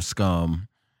they're scum.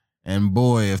 And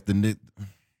boy, if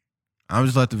I'm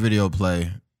just let the video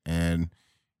play and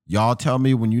y'all tell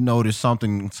me when you notice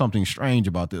something strange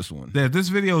about this one. Yeah, this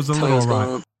video is a little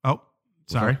awry. Oh,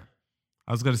 sorry.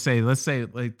 I was gonna say, let's say,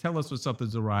 like, tell us when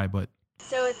something's awry, but.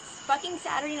 So it's fucking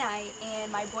Saturday night,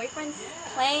 and my boyfriend's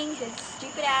playing his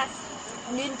stupid ass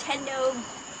Nintendo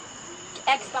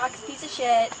Xbox piece of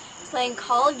shit. He's playing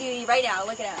Call of Duty right now.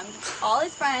 Look at him. All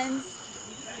his friends.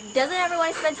 Doesn't ever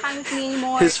want to spend time with me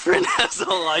anymore. His friend has a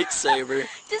lightsaber.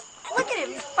 Just look at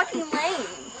him. He's fucking lame.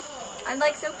 I'm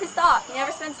like so pissed off. He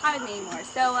never spends time with me anymore.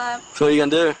 So what are you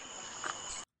gonna do?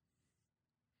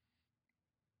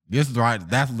 This is right.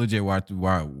 That's legit where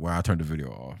I turned the video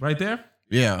off. Right there?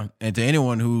 Yeah. And to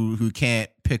anyone who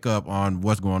can't pick up on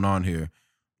what's going on here,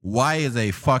 why is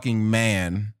a fucking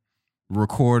man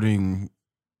recording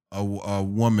a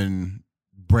woman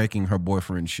breaking her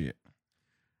boyfriend's shit?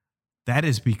 That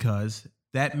is because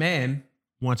that man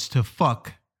wants to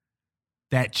fuck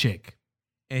that chick.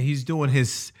 And he's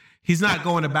not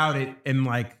going about it in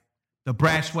like the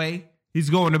brash way. He's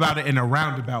going about it in a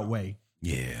roundabout way.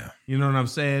 Yeah. You know what I'm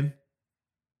saying?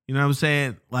 You know what I'm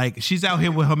saying? Like, she's out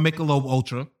here with her Michelob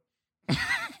Ultra. You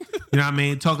know what I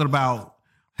mean? Talking about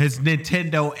his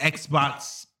Nintendo,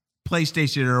 Xbox,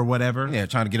 PlayStation, or whatever. Yeah,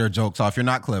 trying to get her jokes off. You're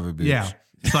not clever, bitch. Yeah.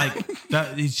 It's like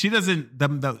she doesn't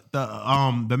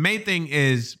the main thing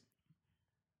is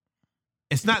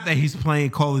it's not that he's playing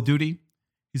Call of Duty.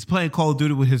 He's playing Call of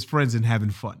Duty with his friends and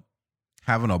having fun.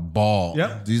 Having a ball.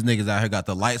 Yep. These niggas out here got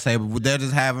the lightsaber. They're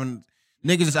just having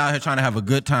niggas is out here trying to have a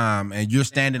good time, and you're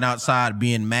standing outside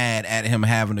being mad at him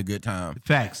having a good time.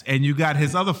 Facts. And you got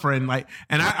his other friend, like,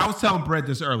 and I was telling Brett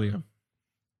this earlier.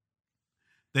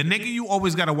 The nigga you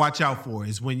always got to watch out for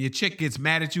is when your chick gets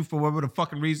mad at you for whatever the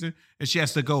fucking reason and she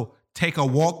has to go take a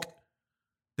walk.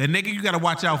 The nigga you got to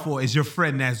watch out for is your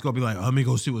friend that's going to be like, let me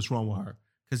go see what's wrong with her.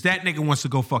 Because that nigga wants to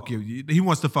go fuck you. He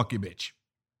wants to fuck your bitch.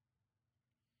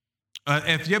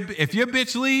 If your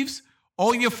bitch leaves,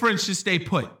 all your friends should stay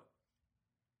put.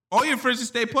 All your friends should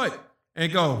stay put and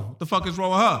go, what the fuck is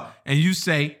wrong with her? And you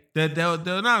say,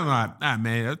 nah,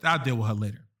 man, I'll deal with her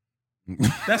later.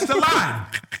 That's the line.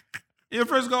 Your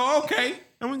friends go, okay,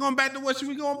 and we're going back to what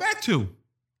we going back to.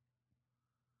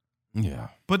 Yeah.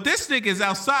 But this nigga is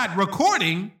outside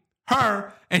recording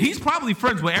her, and he's probably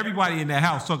friends with everybody in that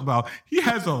house talking about he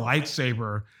has a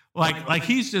lightsaber. Like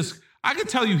he's just, I can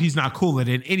tell you he's not cooler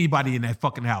than anybody in that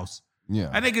fucking house. Yeah.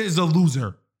 I think is a loser.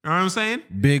 You know what I'm saying?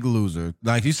 Big loser.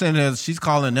 Like you saying that she's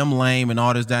calling them lame and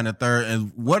all this, that, and the third.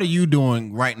 And what are you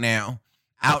doing right now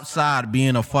outside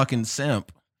being a fucking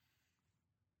simp?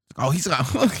 Oh, he's got a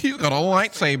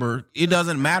lightsaber. It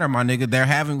doesn't matter, my nigga. They're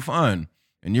having fun.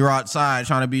 And you're outside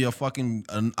trying to be a fucking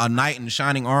a knight in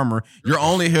shining armor. You're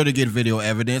only here to get video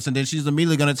evidence, and then she's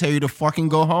immediately gonna tell you to fucking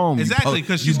go home. Exactly,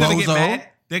 because she's gonna get mad.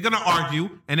 They're gonna argue,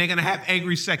 and they're gonna have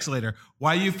angry sex later.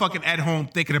 Why are you fucking at home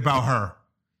thinking about her?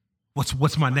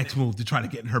 What's my next move to try to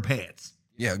get in her pants?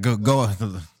 Yeah, go.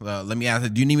 Let me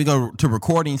ask. Do you need me to go to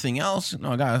record anything else?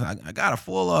 No, I got a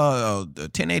full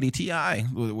 1080 Ti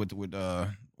with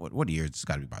what year? It's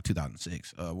got to be about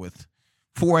 2006 with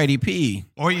 480p.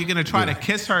 Or you're gonna try to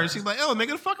kiss her, and she's like, "Oh,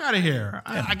 nigga, the fuck out of here."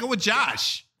 Yeah. I go with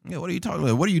Josh. Yeah, what are you talking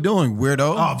about? What are you doing, weirdo?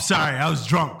 Oh, I'm sorry, I was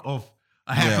drunk off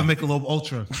a half a Michelob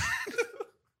Ultra.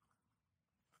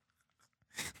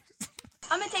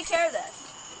 I'm gonna take care of this.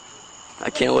 I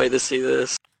can't wait to see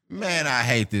this. Man, I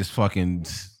hate this fucking.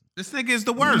 This nigga is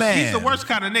the worst. Man. He's the worst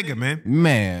kind of nigga, man.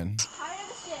 Man.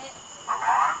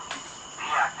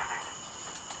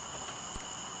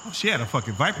 Oh, she had a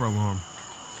fucking Viper alarm.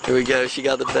 Here we go. She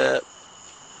got the bet.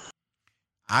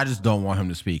 I just don't want him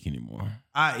to speak anymore.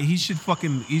 He should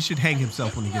hang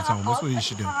himself when he gets home. That's what he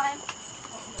should do.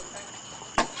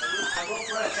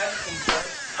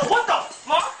 What the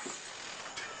fuck?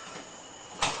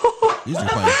 He's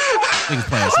just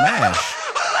playing Smash.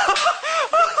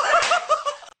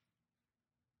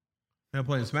 They're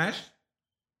playing Smash?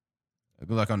 It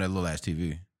goes like on that little ass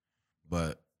TV.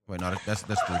 But wait, no, that's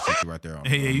 360 right there.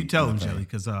 Hey, you tell him, Jelly,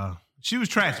 because she was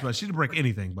trash, but she didn't break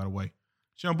anything, by the way.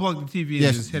 She unplugged the TV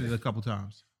and just hit it a couple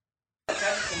times.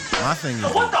 My thing is,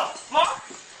 what the fuck?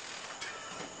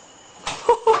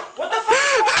 What the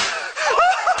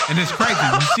fuck? And it's crazy.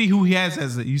 You see who he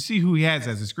has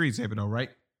as a screensaver, though, right?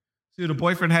 See who the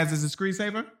boyfriend has as a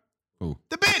screensaver? Who?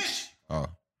 The bitch. Oh,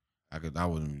 I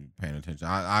wasn't paying attention.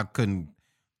 I couldn't.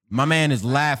 My man is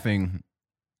laughing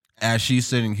as she's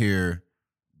sitting here,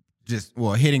 just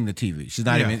hitting the TV. She's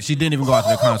not even. She didn't even go out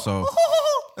to the console.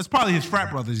 That's probably his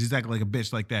frat brothers. He's acting like a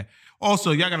bitch like that.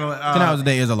 Also, y'all gotta. 10 hours a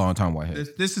day is a long time, whitehead.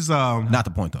 This is not the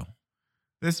point though.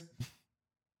 This.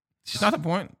 It's not the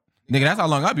point, nigga. That's how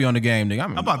long I be on the game, nigga.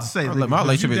 I'm about to say, my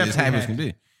relationship is as happy as can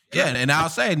be. Yeah, and I'll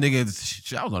say, nigga,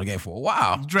 I was on the game for a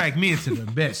while. You dragged me into the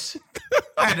abyss.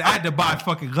 I had to buy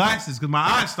fucking glasses because my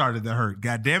eyes started to hurt.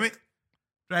 God damn it.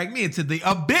 Drag me into the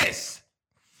abyss.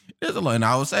 There's a lot. And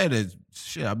I would say that,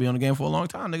 shit, I'll be on the game for a long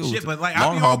time, nigga. Shit, but like,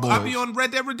 I'll be on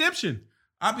Red Dead Redemption.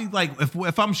 I'll be like,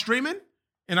 if I'm streaming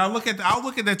and I'll look at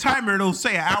the timer, it'll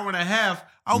say an hour and a half.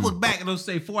 I'll look back and it'll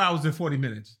say 4 hours and 40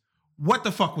 minutes. What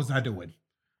the fuck was I doing?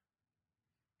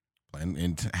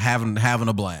 And having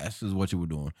a blast is what you were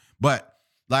doing. But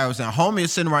like I was saying, homie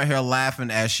is sitting right here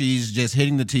laughing as she's just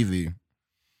hitting the TV.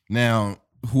 Now,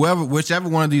 whichever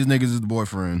one of these niggas is the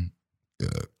boyfriend,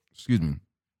 excuse me,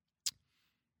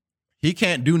 he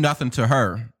can't do nothing to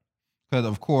her because,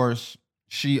 of course,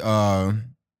 it's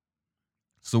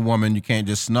a woman. You can't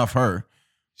just snuff her.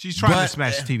 She's trying to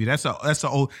smash the TV. That's a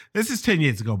old. This is 10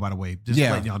 years ago, by the way. Just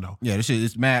letting y'all know. Yeah, this shit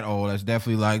is mad old. That's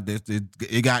definitely like this.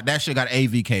 That shit got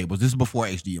AV cables. This is before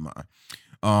HDMI.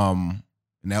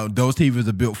 Now those TVs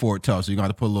are built for it tough, so you got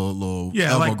to put a little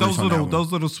like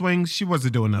those little swings. She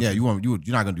wasn't doing nothing. Yeah, you're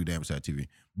not gonna do damage to that TV.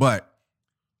 But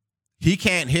he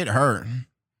can't hit her.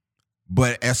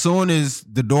 But as soon as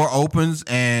the door opens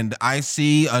and I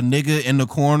see a nigga in the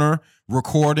corner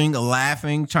recording,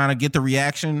 laughing, trying to get the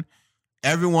reaction.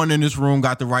 Everyone in this room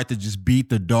got the right to just beat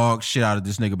the dog shit out of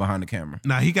this nigga behind the camera.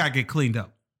 Nah, he gotta get cleaned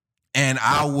up. And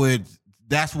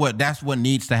that's what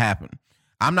needs to happen.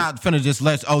 I'm not finna just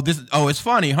it's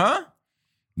funny, huh?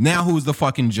 Now who's the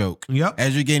fucking joke? Yep.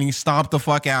 As you're getting stomped the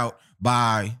fuck out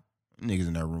by niggas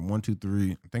in that room. 1, 2,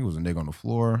 3. I think it was a nigga on the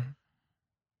floor.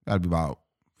 Gotta be about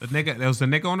there was a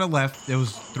nigga on the left. There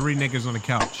was 3 niggas on the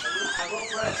couch.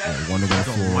 One nigga on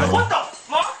the floor. What the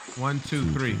fuck? 1,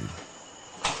 2, 3.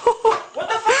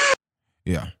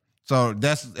 Yeah. So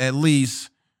that's at least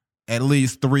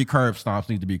 3 curb stops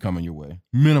need to be coming your way.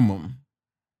 Minimum.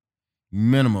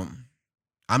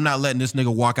 I'm not letting this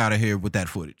nigga walk out of here with that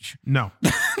footage. No.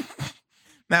 Matter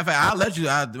of fact, I'll let you.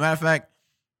 Matter of fact,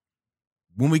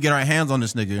 when we get our hands on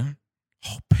this nigga,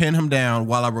 pin him down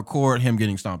while I record him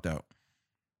getting stomped out.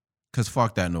 Cause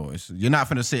fuck that noise. You're not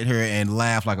finna sit here and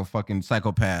laugh like a fucking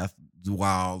psychopath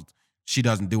while she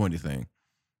doesn't do anything.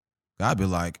 I'd be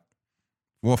like,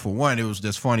 well, for one, it was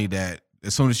just funny that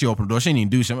as soon as she opened the door, she didn't even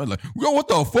do something. I was like, yo, what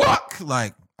the fuck?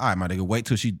 Like, all right, my nigga, wait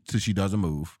till she doesn't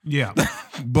move. Yeah.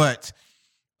 But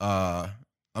I'm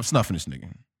snuffing this nigga.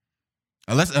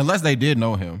 Unless they did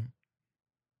know him.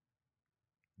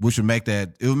 Which would make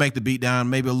the beat down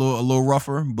maybe a little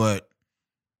rougher, but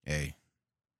hey.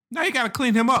 Now you gotta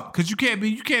clean him up because you can't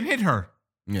hit her.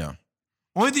 Yeah.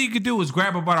 Only thing you could do is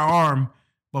grab her by the arm.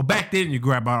 Well, back then you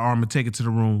grab her arm and take it to the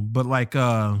room. But like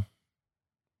yeah,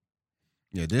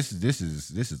 this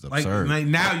is absurd. Like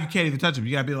now you can't even touch him.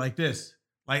 You gotta be like this.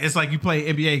 Like it's like you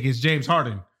play NBA against James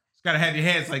Harden. You gotta have your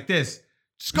hands like this.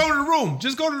 Just go to the room.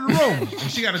 Just go to the room. And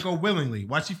she gotta go willingly.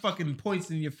 While she fucking points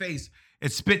in your face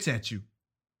and spits at you.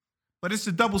 But it's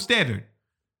a double standard.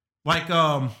 Like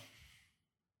what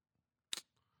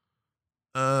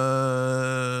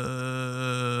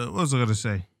was I gonna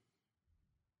say?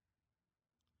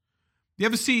 You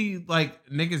ever see like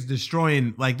niggas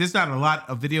destroying, like there's not a lot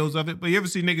of videos of it, but you ever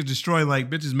see niggas destroy like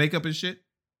bitches' makeup and shit?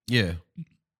 Yeah.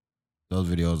 Those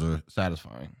videos are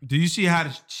satisfying. Do you see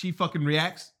how she fucking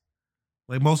reacts?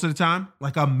 Like most of the time?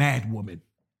 Like a mad woman.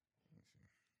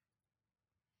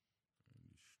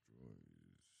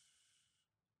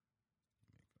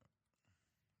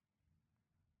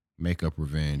 Makeup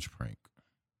revenge prank.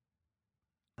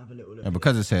 And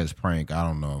because it says prank, I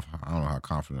don't know how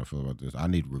confident I feel about this. I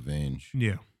need revenge.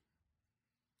 Yeah.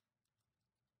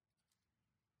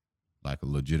 Like a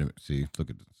legitimate. See, look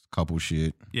at this couple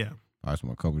shit. Yeah.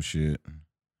 Some couple shit.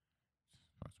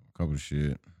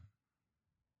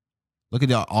 Look at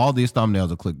y'all. All these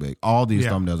thumbnails are clickbait. All these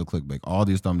thumbnails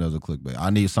are clickbait.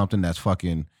 I need something that's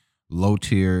fucking low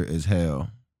tier as hell.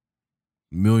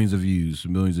 Millions of views.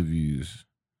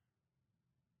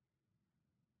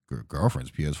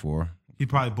 Girlfriend's PS4. He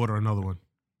probably bought her another one.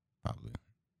 Probably.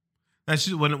 That's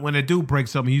just, when a dude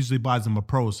breaks something, he usually buys him a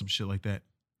Pro or some shit like that.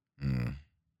 Mm.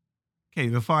 Okay,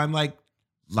 to find like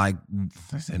I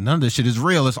said, none of this shit is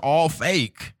real. It's all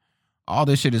fake. All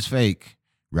this shit is fake.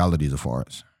 Reality is a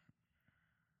farce.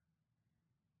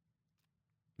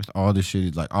 All this shit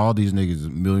is like all these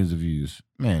niggas, millions of views.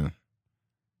 Man,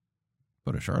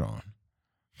 put a shirt on.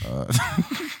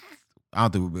 I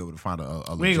don't think we'll be able to find a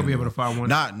we ain't gonna be able to find one.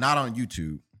 Not on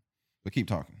YouTube. But keep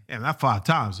talking. Yeah, not 5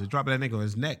 times. They're dropping that nigga on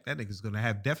his neck. That nigga's gonna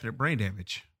have definite brain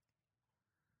damage.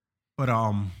 But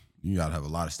you gotta have a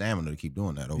lot of stamina to keep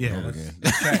doing that over and over again.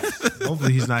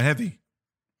 Hopefully he's not heavy.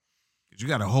 Cause you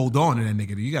gotta hold on to that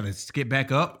nigga. You gotta skip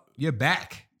back up. You're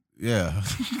back. Yeah.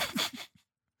 You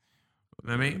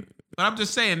know what I mean? But I'm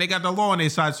just saying they got the law on their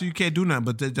side, so you can't do nothing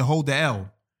but to hold the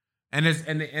L. And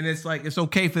it's like it's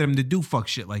okay for them to do fuck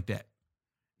shit like that.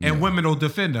 And women will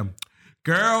defend them.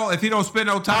 Girl, if he don't spend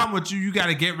no time with you, you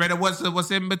gotta get rid of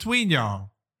what's in between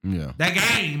y'all. Yeah. That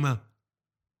game. I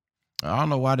don't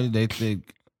know why did they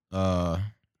think playing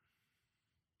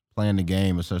the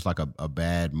game is such like a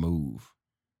bad move.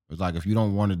 It's like if you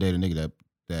don't want to date a nigga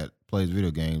that plays video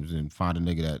games, then find a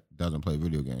nigga that doesn't play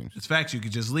video games. It's facts. You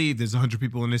could just leave. There's 100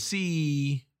 people in the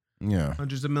sea. Yeah.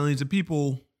 Hundreds of millions of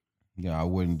people. Yeah, I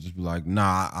wouldn't just be like,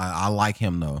 nah, I like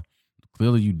him though.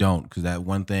 Clearly you don't, because that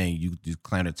one thing you just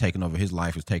claim to taking over his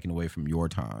life is taken away from your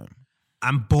time.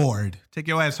 I'm bored. Take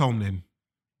your ass home then.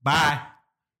 Bye.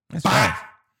 That's Bye. right.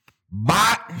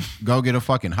 Bye. Go get a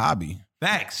fucking hobby.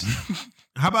 Facts.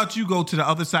 How about you go to the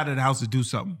other side of the house to do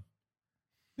something?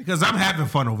 Because I'm having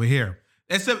fun over here.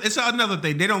 It's another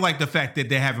thing. They don't like the fact that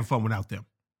they're having fun without them.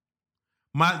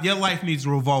 Your life needs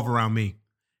to revolve around me.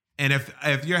 And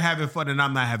if you're having fun and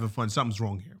I'm not having fun, something's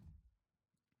wrong here.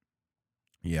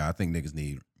 Yeah, I think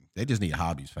niggas they just need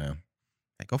hobbies, fam.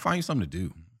 Hey, go find you something to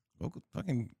do. Go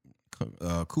fucking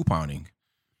couponing.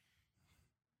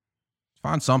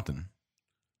 Find something.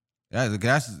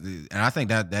 That's and I think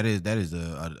that is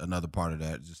another part of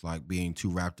that. Just like being too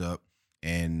wrapped up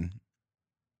in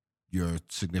your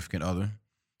significant other.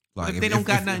 Like if they don't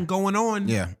got nothing going on.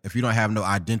 Yeah, if you don't have no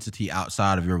identity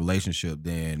outside of your relationship,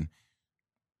 then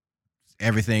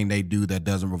everything they do that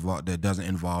doesn't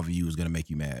involve you is gonna make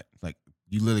you mad. Like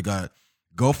you literally gotta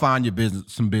go find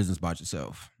some business by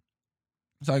yourself.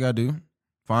 That's all you gotta do.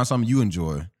 Find something you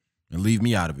enjoy and leave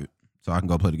me out of it so I can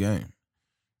go play the game.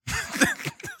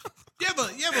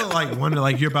 You ever like wonder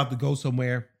like you're about to go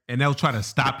somewhere and they'll try to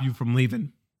stop you from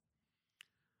leaving?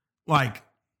 Like,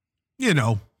 you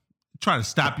know, try to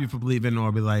stop you from leaving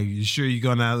or be like, you sure you're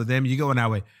going out with them? You going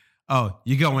out with, oh,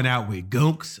 you going out with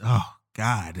Goonks? Oh,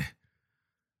 God.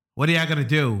 What are y'all going to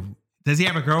do? Does he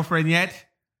have a girlfriend yet?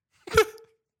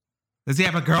 Does he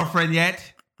have a girlfriend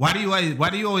yet? Why do you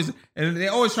always, and they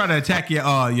always try to attack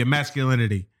your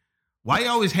masculinity. Why are you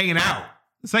always hanging out?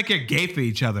 It's like you're gay for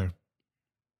each other.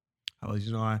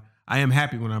 I am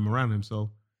happy when I'm around him.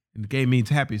 So, and the gay means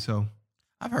happy. So,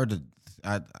 I've heard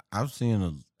that. I've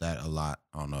seen that a lot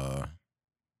on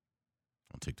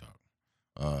TikTok.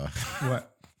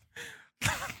 What?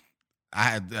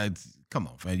 I come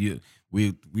on, man.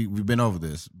 We've been over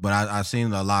this, but I've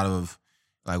seen a lot of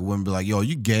like women be like, "Yo,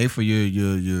 you gay for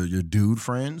your dude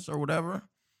friends or whatever?"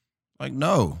 Like,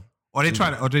 no. Or they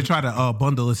try to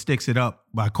bundle it, sticks it up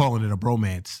by calling it a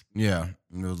bromance. Yeah,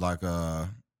 and it was like,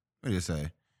 what did it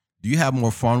say? Do you have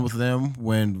more fun with them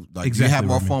when like exactly, do you have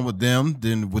more fun with them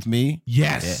than with me?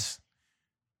 Yes.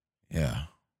 Yeah.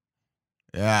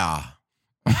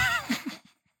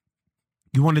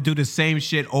 You want to do the same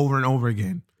shit over and over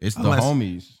again. It's the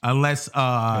homies. Unless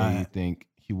you think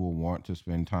he will want to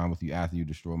spend time with you after you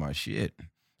destroy my shit.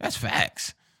 That's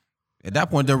facts. At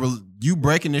that point, you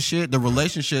breaking this shit, the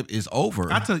relationship is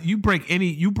over. I tell you, you break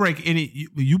any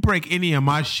of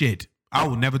my shit, I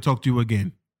will never talk to you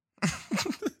again.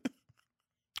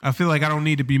 I feel like I don't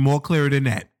need to be more clear than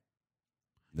that.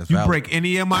 That's you valid. break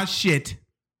any of my shit,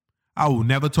 I will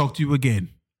never talk to you again.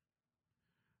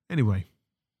 Anyway.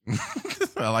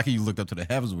 I like how you looked up to the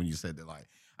heavens when you said that. Like,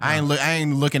 I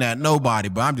ain't looking at nobody,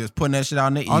 but I'm just putting that shit out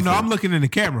in the ether. Oh no, I'm looking in the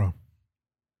camera.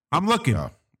 I'm looking.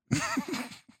 Oh.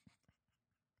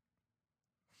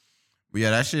 But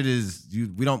yeah, that shit is,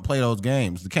 we don't play those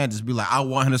games. You can't just be like, I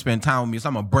want him to spend time with me, so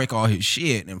I'm going to break all his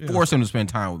shit and force him to spend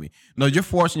time with me. No, you're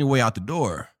forcing your way out the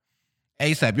door.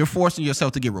 ASAP, you're forcing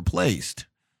yourself to get replaced.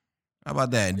 How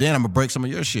about that? And then I'm going to break some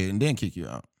of your shit and then kick you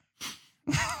out.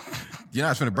 You're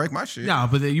not trying to break my shit. No,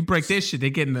 but you break their shit,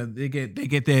 they get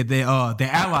their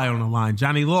ally on the line,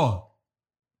 Johnny Law.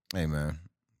 Hey, man.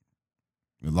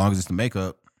 As long as it's the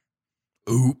makeup.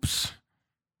 Oops.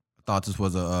 I thought this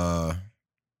was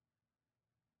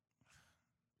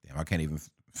I can't even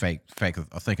fake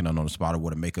thinking on the spot of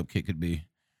what a makeup kit could be.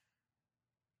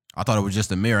 I thought it was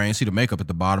just a mirror. I ain't see the makeup at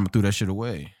the bottom and threw that shit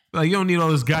away. Like, you don't need all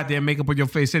this goddamn makeup on your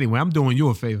face anyway. I'm doing you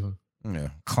a favor. Yeah.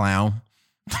 Clown.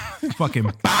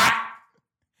 Fucking bot.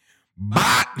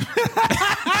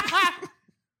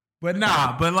 But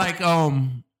nah, but like,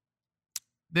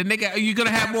 the nigga, you're going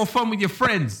to have more fun with your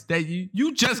friends that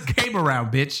you just came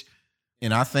around, bitch.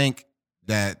 And I think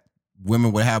that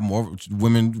women would have more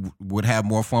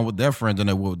fun with their friends than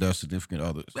they would with their significant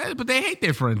others. But they hate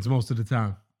their friends most of the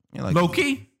time. Yeah, like, low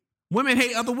key. Women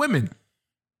hate other women.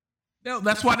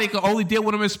 That's why they can only deal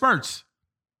with them in spurts.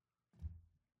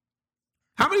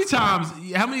 How many times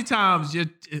you...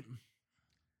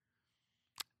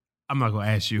 I'm not gonna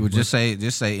ask you. Well, just say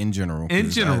in general. In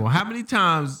general, how many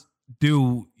times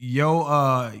do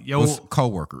your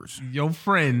coworkers, your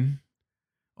friend,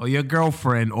 or your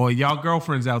girlfriend, or y'all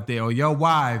girlfriends out there, or your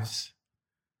wives,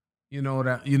 you know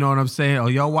what I'm saying, or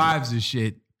your wives and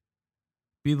shit,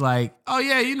 be like, oh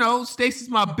yeah, Stacey's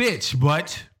my bitch,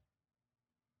 but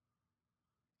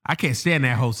I can't stand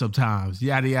that hoe sometimes.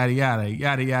 Yada yada yada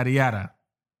yada yada yada.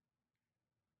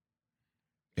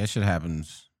 That shit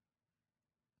happens.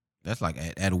 That's like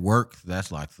at work.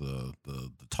 That's like the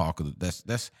talk of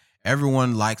that's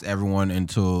everyone likes everyone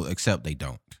except they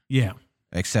don't. Yeah,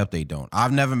 except they don't.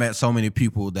 I've never met so many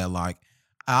people that like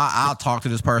I'll talk to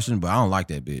this person, but I don't like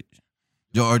that bitch.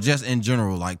 Or just in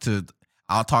general,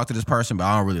 I'll talk to this person, but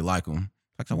I don't really like them.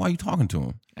 Like, so why are you talking to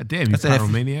him? God damn, you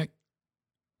pyromaniac.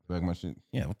 Back my shit.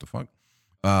 Yeah, what the fuck?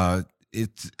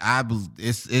 It's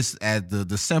at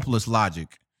the simplest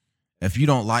logic. If you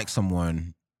don't like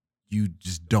someone, you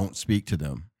just don't speak to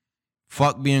them.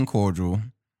 Fuck being cordial.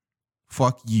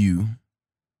 Fuck you.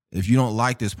 If you don't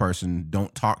like this person,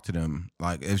 don't talk to them.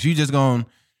 Like, if you just gonna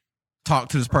talk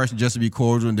to this person just to be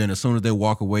cordial, and then as soon as they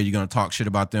walk away, you're gonna talk shit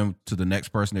about them to the next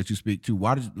person that you speak to.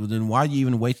 Why are you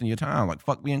even wasting your time? Like,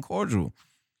 fuck being cordial.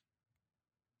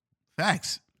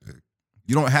 Facts.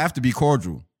 You don't have to be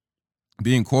cordial.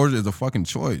 Being cordial is a fucking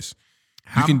choice.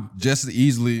 You can just as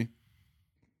easily...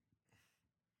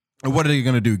 What are they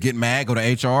going to do? Get mad? Go to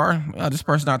HR? Oh, this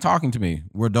person's not talking to me.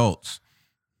 We're adults.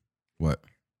 What?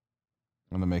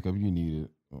 On the makeup, you need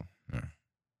it. Oh, yeah.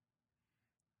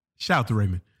 Shout out to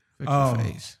Raymond. Fix your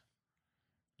face.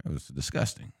 That was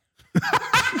disgusting.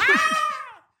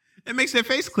 It makes their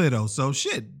face clear, though. So,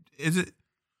 shit. Is it...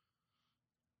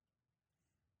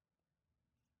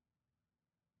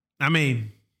 I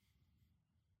mean...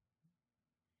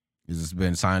 Has this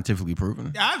been scientifically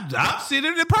proven? I've seen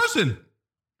it in person.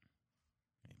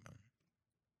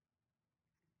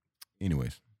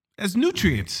 Anyways. As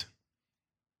nutrients.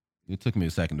 It took me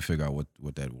a second to figure out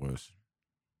what that was.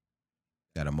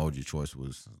 That emoji choice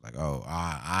was like,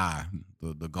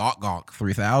 the Gawk Gawk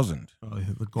 3000. Oh, yeah,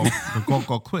 the Gawk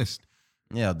Gawk twist.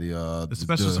 Yeah, the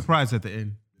special surprise at the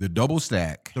end. The double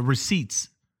stack. The receipts.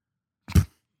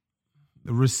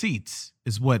 The receipts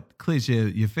is what clears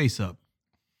your face up.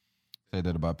 Say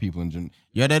that about people in general.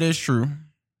 Yeah, that is true.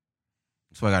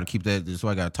 That's why I got to keep that. That's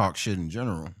why I got to talk shit in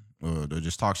general. Or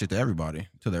just talk shit to everybody,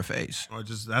 to their face. Or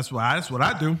just that's what I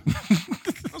do.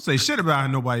 Don't say shit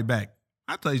about nobody back.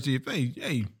 I tell you to your face,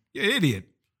 hey, you're an idiot.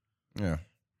 Yeah.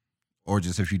 Or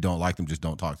just if you don't like them, just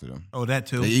don't talk to them. Oh, that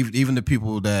too. Even the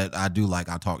people that I do like,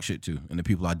 I talk shit to. And the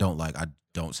people I don't like, I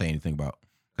don't say anything about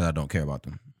because I don't care about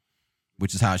them.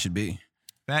 Which is how it should be.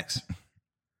 Facts.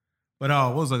 But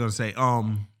what was I going to say? How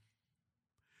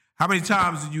many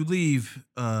times did you leave?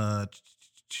 How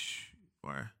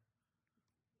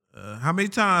many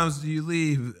times do you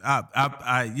leave? You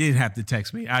didn't have to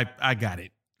text me. I got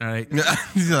it. All right.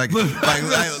 He's like,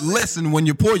 listen when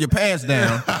you pull your pants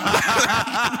down.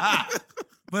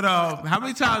 But how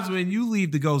many times when you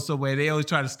leave to go somewhere, they always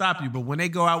try to stop you. But when they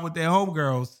go out with their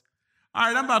homegirls, all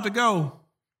right, I'm about to go. All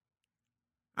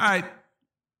right.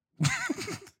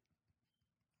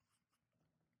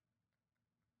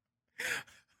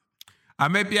 I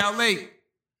may be out late.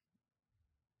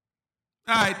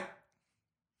 All right.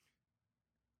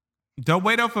 Don't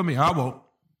wait up for me. I won't.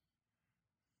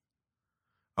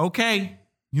 Okay.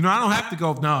 I don't have to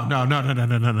go.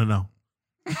 No.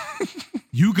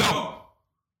 You go.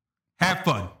 Have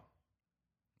fun.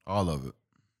 All of it.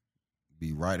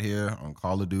 Be right here on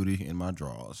Call of Duty in my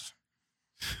drawers.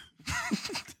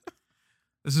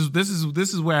 This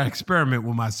is where I experiment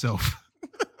with myself.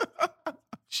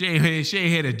 She ain't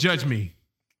here to judge me.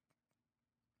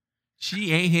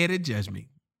 She ain't here to judge me.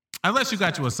 Unless you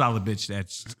got you a solid bitch that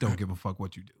just don't give a fuck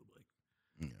what you do.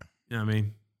 You know what I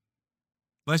mean?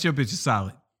 Unless your bitch is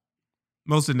solid.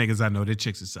 Most of the niggas I know, their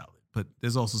chicks are solid. But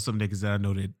there's also some niggas that I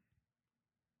know that...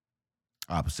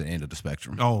 Opposite end of the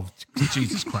spectrum. Oh,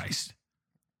 Jesus Christ.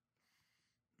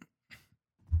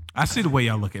 I see the way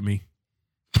y'all look at me.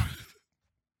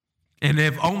 And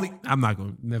if only... I'm not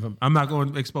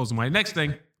going to expose somebody. Next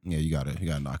thing. Yeah, you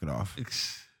gotta knock it off.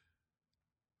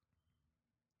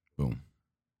 Boom.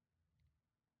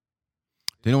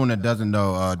 To anyone that doesn't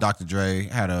know, Dr. Dre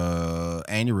had a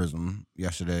aneurysm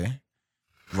yesterday.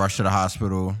 Rushed to the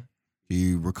hospital.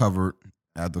 He recovered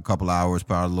after a couple hours,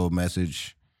 put out a little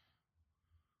message.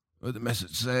 What the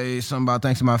message say? Something about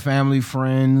thanks to my family,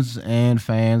 friends, and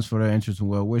fans for their interest and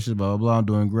well wishes. Blah, blah, blah. I'm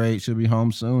doing great. Should be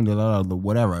home soon. Blah, blah, blah,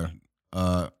 whatever.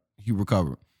 He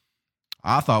recovered.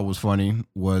 I thought was funny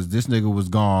was this nigga was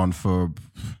gone for,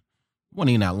 wasn't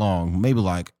even that long, maybe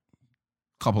like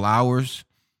a couple hours.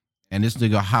 And this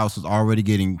nigga house is already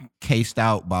getting cased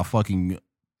out by fucking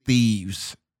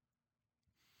thieves.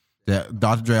 That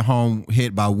Dr. Dre home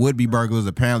hit by would-be burglars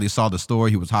apparently saw the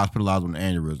story. He was hospitalized with an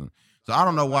aneurysm. So I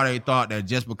don't know why they thought that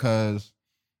just because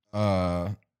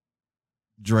Dre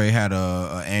had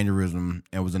a aneurysm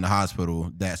and was in the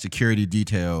hospital, that security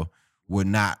detail would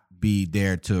not be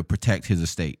there to protect his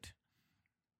estate.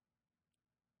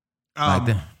 Like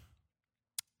that.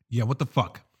 Yeah, what the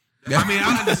fuck? I mean,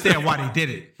 I understand why they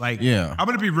did it. Like, yeah. I'm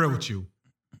going to be real with you.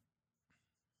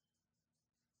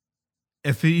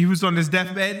 If he was on his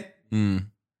deathbed and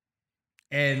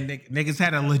niggas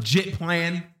had a legit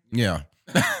plan. Yeah.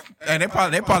 And they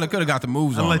probably could have got the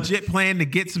moves on. A legit plan to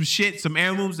get some shit, some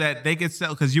heirlooms that they could sell,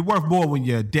 because you're worth more when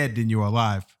you're dead than you're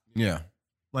alive. Yeah.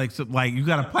 Like you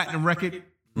got a platinum record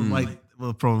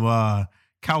from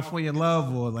California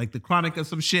Love or like the Chronic or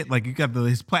some shit. Like you got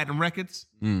his platinum records.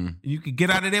 You could get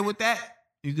out of there with that.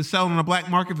 You could sell them on the black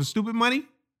market for stupid money.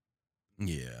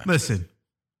 Yeah. Listen.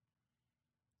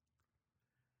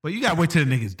 But you gotta wait till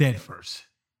the nigga's dead first.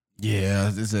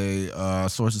 Yeah, there's a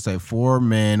sources say 4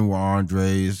 men were on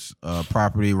Dre's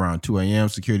property around 2 a.m.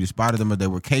 Security spotted them as they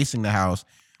were casing the house.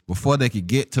 Before they could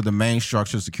get to the main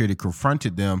structure, security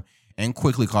confronted them and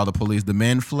quickly called the police. The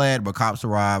men fled, but cops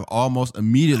arrived almost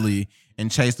immediately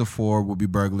and chased the 4 would-be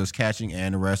burglars, catching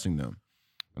and arresting them.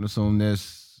 I'm assuming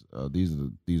these are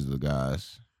the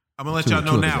guys. I'm gonna let y'all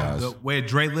know now where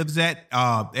Dre lives at.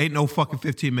 Ain't no fucking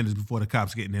 15 minutes before the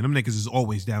cops getting in. Them niggas is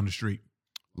always down the street.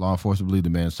 Law enforcement believe the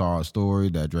man saw a story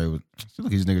that Dre was. Look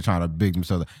at these niggas trying to big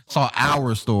themselves. Saw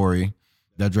our story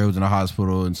that Dre was in the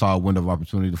hospital and saw a window of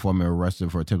opportunity. The 4 men were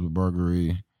arrested for attempted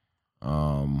burglary.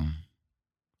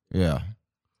 Yeah,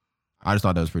 I just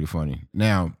thought that was pretty funny.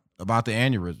 Now about the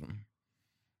aneurysm, I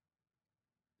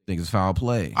think it's foul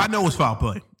play. I know it's foul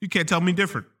play. You can't tell me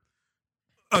different.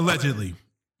 Allegedly,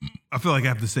 I feel like I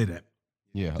have to say that.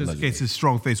 Yeah, just in case his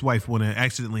strong-faced wife want to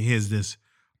accidentally hears this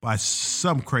by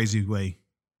some crazy way.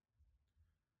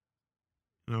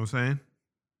 You know what I'm saying?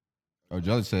 Oh,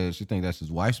 Jelly says she think that's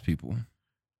his wife's people.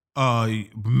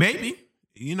 Maybe.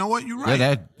 You know what? You're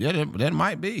right. That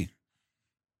might be.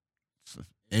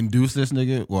 Induce this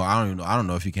nigga. Well, I don't even know. I don't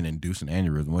know if he can induce an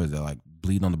aneurysm. What is that, like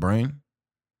bleed on the brain?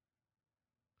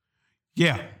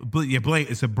 Yeah,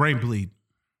 it's a brain bleed.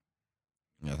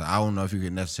 Yeah, I don't know if you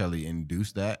could necessarily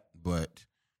induce that, but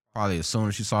probably as soon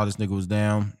as she saw this nigga was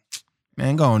down,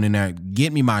 man, go on in there,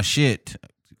 get me my shit.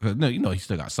 Cause no, you know he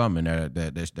still got something in there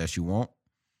that you want.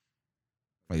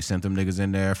 They sent them niggas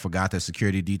in there, forgot that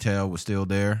security detail was still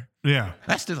there. Yeah.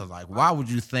 That's still like, why would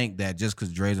you think that just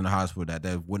because Dre's in the hospital that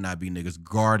there would not be niggas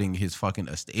guarding his fucking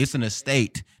estate? It's an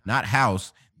estate, not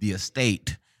house, the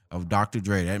estate of Dr.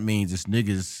 Dre. That means this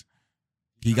niggas,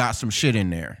 he got some shit in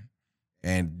there.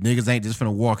 And niggas ain't just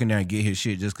finna walk in there and get his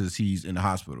shit just because he's in the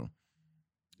hospital.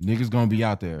 Niggas gonna be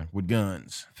out there with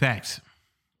guns. Facts.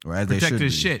 Or as protect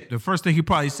his shit. The first thing he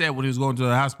probably said when he was going to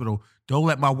the hospital, don't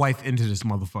let my wife into this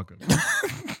motherfucker.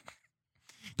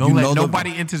 Don't let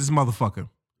nobody into this motherfucker.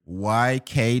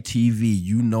 YKTV,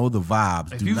 you know the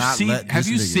vibes. Have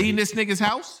you seen this nigga's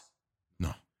house?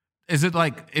 No. Is it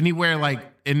like anywhere like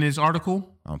in this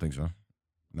article? I don't think so.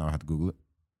 No, I have to Google it.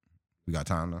 We got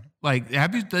time now. Like,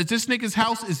 this nigga's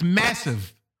house is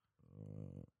massive.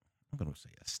 I'm gonna say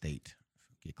estate.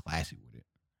 Get classy with it.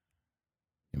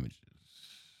 Images.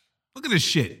 Look at this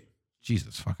shit.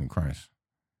 Jesus fucking Christ.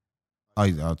 Oh,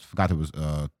 I forgot it was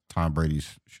Tom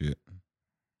Brady's shit.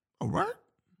 Oh, right?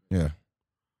 Yeah.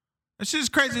 That shit is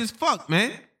crazy as fuck,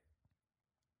 man.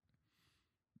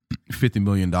 $50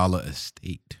 million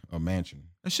estate or mansion.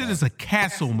 That shit is a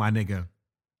castle, my nigga.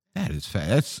 That is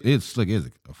fat. It's like it's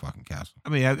a fucking castle. I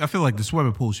mean, I feel like the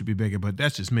swimming pool should be bigger, but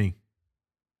that's just me.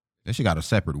 That shit got a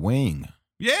separate wing.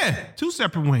 Yeah, 2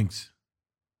 separate wings.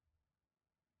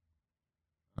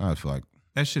 I feel like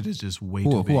that shit is just way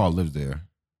too big. Who all lives there?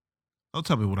 Don't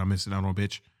tell me what I'm missing out on,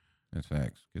 bitch. That's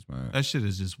facts. Kiss my ass. That shit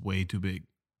is just way too big.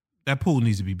 That pool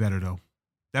needs to be better though.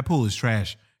 That pool is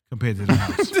trash compared to the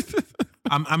house.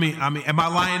 I mean, am I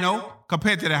lying though?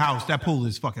 Compared to the house, that pool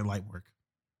is fucking light work.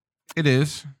 It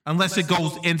is. Unless it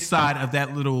goes inside of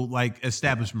that little like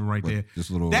establishment right there. This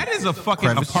little that is a fucking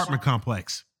apartment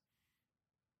complex.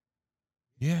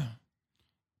 Yeah.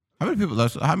 How many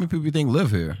people you think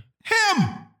live here? Him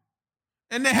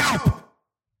and the help.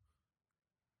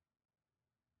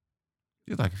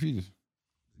 It's like if you just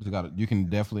You can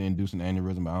definitely induce an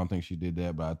aneurysm. I don't think she did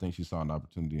that, but I think she saw an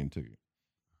opportunity and took it.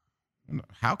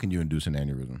 How can you induce an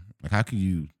aneurysm? Like, how can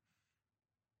you?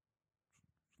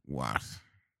 What?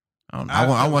 I don't know.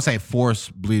 I want to say force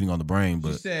bleeding on the brain,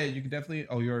 but she said you can definitely.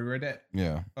 Oh, you already read that?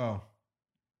 Yeah. Oh,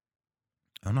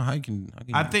 I don't know how you can.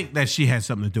 I think that she had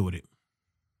something to do with it.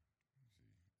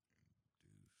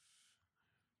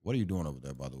 What are you doing over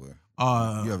there, by the way?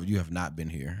 You have not been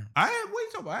here. What are you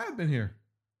talking about? I have been here.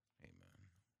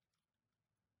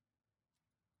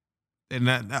 And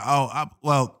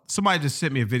well, somebody just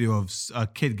sent me a video of a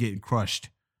kid getting crushed,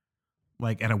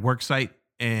 like at a work site,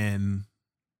 and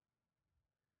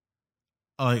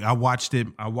like I watched it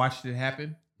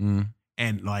happen,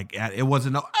 and like it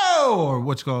wasn't or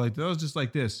what's called like that. It was just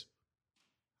like this.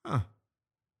 Huh?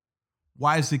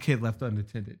 Why is the kid left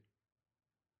unattended?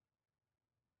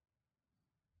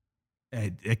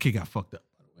 That kid got fucked up,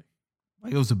 by the way.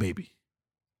 Like it was a baby.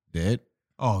 Dead?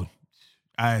 Oh.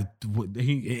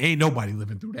 He ain't nobody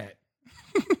living through that.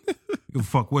 You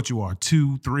fuck what you are,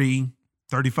 2, 3,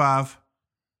 35.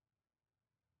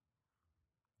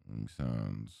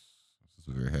 Sounds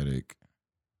severe headache.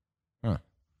 Huh.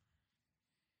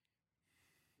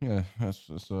 Yeah, that's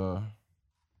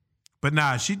But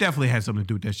nah, she definitely had something to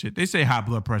do with that shit. They say high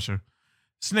blood pressure.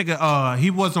 This nigga,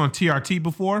 he was on TRT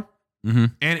before,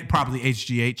 and it probably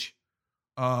HGH.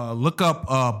 Look up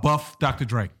Buff Dr.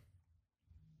 Dre.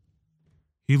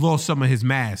 He lost some of his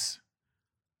mass.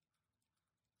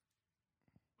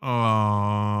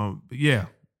 Yeah.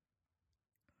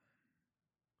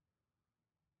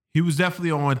 He was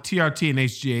definitely on TRT and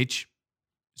HGH.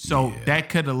 So that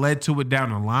could have led to it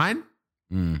down the line.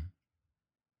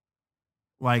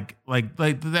 Like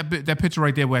that picture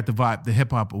right there where at the Vibe, the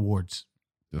hip hop awards.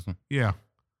 This one? Yeah.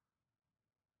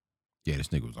 Yeah, this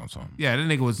nigga was on something. Yeah, that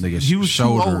nigga was he was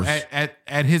shoulders. Too old.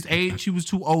 At his age, he was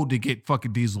too old to get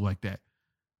fucking Diesel like that.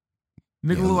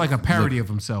 Nigga look like a parody of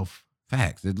himself.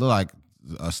 Facts. It looked like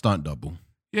a stunt double.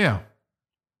 Yeah.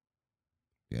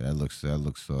 Yeah, that looks a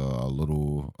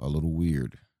little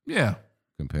weird. Yeah.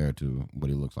 Compared to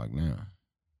what he looks like now.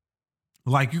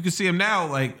 Like you can see him now,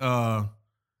 like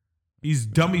he's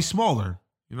dummy smaller.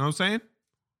 You know what I'm saying?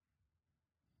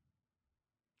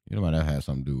 You know, that had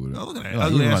something to do with it. Oh, look at that.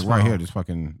 Like, even like right here, just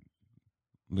fucking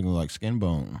looking like skin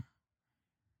bone.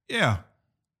 Yeah.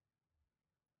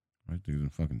 Right there in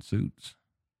fucking suits.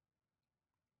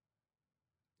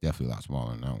 Definitely a lot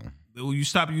smaller than that one. When you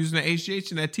stop using the HGH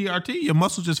and that TRT, your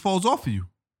muscle just falls off of you.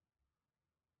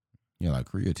 Yeah, like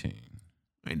creatine.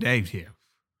 Hey, Dave here.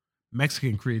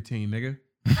 Mexican creatine, nigga.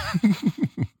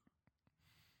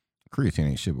 Creatine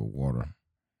ain't shit but water.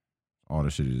 All the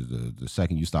shit is the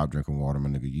second you stop drinking water, my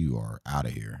nigga, you are out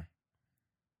of here.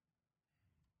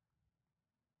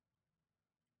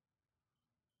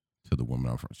 To the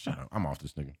woman out front. Shut up. I'm off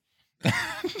this nigga.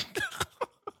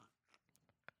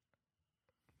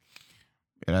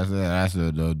 Yeah, that's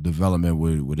the development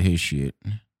with his shit.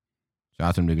 Shout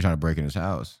out to him nigga trying to break in his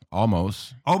house.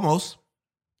 Almost.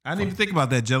 I didn't even think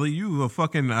about that, Jelly. You were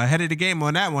fucking ahead of the game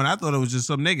on that one. I thought it was just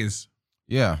some niggas.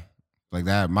 Yeah. Like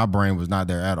that. My brain was not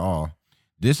there at all.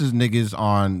 This is niggas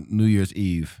on New Year's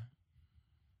Eve.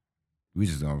 We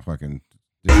just gonna fucking.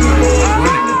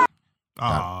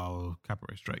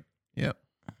 Copyright strike. Yep.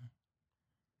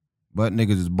 But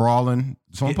niggas is brawling.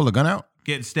 Someone pull a gun out?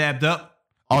 Getting stabbed up.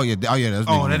 Oh yeah. That's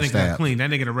that nigga got clean. That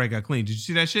nigga the red got clean. Did you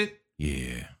see that shit?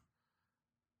 Yeah.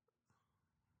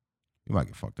 You might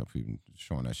get fucked up for even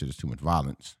showing that shit. It's too much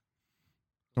violence.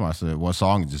 Somebody said, what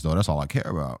song is this though? That's all I care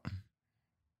about.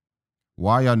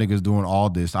 Why y'all niggas doing all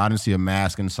this? I didn't see a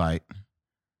mask in sight.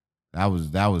 That was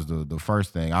the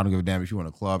first thing. I don't give a damn if you in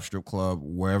a club, strip club,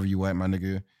 wherever you at, my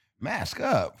nigga. Mask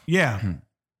up. Yeah.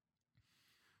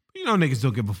 You know niggas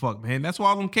don't give a fuck, man. That's why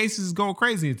all them cases is going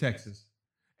crazy in Texas.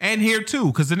 And here too,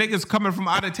 because the niggas coming from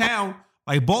out of town,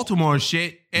 like Baltimore and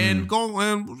shit, and going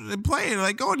and playing,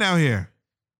 like going down here.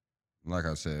 Like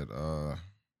I said,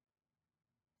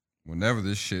 whenever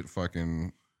this shit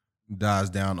fucking dies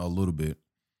down a little bit,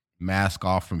 Mask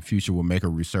Off from Future will make a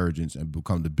resurgence and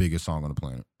become the biggest song on the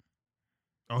planet.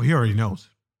 Oh, he already knows.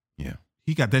 Yeah.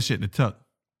 He got that shit in the tuck.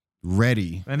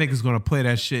 Ready. That nigga's gonna play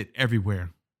that shit everywhere.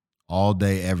 All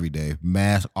day, every day.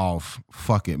 Mask off.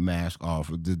 Fuck it, mask off.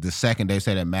 The second they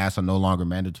say that masks are no longer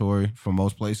mandatory for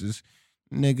most places,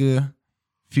 nigga,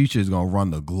 Future is going to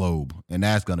run the globe. And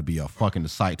that's going to be a fucking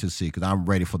sight to see because I'm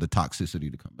ready for the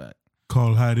toxicity to come back.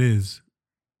 Call how it is.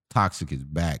 Toxic is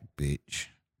back, bitch.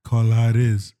 Call how it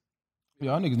is.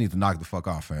 Y'all niggas need to knock the fuck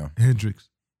off, fam. Hendrix.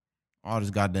 All this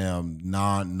goddamn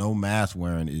no mask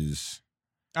wearing is...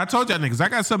 I told y'all niggas, I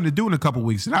got something to do in a couple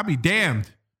weeks and I'll be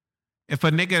damned if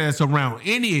a nigga that's around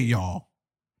any of y'all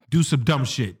do some dumb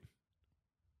shit.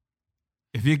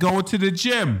 If you're going to the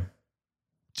gym,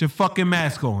 put your fucking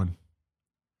mask on.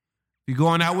 If you're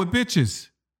going out with bitches,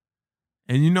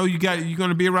 and you know you're going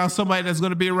to be around somebody that's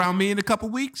going to be around me in a couple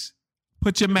weeks,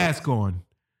 put your mask on.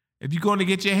 If you're going to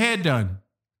get your hair done,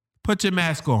 put your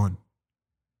mask on.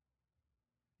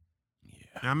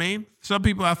 Yeah. I mean, some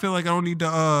people, I feel like I don't need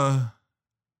to...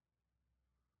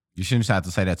 You shouldn't have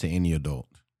to say that to any adult.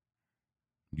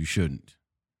 You shouldn't.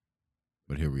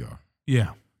 But here we are.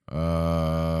 Yeah.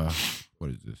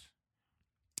 What is this?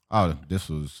 Oh,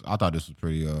 I thought this was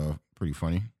pretty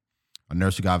funny. A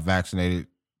nurse who got vaccinated,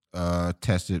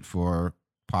 tested positive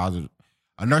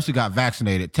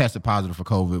for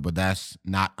COVID, but that's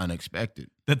not unexpected.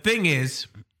 The thing is,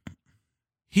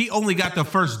 he only got the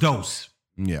first dose.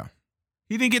 Yeah.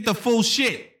 He didn't get the full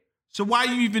shit. So why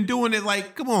are you even doing it?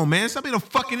 Like, come on, man. Stop being a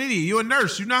fucking idiot. You're a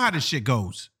nurse. You know how this shit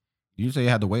goes. You say you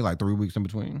had to wait like 3 weeks in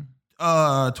between?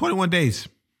 21 days.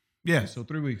 Yeah, so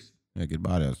 3 weeks. Yeah, get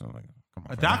by that. So like, come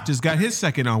on. A doctor's got his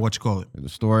second on The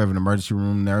story of an emergency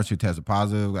room nurse who tested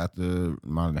positive after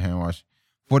the hand wash.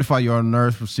 45-year-old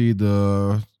nurse received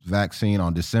the vaccine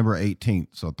on December 18th.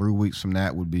 So 3 weeks from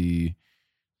that would be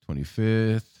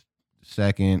 25th,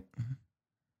 2nd.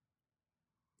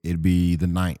 It'd be the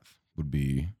 9th would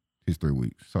be his 3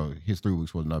 weeks. So his 3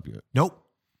 weeks wasn't up yet. Nope.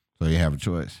 So you have a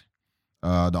choice.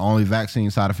 The only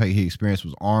vaccine side effect he experienced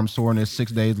was arm soreness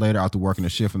 6 days later after working a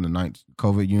shift in the 9th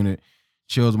COVID unit.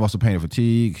 Chills, muscle pain, and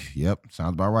fatigue. Yep,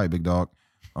 sounds about right, big dog.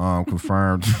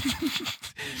 Confirmed.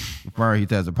 Confirmed he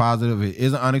tested positive. It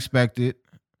isn't unexpected.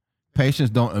 Patients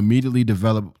don't immediately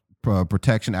develop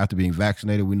protection after being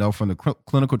vaccinated. We know from the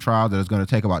clinical trial that it's going to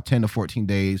take about 10 to 14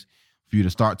 days for you to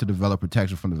start to develop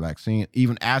protection from the vaccine.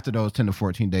 Even after those 10 to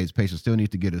 14 days, patients still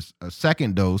need to get a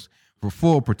second dose for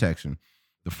full protection.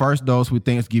 The first dose we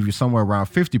think is give you somewhere around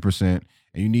 50%, and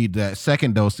you need that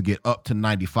second dose to get up to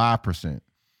 95%.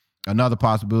 Another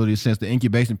possibility, since the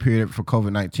incubation period for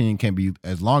COVID-19 can be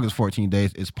as long as 14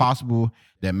 days, it's possible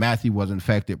that Matthew was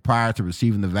infected prior to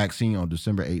receiving the vaccine on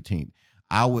December 18th.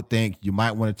 I would think you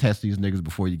might want to test these niggas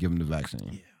before you give them the vaccine.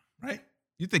 Yeah, right?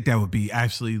 You think that would be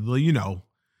actually,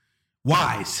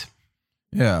 wise.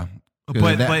 Yeah.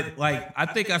 But like, I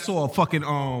think I saw a fucking,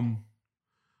 I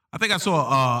think I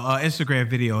saw a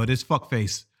Instagram video of this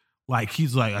fuckface. Like,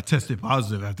 he's like, I tested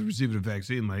positive after receiving the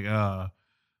vaccine. Like,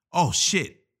 oh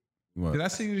shit. What? Did I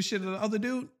send you the shit of the other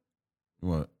dude?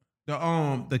 What?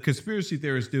 The conspiracy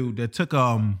theorist dude that took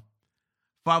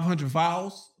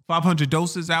 500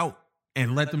 doses out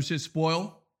and let them shit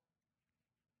spoil.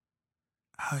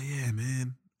 Oh yeah,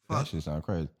 man. Fuck. That shit sound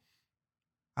crazy.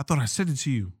 I thought I sent it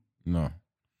to you. No.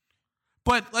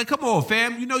 But like, come on,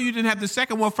 fam. You know you didn't have the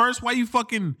second one first. Why you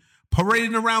fucking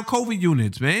parading around COVID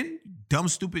units, man? Dumb,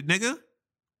 stupid nigga.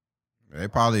 They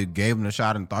probably gave him the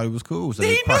shot and thought he was cool. So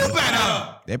he knew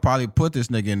better. They probably put this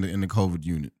nigga in the COVID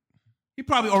unit. He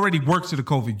probably already works at the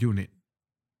COVID unit.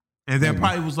 And then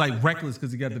probably was like reckless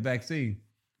because he got the vaccine.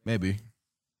 Maybe.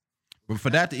 But for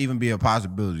that to even be a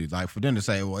possibility, like for them to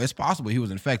say, well, it's possible he was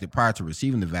infected prior to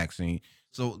receiving the vaccine.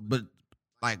 So, but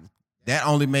like that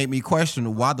only made me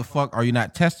question, why the fuck are you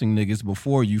not testing niggas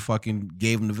before you fucking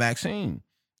gave them the vaccine?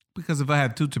 Because if I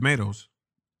had 2 tomatoes.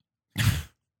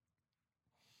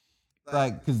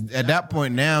 Like, because at that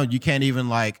point now, you can't even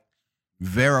like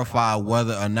verify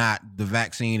whether or not the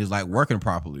vaccine is like working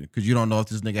properly because you don't know if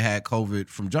this nigga had COVID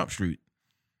from Jump Street.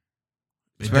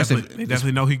 They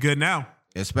definitely know he good now.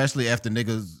 Especially if the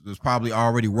nigga was probably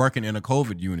already working in a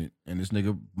COVID unit and this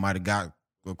nigga might have got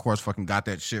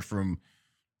that shit from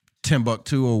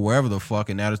Timbuktu or wherever the fuck,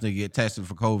 and now this nigga get tested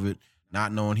for COVID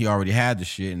not knowing he already had the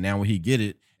shit, and now when he get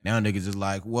it, now niggas is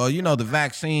like, well, the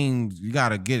vaccine, you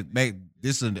gotta get it.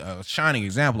 This is a shining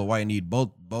example of why you need both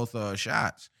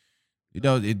shots.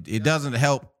 It doesn't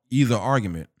help either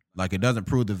argument. Like, it doesn't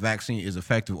prove the vaccine is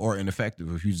effective or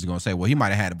ineffective if you're just gonna say, well, he might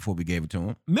have had it before we gave it to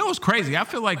him. No, it's crazy. I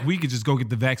feel like we could just go get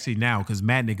the vaccine now because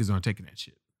mad niggas aren't taking that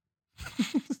shit.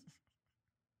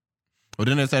 Well,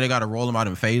 then they say they got to roll them out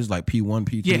in phase, like P1,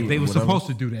 P2. Yeah, they were supposed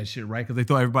to do that shit, right? Because they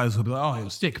thought everybody was gonna be like, oh,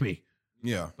 it'll stick me.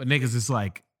 Yeah. But niggas is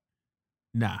like,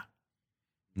 nah.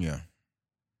 Yeah.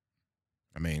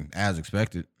 I mean, as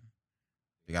expected,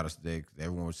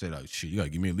 everyone would say, like, shit, you got to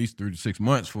give me at least 3 to 6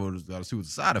 months to see what the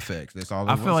side effects. That's all.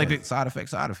 I feel like side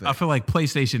effects. I feel like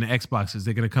PlayStation and Xboxes,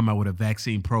 they're going to come out with a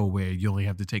vaccine pro where you only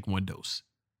have to take 1 dose.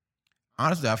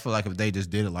 Honestly, I feel like if they just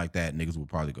did it like that, niggas would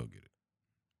probably go get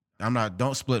it.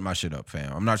 Don't split my shit up,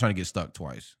 fam. I'm not trying to get stuck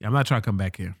twice. Yeah, I'm not trying to come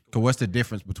back here. So what's the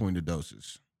difference between the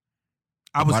doses?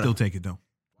 I would still take it though.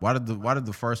 Why did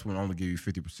the first one only give you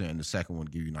 50% and the second one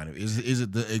give you 90%? Is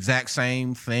it the exact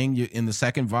same thing in the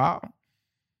second vial?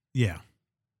 Yeah.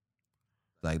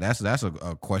 Like that's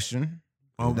a question.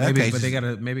 Well, That maybe, case but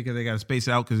is- maybe because they gotta space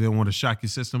it out because they don't want to shock your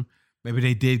system. Maybe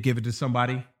they did give it to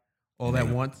somebody all at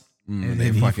once, and they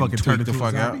then he fucking fucking turned tweaked into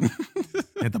a zombie.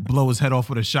 Had to blow his head off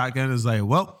with a shotgun. It's like,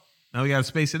 well, now we gotta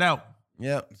space it out.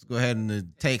 Yep. Let's go ahead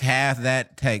and take half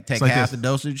that. Take like half this. the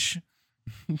dosage.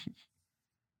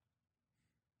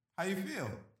 How you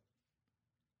feel?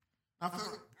 I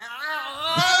feel.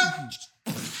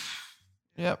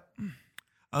 Yep.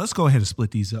 Let's go ahead and split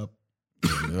these up.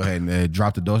 Go ahead and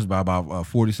drop the dosage by about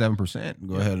 47%.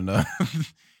 Go ahead and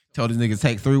tell these niggas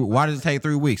take 3. Why does it take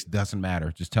 3 weeks? Doesn't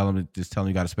matter. Just tell them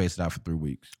you got to space it out for 3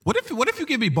 weeks. What if you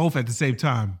give me both at the same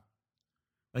time?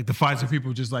 Like the Pfizer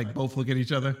people just like both look at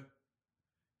each other.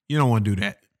 You don't want to do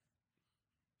that.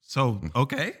 So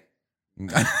okay.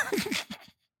 Like,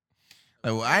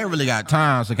 well, I ain't really got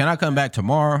time, so can I come back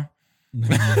tomorrow?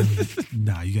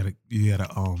 Nah, you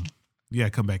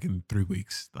gotta come back in 3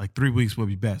 weeks. Like 3 weeks would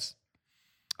be best.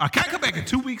 I can't come back in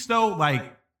 2 weeks though.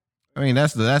 Like, I mean,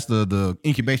 that's the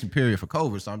incubation period for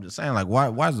COVID. So I'm just saying, like,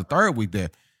 why is the 3rd week there?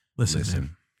 listen,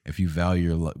 man. If you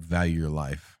value your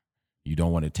life, you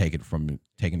don't want to take it from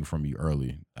you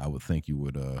early. I would think you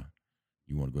would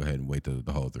you want to go ahead and wait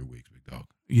the whole 3 weeks, big dog.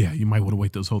 Yeah, you might want to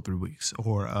wait those whole 3 weeks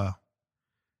or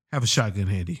have a shotgun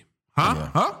handy. Huh? Yeah.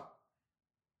 Huh?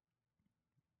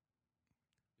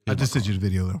 I just sent you the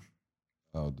video though.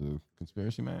 Oh, the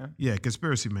conspiracy man. Yeah,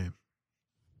 conspiracy man.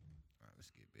 All right, let's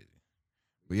get busy.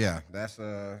 But yeah, that's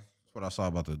what I saw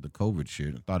about the COVID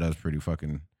shit. I thought that was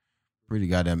pretty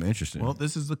goddamn interesting. Well,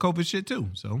 this is the COVID shit too,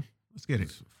 so let's get it.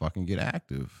 Let's fucking get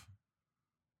active.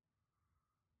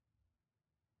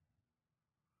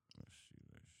 Let's see.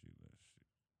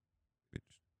 Bitch.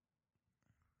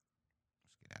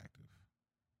 Let's get active.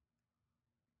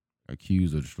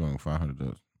 Accused of destroying 500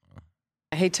 doses.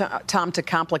 Hey, Tom, to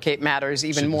complicate matters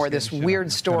even more, this shit weird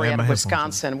out. story Gotta have out my of headphones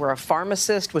Wisconsin where a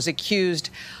pharmacist was accused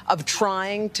of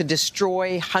trying to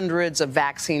destroy hundreds of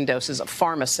vaccine doses. A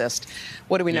pharmacist.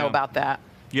 What do we know about that?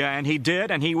 Yeah, and he did,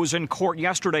 and he was in court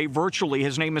yesterday virtually.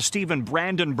 His name is Stephen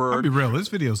Brandenburg. I'll be real, this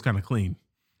video is kind of clean.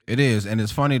 It is, and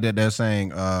it's funny that they're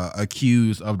saying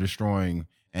accused of destroying,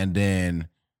 and then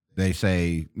they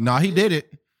say, no, he did it.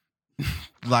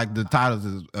 Like the title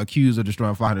is accused of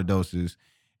destroying 500 doses.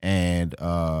 And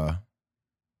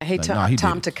Hey, like, nah, he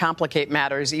Tom, did to complicate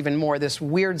matters even more, this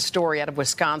weird story out of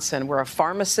Wisconsin where a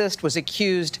pharmacist was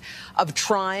accused of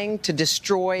trying to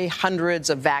destroy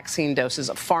hundreds of vaccine doses.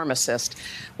 A pharmacist.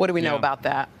 What do we know about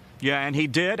that? Yeah, and he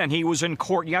did, and he was in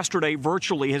court yesterday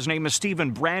virtually. His name is Stephen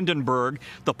Brandenburg.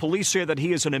 The police say that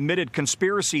he is an admitted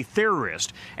conspiracy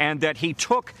theorist and that he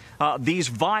took these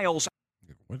vials.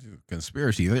 What is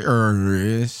conspiracy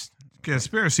theorist?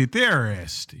 Conspiracy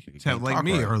theorist. You sound like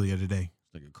me earlier today.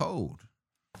 Like a cold.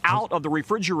 Out of the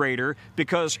refrigerator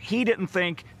because he didn't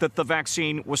think that the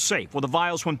vaccine was safe. Well, the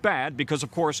vials went bad because,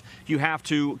 of course, you have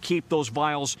to keep those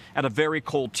vials at a very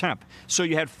cold temp. So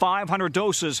you had 500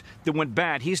 doses that went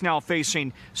bad. He's now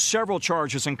facing several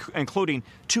charges, including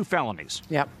 2 felonies.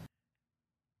 Yep.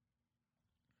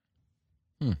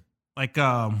 Like,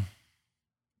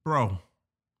 bro.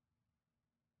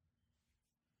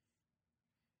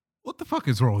 What the fuck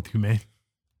is wrong with you, man?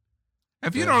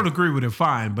 If you don't agree with it,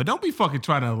 fine. But don't be fucking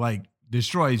trying to, like,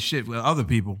 destroy shit with other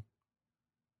people.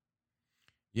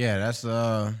 Yeah, that's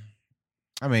I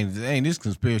mean, these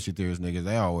conspiracy theorists niggas,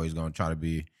 they always gonna try to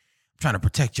be I'm trying to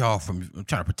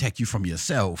protect you from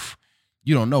yourself.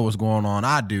 You don't know what's going on.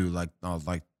 I do. Like I was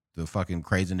like the fucking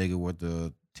crazy nigga with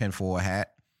the 10-4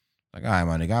 hat. Like, all right,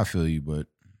 my nigga, I feel you, but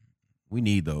we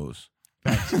need those.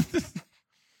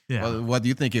 Yeah. Whether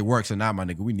you think it works or not, my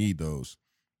nigga, we need those.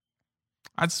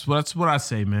 That's what I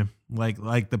say, man.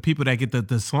 Like the people that get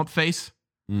the slump face,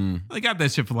 they got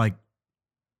that shit for like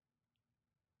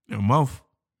a month.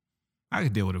 I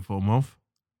could deal with it for a month.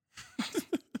 Just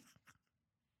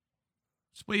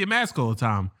wear your mask all the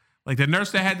time. Like the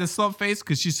nurse that had the slump face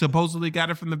because she supposedly got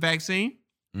it from the vaccine.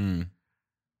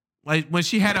 Like when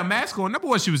she had her mask on, number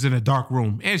one, she was in a dark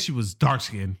room and she was dark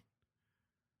skinned.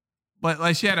 But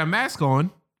like she had her mask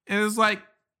on and it's like,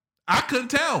 I couldn't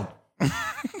tell.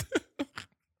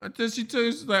 Until she took,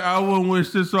 she's like, I wouldn't wish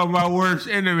this on my worst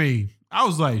enemy. I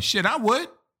was like, shit, I would.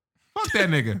 Fuck that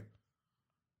nigga.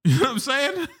 You know what I'm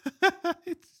saying?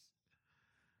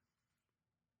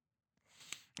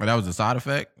 Well, that was a side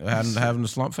effect of having the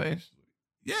slump face?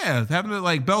 Yeah, having it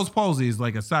like Bell's palsy is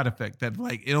like a side effect that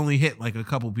like it only hit like a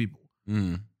couple people.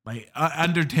 Like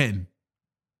under 10.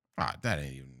 That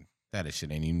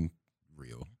shit ain't even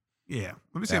real. Yeah.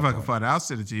 Let me see if I can find it. I'll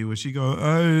send it to you. Where she go,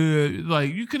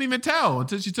 like, you couldn't even tell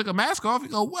until she took a mask off. You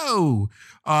go, whoa.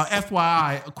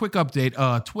 FYI, a quick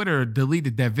update. Twitter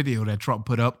deleted that video that Trump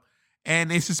put up.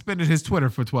 and they suspended his Twitter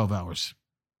for 12 hours.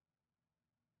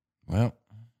 Well,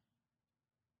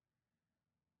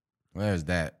 where's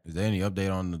that? Is there any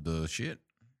update on the shit?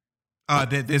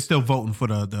 They're still voting for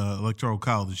the electoral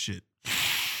college shit.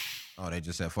 Oh, they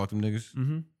just said fuck them niggas?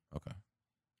 Mm-hmm. Okay.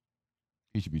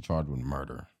 He should be charged with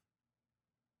murder.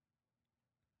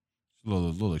 It's a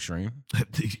little extreme.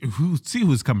 See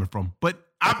who's coming from. But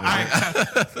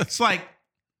it's like,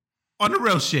 on the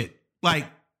real shit, like,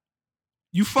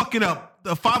 you fucking up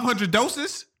the 500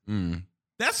 doses?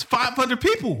 That's 500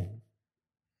 people.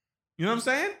 You know what I'm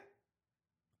saying?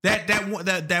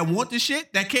 That want the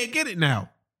shit, that can't get it now.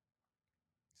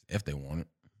 If they want it.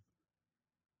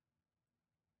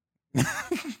 You know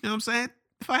what I'm saying?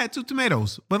 If I had 2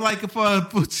 tomatoes. But like if I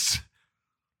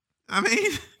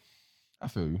mean, I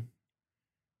feel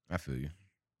you.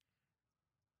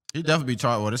 He definitely be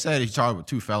charged. Well, they said he's charged with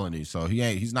 2 felonies, so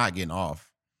he's not getting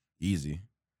off easy.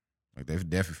 Like they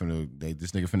definitely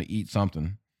this nigga finna eat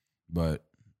something. But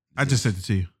I just said it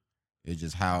to you. It's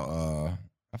just how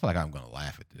I feel like I'm gonna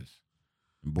laugh at this.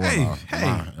 Boy,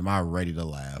 am I ready to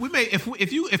laugh? We may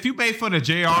if you made fun of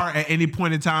JR at any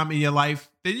point in time in your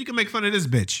life, then you can make fun of this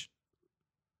bitch.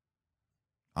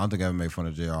 I don't think I ever made fun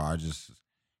of JR. I just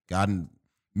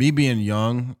me being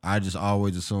young, I just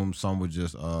always assumed some would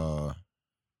just yo,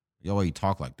 why you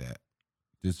talk like that?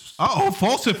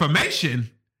 False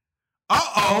information.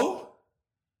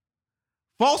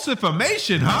 False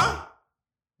information, huh?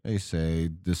 They say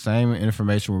the same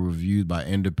information were reviewed by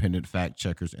independent fact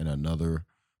checkers in another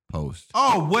post.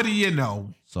 Oh, what do you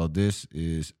know? So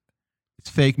it's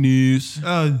fake news.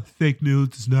 Fake news.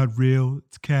 It's not real.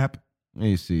 It's cap. Let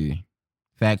me see.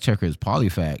 Fact checker is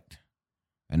PolyFact.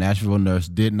 A Nashville nurse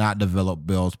did not develop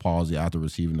Bell's palsy after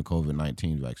receiving the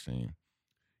COVID-19 vaccine.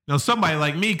 Now, somebody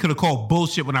like me could have called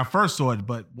bullshit when I first saw it,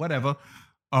 but whatever.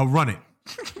 Run it.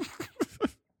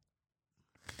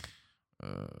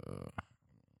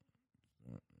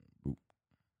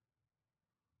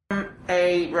 I'm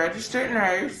a registered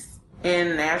nurse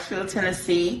in Nashville,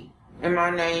 Tennessee, and my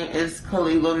name is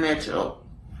Kalila Mitchell.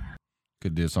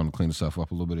 Could did something to clean yourself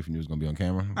up a little bit if you knew it was going to be on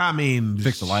camera. I mean,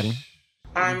 fix the lighting.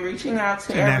 I'm reaching out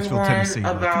to everyone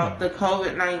about the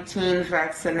COVID-19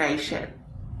 vaccination.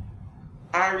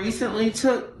 I recently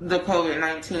took the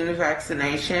COVID-19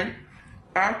 vaccination.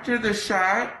 After the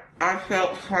shot, I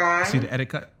felt fine. See the edit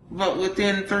cut? But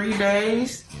within 3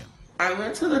 days, I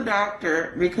went to the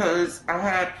doctor because I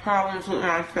had problems with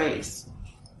my face.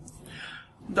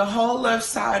 The whole left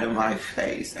side of my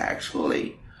face,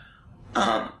 actually.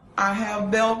 I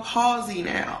have Bell palsy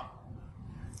now.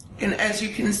 And as you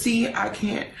can see, I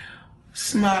can't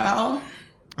smile.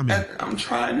 I'm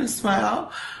trying to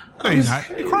smile. No, you're not.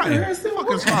 You're crying.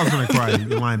 Fucking smile's gonna cry, you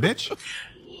lying bitch.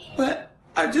 But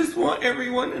I just want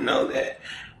everyone to know that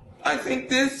I think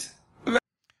this.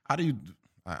 How do you?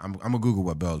 I'm gonna Google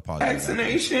what Bell's palsy is.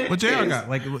 Vaccination. What JR got?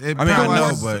 Like, it I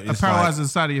know, but it paralyzes the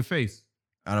side of your face.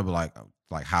 I know, but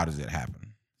like, how does it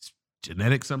happen? It's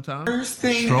genetic sometimes. First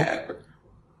thing ever.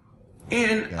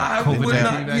 And I would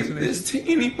not give this to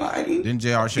anybody. Didn't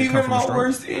JR shit even come from a my stroke?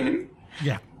 worst enemy.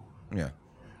 Yeah.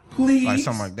 Please, like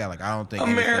something like that. Like I don't think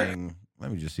anything.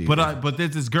 Let me just see. But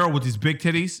there's this girl with these big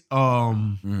titties.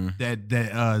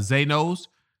 That Zay knows.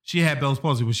 She had Bell's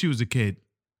palsy when she was a kid.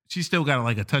 She still got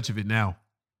like a touch of it now.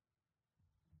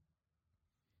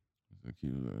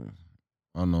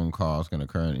 Unknown cause can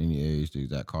occur at any age. The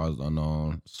exact cause is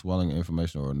unknown. Swelling,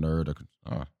 inflammation, or a nerve.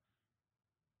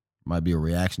 Might be a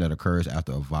reaction that occurs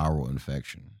after a viral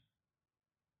infection.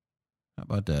 How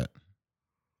about that?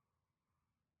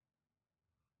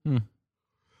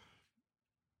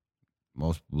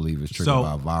 Most believe it's triggered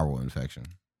by a viral infection.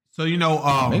 So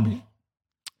maybe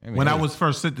when I was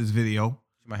first sent this video,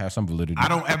 you might have some validity. I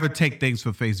don't ever take things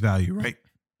for face value, right?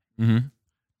 Mm-hmm.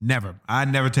 Never. I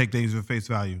never take things for face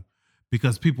value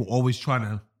because people always trying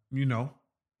to,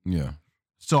 Yeah.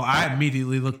 So I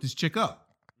immediately looked this chick up.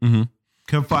 Mm-hmm.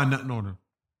 Couldn't find nothing on her.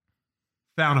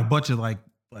 Found a bunch of like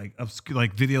obscure,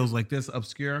 like videos like this,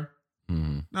 obscure.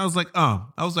 Mm-hmm. And I was like,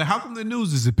 how come the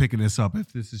news isn't picking this up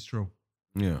if this is true?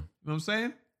 Yeah. You know what I'm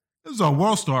saying? It was on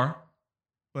World Star,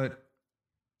 but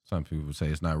some people would say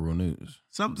it's not real news.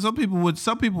 Some people would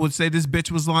say this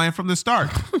bitch was lying from the start.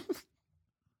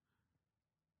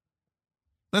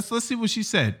 Let's see what she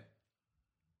said.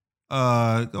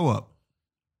 Go up.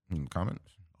 In the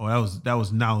comments. Oh, that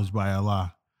was knowledge by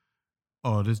Allah.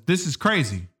 Oh, this is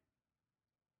crazy.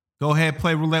 Go ahead,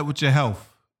 play roulette with your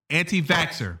health.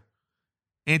 Anti-vaxxer.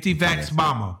 Anti-vax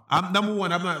mama. I'm number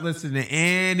one. I'm not listening to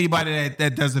anybody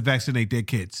that doesn't vaccinate their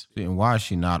kids. And why is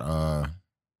she not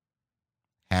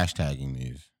hashtagging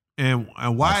these? And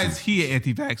why is he an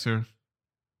anti-vaxxer?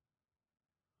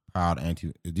 proud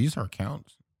anti. These are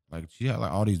accounts. Like she had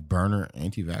like all these burner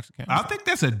anti-vax accounts. I think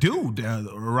that's a dude,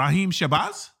 Raheem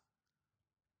Shabazz.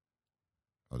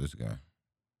 Oh, this guy.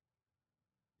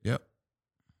 Yep.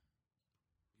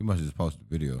 He must have just posted a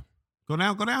video. Go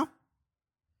down.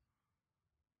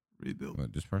 Rebuild.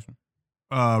 What, this person?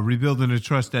 Rebuilding the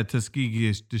trust that Tuskegee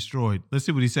is destroyed. Let's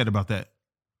see what he said about that.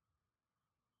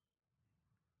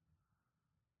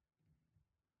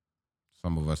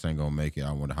 Some of us ain't gonna make it.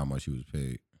 I wonder how much he was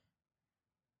paid.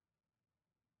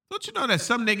 Don't you know that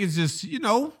some niggas just,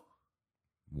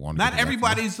 not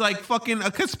everybody's like fucking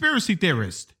a conspiracy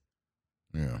theorist.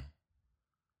 Yeah.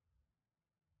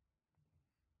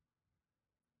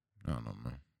 I don't know,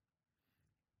 man.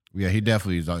 Yeah, he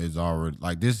definitely is already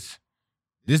like this.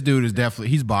 This dude is definitely,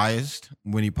 he's biased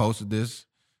when he posted this.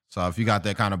 So if you got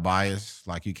that kind of bias,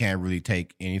 like you can't really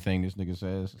take anything this nigga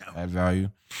says at value.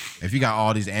 If you got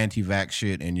all these anti-vax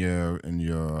shit in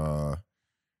your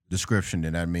description,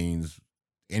 then that means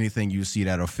anything you see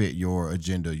that'll fit your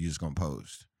agenda, you're just gonna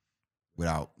post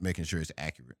without making sure it's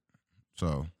accurate.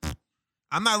 So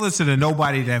I'm not listening to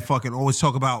nobody that fucking always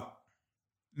talk about,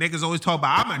 niggas always talk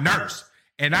about, I'm a nurse.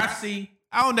 And I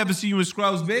don't never see you in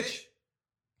scrubs, bitch.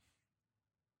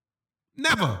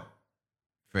 Never.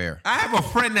 Fair. I have a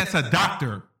friend that's a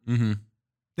doctor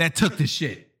that took the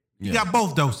shit. He got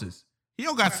both doses. He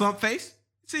don't got slump face.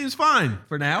 He seems fine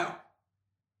for now.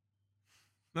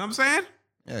 Know what I'm saying?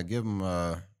 Yeah, give him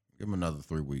another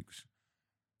 3 weeks.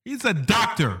 He's a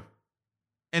doctor.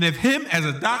 And if him as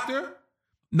a doctor,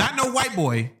 not no white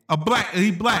boy,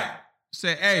 he black,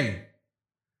 say, hey,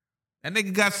 that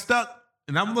nigga got stuck,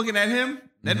 and I'm looking at him,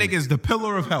 that nigga is the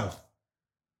pillar of health.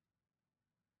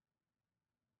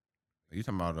 Are you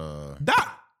talking about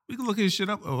Doc? We can look his shit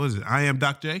up. Oh, what is it? I am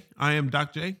Doc J.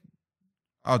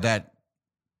 Oh, that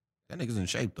nigga's in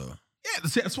shape though. Yeah,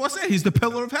 that's what I said. He's the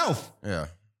pillar of health. Yeah.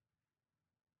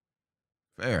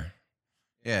 Fair.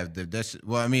 Yeah, that's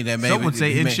well. I mean, that may. Some would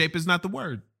say in shape is not the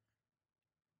word.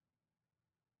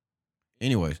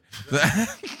 Anyways,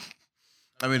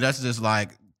 I mean, that's just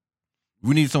like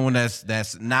we need someone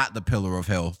that's not the pillar of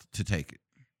health to take it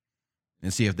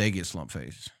and see if they get slump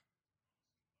face.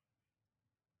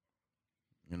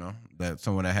 That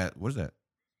someone that had, what is that?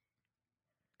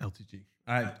 LTG.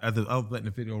 I was letting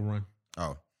the video run.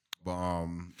 Oh, but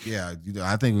yeah,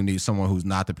 I think we need someone who's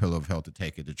not the pillar of health to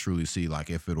take it to truly see like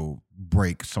if it'll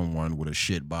break someone with a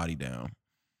shit body down.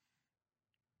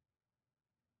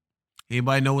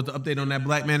 Anybody know what the update on that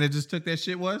black man that just took that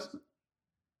shit was?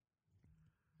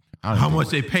 How much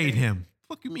they paid him?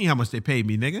 Fuck you mean how much they paid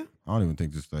me, nigga? I don't even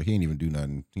think this stuff. He ain't even do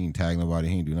nothing. He ain't tag nobody.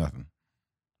 He ain't do nothing.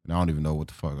 And I don't even know what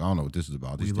the fuck. I don't know what this is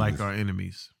about. We like our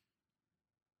enemies.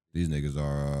 These niggas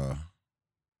are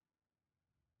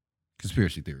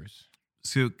conspiracy theorists.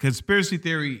 So conspiracy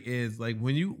theory is like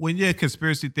when you're a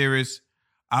conspiracy theorist,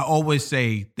 I always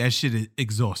say that shit is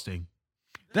exhausting.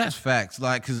 That's facts.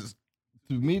 Like, cause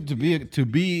to me, to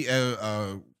be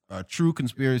a true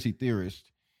conspiracy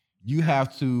theorist, you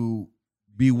have to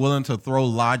be willing to throw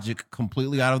logic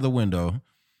completely out of the window.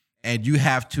 And you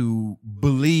have to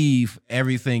believe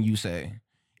everything you say.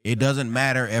 It doesn't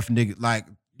matter if niggas, like,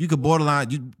 you could borderline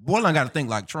got to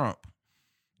think like Trump.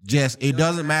 Just, it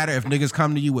doesn't matter if niggas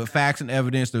come to you with facts and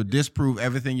evidence to disprove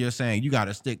everything you're saying. You got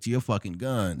to stick to your fucking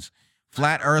guns.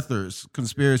 Flat earthers,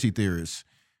 conspiracy theorists.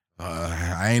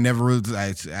 I ain't never really,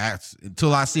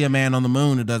 until I see a man on the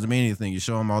moon, it doesn't mean anything. You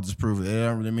show them, I'll disprove it. It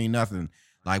don't really mean nothing.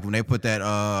 Like when they put that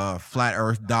Flat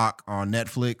Earth doc on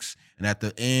Netflix, and at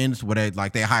the end where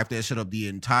they hype that shit up the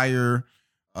entire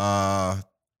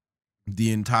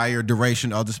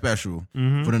duration of the special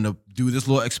for them to do this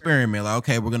little experiment. Like,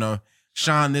 okay, we're gonna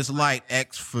shine this light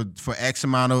X for X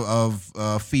amount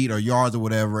of feet or yards or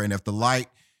whatever, and if the light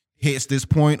hits this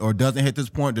point or doesn't hit this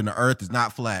point, then the Earth is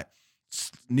not flat.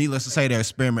 Needless to say, their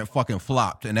experiment fucking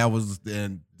flopped, and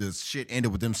the shit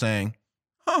ended with them saying,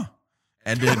 "Huh."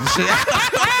 And then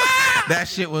that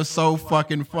shit was so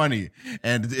fucking funny.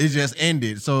 And it just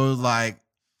ended. So it was like,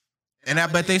 and I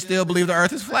bet they still believe the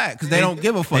earth is flat because they don't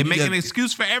give a fuck. They make an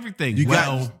excuse for everything. You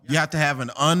have to have an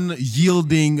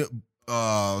unyielding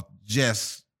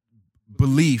just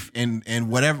belief in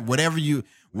whatever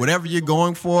you're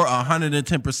going for,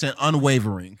 110%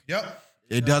 unwavering. Yep.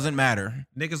 It doesn't matter.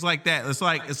 Niggas like that. It's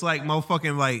like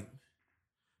motherfucking like,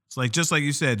 it's like just like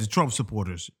you said, the Trump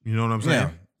supporters. You know what I'm saying?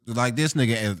 Yeah. Like this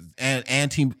nigga is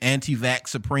anti-vax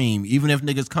supreme. Even if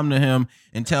niggas come to him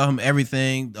and tell him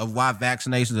everything of why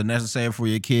vaccinations are necessary for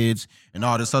your kids and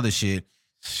all this other shit.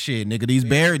 Shit, nigga, these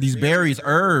berries,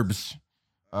 herbs,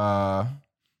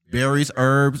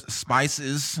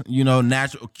 spices,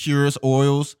 natural cures,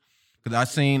 oils. Cause I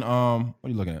seen what are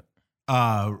you looking at?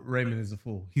 Raymond is a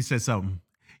fool. He said something.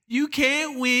 You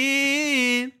can't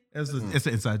win. It's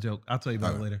an inside joke. I'll tell you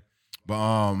about it later.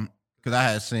 But because I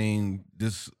had seen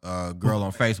this girl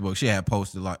on Facebook, she had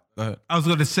posted like. Go ahead. I was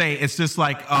going to say it's just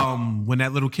like when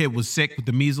that little kid was sick with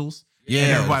the measles. Yeah,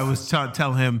 and everybody was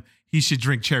telling him he should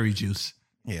drink cherry juice.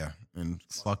 Yeah, and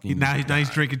fucking now he's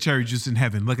drinking cherry juice in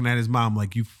heaven, looking at his mom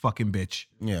like, you fucking bitch.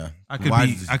 Yeah, I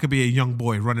could be a young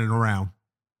boy running around.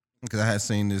 Because I had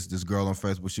seen this girl on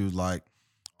Facebook. She was like,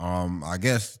 I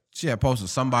guess she had posted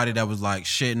somebody that was like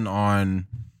shitting on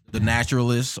the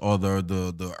naturalists or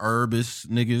the herbist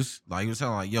niggas. Like he was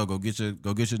telling like, yo, go get your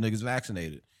niggas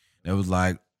vaccinated. And it was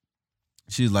like,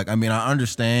 she's like, I mean, I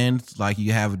understand like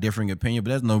you have a differing opinion,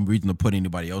 but there's no reason to put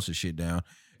anybody else's shit down.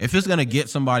 If it's gonna get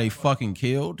somebody fucking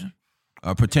killed,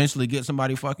 potentially get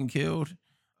somebody fucking killed,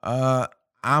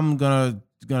 I'm gonna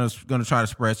try to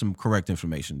spread some correct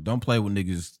information. Don't play with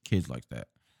niggas, kids like that.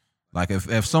 Like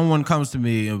if someone comes to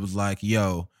me and was like,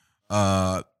 yo,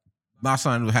 my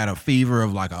son had a fever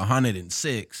of like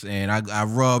 106, and I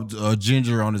rubbed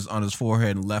ginger on his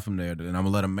forehead and left him there, and I'm gonna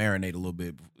let him marinate a little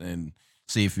bit and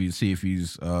see if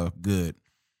he's good.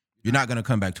 You're not gonna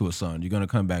come back to a son. You're gonna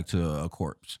come back to a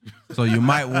corpse. So you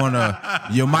might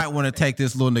wanna take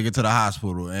this little nigga to the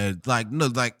hospital. And like no,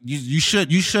 like you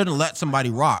shouldn't let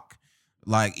somebody rock.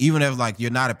 Like even if like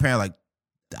you're not a parent, like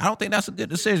I don't think that's a good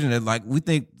decision. Like I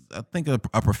think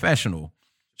a professional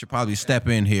should probably step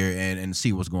in here and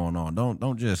see what's going on.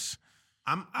 Don't just.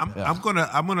 I'm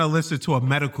gonna listen to a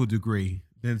medical degree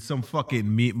than some fucking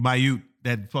Mayute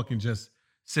that fucking just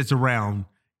sits around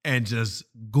and just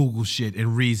Google shit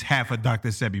and reads half a Dr.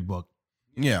 Sebi book.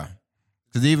 Yeah,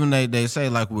 because even they say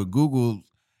like with Google,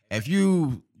 if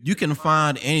you can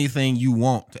find anything you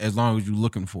want as long as you're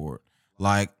looking for it.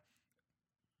 Like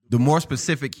the more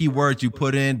specific keywords you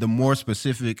put in, the more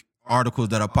specific articles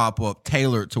that'll pop up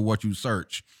tailored to what you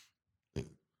search.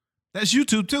 That's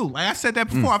YouTube too. Like I said that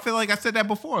before. I feel like I said that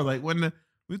before. Like when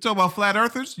we talk about flat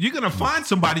earthers, you're gonna find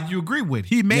somebody you agree with.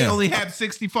 He may only have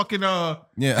 60 fucking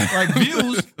like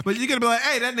views, but you're gonna be like,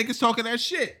 hey, that nigga's talking that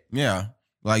shit. Yeah.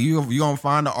 Like you gonna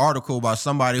find an article about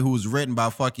somebody who was written by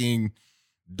fucking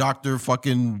Dr.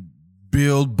 fucking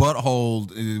Bill Butthole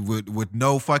with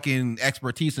no fucking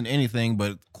expertise in anything,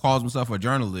 but calls himself a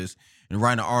journalist and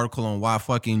writing an article on why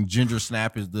fucking ginger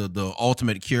snap is the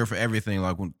ultimate cure for everything.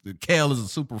 Like when the kale is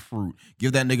a superfruit,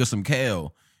 give that nigga some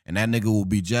kale and that nigga will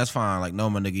be just fine. Like no,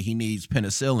 my nigga, he needs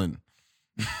penicillin.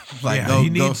 Like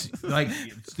like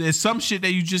there's some shit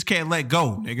that you just can't let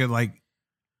go, nigga. Like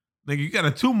nigga, you got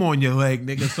a tumor on your leg,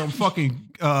 nigga. Some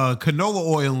fucking canola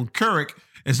oil and Keurig.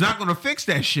 It's not gonna fix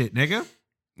that shit, nigga.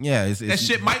 Yeah, that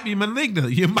shit might be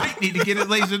malignant. You might need to get it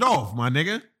lasered off, my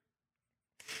nigga.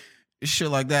 It's shit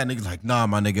like that. Niggas like, nah,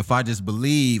 my nigga. If I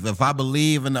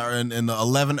believe in the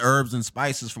 11 herbs and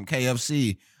spices from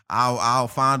KFC, I'll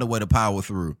find a way to power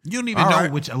through. You don't even know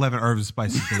which 11 herbs and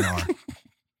spices they are.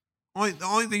 The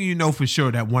only thing you know for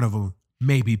sure that one of them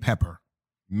may be pepper.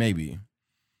 Maybe,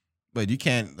 but you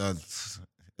can't.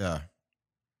 Yeah,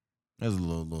 there's a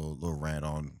little rant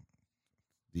on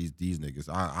these niggas.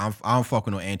 I don't fuck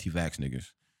with no anti-vax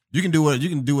niggas. You can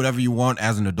do whatever you want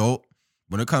as an adult.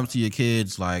 When it comes to your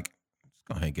kids, like, just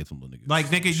go ahead and get some little niggas. Like,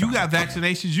 nigga, you got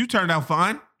vaccinations. You turned out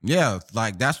fine. Yeah,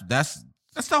 like that's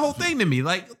the whole thing to me.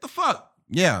 Like, what the fuck?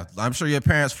 Yeah, I'm sure your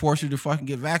parents force you to fucking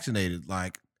get vaccinated,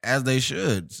 like as they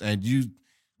should. And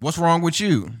what's wrong with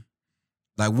you?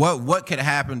 Like, what could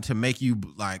happen to make you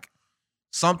like?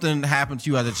 Something happened to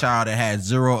you as a child that had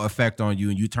zero effect on you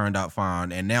and you turned out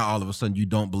fine. And now all of a sudden you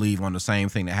don't believe on the same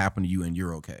thing that happened to you and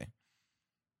you're okay.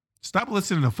 Stop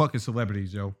listening to fucking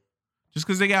celebrities, yo. Just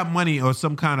because they got money or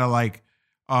some kind of like,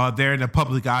 they're in the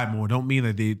public eye more, don't mean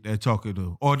that they're talking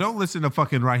to. Or don't listen to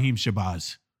fucking Raheem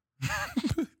Shabazz.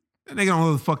 That nigga don't know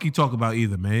what the fuck he talk about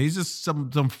either, man. He's just some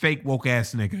fake woke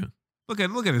ass nigga. Look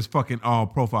at his fucking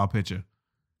profile picture.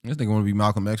 This nigga want to be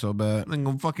Malcolm X so bad.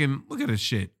 Nigga fucking look at his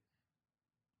shit.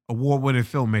 Award-winning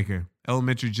filmmaker,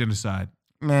 Elementary Genocide.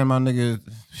 Man, my nigga,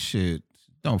 shit.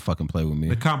 Don't fucking play with me.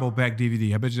 The combo pack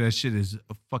DVD. I bet you that shit is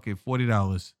fucking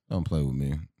 $40. Don't play with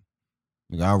me.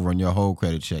 Nigga, I'll run your whole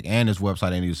credit check. And this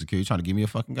website ain't even secure. You trying to give me a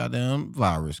fucking goddamn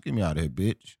virus. Get me out of here,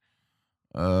 bitch.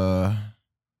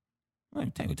 Let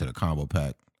me take it to the combo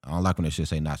pack. I don't like when that shit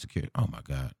say not secure. Oh, my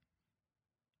God.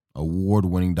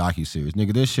 Award-winning docuseries.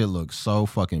 Nigga, this shit looks so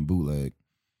fucking bootleg.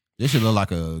 This shit look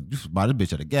like you buy this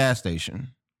bitch at a gas station.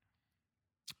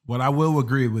 What I will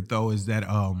agree with, though, is that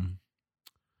Jada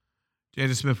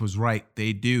Smith was right.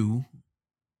 They do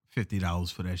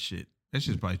 $50 for that shit. That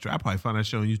shit's probably true. I probably find that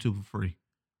show on YouTube for free.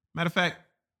 Matter of fact,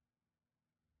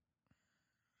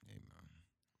 hey, man,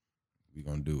 we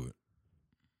gonna do it.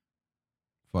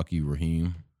 Fuck you,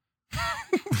 Raheem.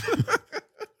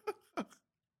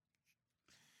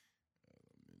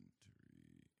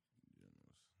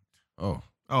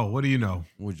 Oh, what do you know?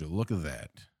 Would you look at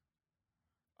that?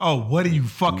 Oh, what do you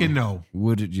fucking know?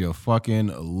 Would you fucking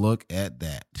look at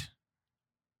that?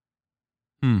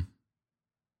 All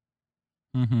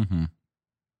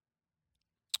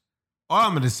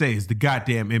I'm going to say is the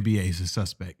goddamn NBA is a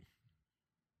suspect.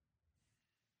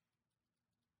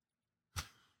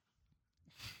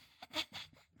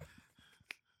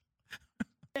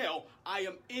 Hell, I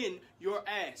am in your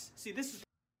ass. See, this is...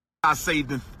 I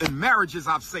saved and marriages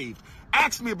I've saved.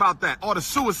 Ask me about that. Or the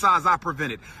suicides I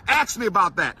prevented. Ask me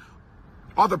about that.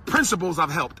 Or the principles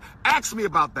I've helped. Ask me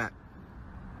about that.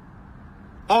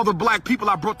 All the black people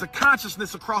I brought to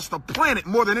consciousness across the planet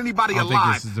more than anybody I alive.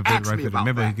 think this is the right Me for about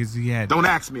Remember, that. because he had Don't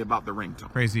ask me about the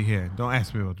ringtone. crazy hair. Don't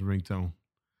ask me about the ringtone.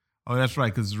 Oh, that's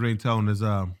right, because the ringtone is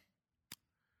what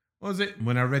was it?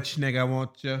 When a rich nigga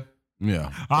want you.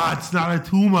 Yeah. Ah, it's not a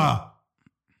tumor.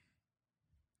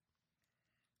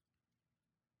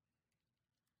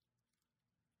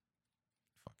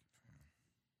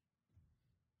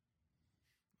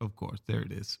 Of course, there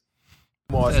it is.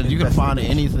 You can find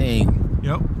anything.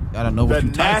 Yep. Gotta know what The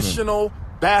you're typing. National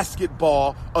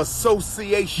Basketball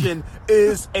Association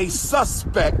is a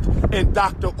suspect in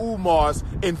Dr. Umar's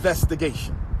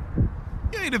investigation.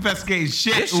 You ain't investigating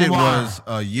shit. This shit Umar. was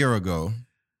a year ago.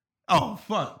 Oh,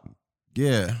 fuck.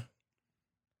 Yeah.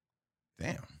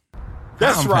 Damn.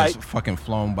 That's Time right. has fucking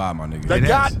flown by, my nigga. The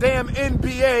goddamn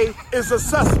NBA is a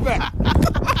suspect.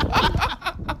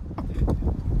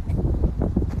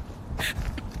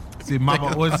 See,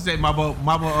 Mama, what's it say? Mama,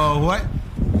 what?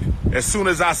 As soon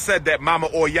as I said that, Mama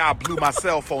Oya blew my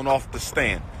cell phone off the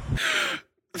stand.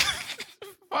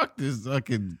 Fuck this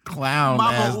fucking clown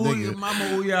ass nigga. Mama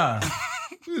Ouya.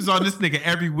 We was on this nigga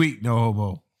every week, no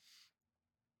homo.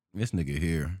 This nigga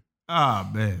here. Ah,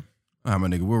 man. All right, my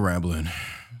nigga, we're rambling.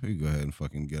 We go ahead and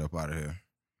fucking get up out of here.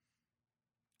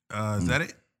 Is that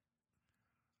it?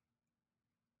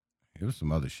 It was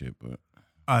some other shit, but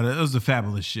That was the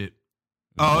fabulous shit.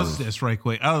 Oh, let's do this right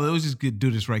quick. Oh, let's just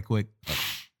do this right quick.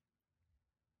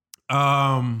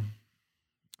 I'm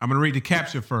gonna read the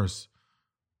caption first.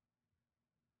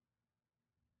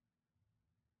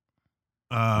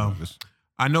 I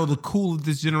know the cool of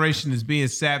this generation is being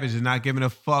savage and not giving a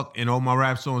fuck, and all my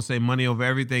rap songs say money over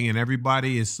everything, and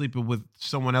everybody is sleeping with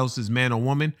someone else's man or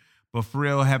woman. But for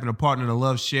real, having a partner to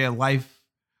love, share life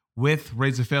with,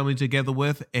 raise a family together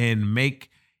with, and make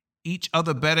each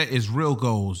other better is real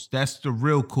goals. That's the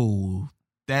real cool.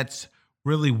 That's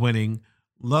really winning.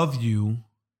 Love you,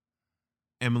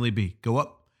 Emily B. Go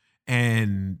up.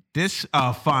 And this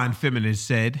fine feminist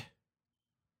said,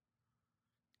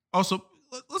 also,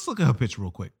 let's look at her picture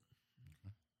real quick.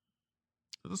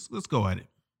 Let's go at it.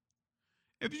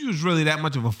 If you was really that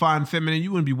much of a fine feminine,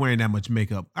 you wouldn't be wearing that much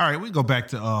makeup. All right, we go back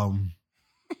to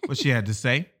what she had to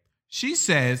say. She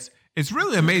says, it's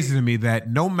really amazing to me that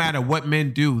no matter what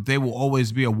men do, they will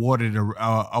always be awarded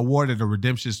a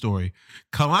redemption story.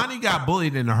 Kalani got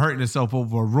bullied into hurting herself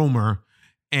over a rumor,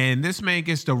 and this man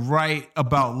gets to write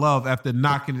about love after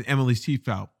knocking Emily's teeth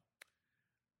out.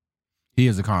 he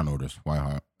is a con artist.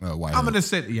 Whitehead. I'm going to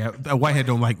say, Whitehead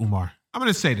don't like Umar. I'm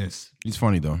going to say this. He's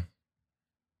funny, though.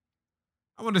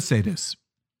 I want to say this.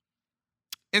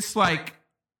 It's like,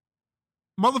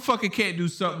 motherfucker can't do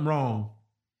something wrong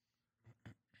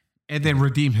and then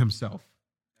redeem himself.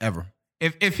 Ever.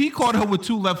 If he caught her with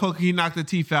two left hooks, he knocked her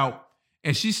teeth out,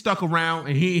 and she stuck around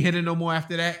and he ain't hit her no more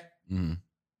after that. Mm-hmm.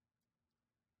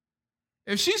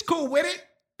 If she's cool with it,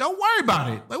 don't worry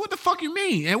about it. Like, what the fuck you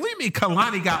mean? And what do you mean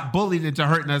Kalani got bullied into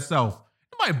hurting herself?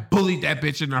 Nobody bullied that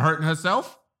bitch into hurting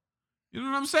herself. You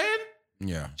know what I'm saying?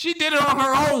 Yeah. She did it on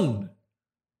her own.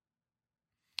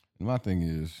 My thing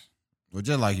is, well,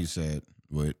 just like you said,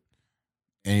 with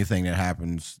anything that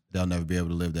happens, they'll never be able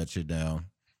to live that shit down.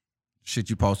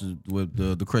 Shit you posted with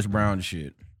the Chris Brown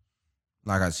shit.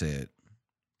 Like I said,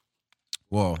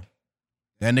 well,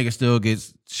 that nigga still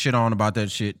gets shit on about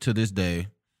that shit to this day.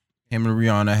 Him and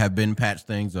Rihanna have been patched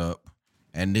things up,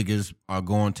 and niggas are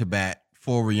going to bat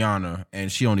for Rihanna,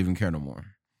 and she don't even care no more.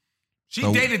 She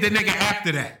dated the nigga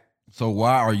after that. So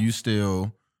why are you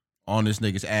still on this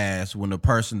nigga's ass when the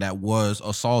person that was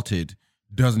assaulted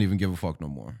doesn't even give a fuck no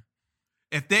more?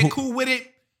 If they're cool with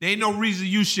it, there ain't no reason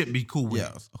you shouldn't be cool with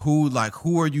it. Who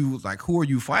are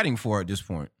you fighting for at this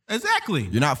point? Exactly.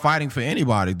 You're not fighting for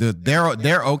anybody.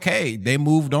 They're okay. They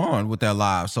moved on with their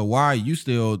lives. So why are you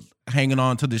still hanging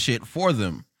on to the shit for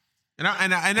them? And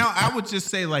I would just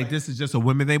say, like, this is just a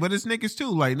women thing, but it's niggas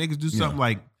too. Like, niggas do something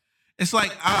like, It's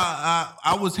like I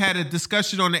had a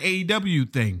discussion on the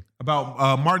AEW thing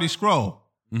about Marty Scurll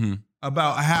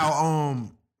about how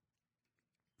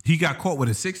he got caught with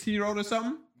a 16-year-old or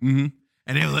something, and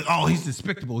they were like, "Oh, he's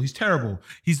despicable, he's terrible,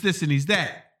 he's this and he's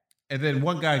that." And then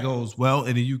one guy goes, "Well,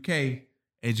 in the UK,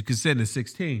 age of consent is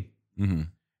 16." And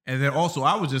then also,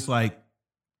 I was just like,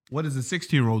 "What is a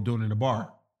 16-year-old doing in a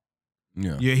bar?"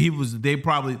 Yeah, he was. They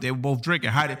were both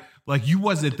drinking. How did like you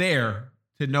wasn't there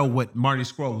to know what Marty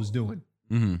Scurll was doing?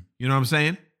 You know what I'm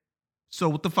saying? So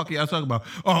what the fuck are y'all talking about?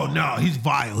 Oh no, he's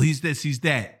vile. He's this. He's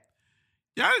that.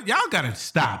 Y'all gotta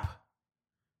stop.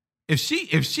 If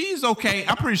she's okay,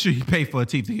 I'm pretty sure he paid for her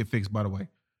teeth to get fixed. By the way.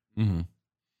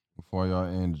 Before y'all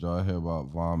end, did y'all hear about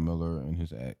Von Miller and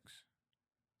his ex?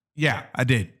 Yeah, I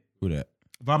did. Who that?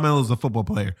 Von Miller is a football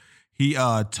player. He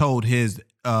told his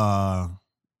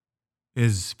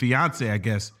fiance, I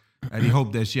guess, and he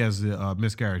hoped that she has a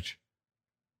miscarriage.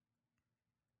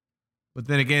 But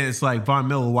then again, it's like, Von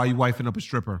Miller, why you wifing up a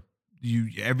stripper?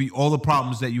 All the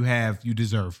problems that you have, you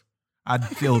deserve. I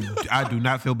do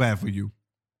not feel bad for you.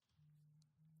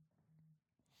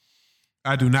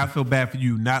 I do not feel bad for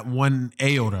you. Not one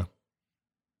iota.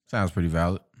 Sounds pretty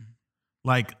valid.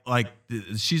 Like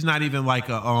she's not even like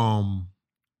a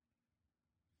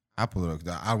I pull it up.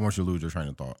 I don't want you to lose your train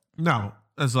of thought. No,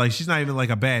 it's like she's not even like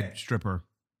a bad stripper.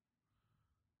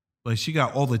 Like she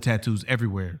got all the tattoos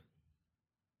everywhere.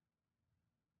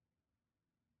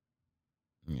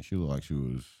 Yeah, she looked like she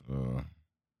was.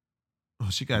 Oh,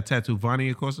 she got a tattoo. Vonnie,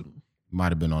 of course.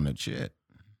 Might have been on that shit.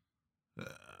 You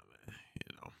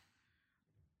know,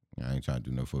 I ain't trying to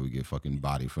do no before we get fucking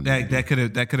body from that could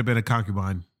have been a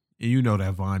concubine. And you know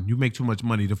that, Von. You make too much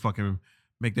money to fucking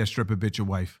make that stripper bitch your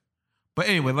wife. But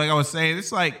anyway, like I was saying,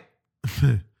 it's like,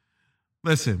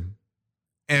 listen,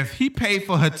 if he paid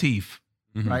for her teeth,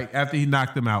 right, after he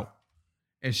knocked them out,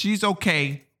 and she's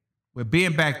okay with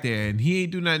being back there, and he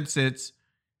ain't do nothing since,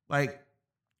 like,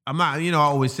 I'm not, I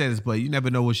always say this, but you never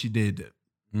know what she did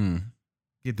to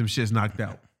get them shits knocked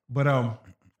out. But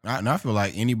I feel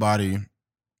like anybody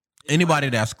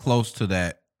that's close to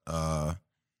that,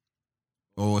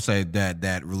 or say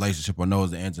that relationship or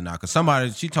knows the ins and outs,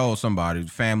 because she told somebody,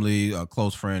 family, a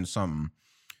close friend, something.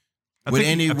 I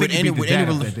think he beat the dad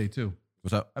up that day too.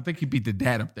 What's up? I think he beat the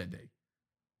dad up that day.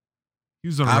 He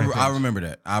was on. I remember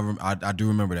that. I do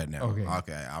remember that now.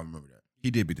 Okay, I remember that. He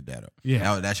did beat the dad up.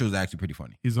 Yeah, that shit was actually pretty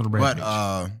funny. He's on the rampage.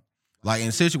 But like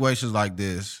in situations like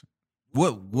this,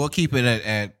 we'll keep it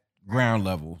at ground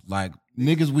level. Like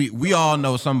niggas, we all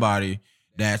know somebody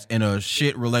that's in a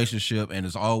shit relationship and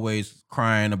is always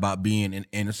crying about being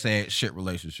in a sad shit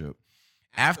relationship.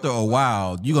 After a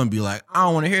while, you're going to be like, I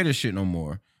don't want to hear this shit no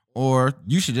more. Or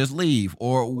you should just leave,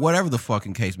 or whatever the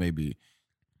fucking case may be.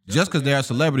 Just because they're a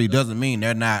celebrity doesn't mean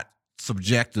they're not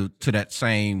subjected to that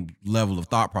same level of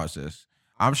thought process.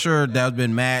 I'm sure there's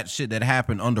been mad shit that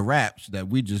happened under wraps that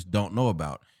we just don't know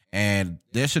about. And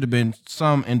there should have been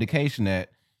some indication that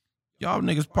y'all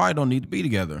niggas probably don't need to be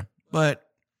together. But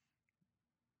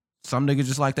some niggas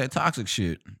just like that toxic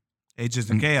shit. It's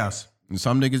just a chaos. And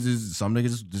some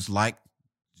niggas just like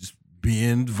just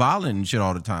being violent and shit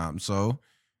all the time. So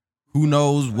who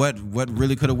knows what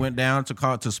really could have went down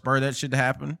to spur that shit to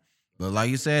happen. But like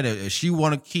you said, if she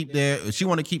want to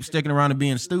keep sticking around and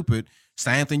being stupid,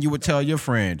 same thing you would tell your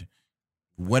friend.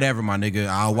 Whatever, my nigga,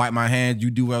 I'll wipe my hands. You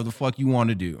do whatever the fuck you want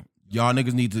to do. Y'all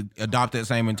niggas need to adopt that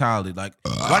same mentality. Like,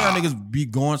 why y'all niggas be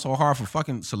going so hard for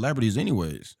fucking celebrities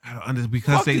anyways? I don't understand,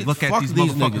 because they look at these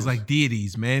motherfuckers like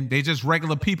deities, man. They just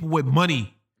regular people with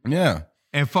money. Yeah.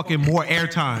 And fucking more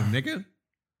airtime, nigga.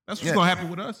 That's what's gonna happen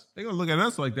with us. They gonna look at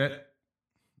us like that.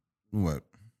 What?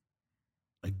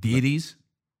 Like deities?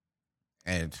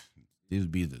 And this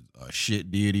would be the shit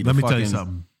deity. Let me tell you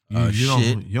something. You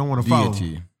don't want to follow.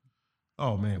 Deity.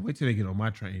 Oh man, wait till they get on my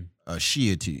train. A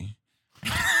shiity.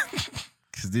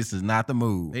 Because this is not the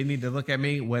move. They need to look at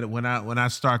me when I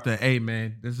start the, hey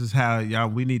man, this is how y'all,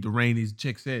 we need to rein these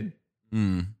chicks in.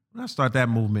 When I start that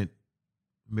movement,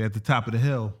 I'll be at the top of the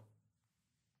hill.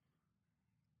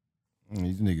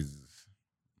 These niggas,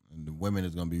 the women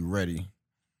is gonna be ready.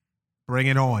 Bring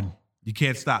it on. You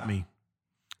can't stop me.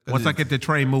 Once I get the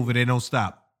train moving, they don't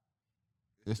stop.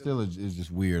 It still is just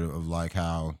weird of like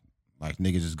how like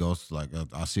niggas just goes like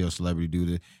I see a celebrity do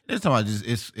this. This time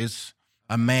it's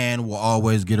a man will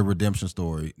always get a redemption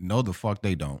story. No, the fuck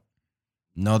they don't.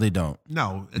 No, they don't.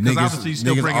 No, because obviously you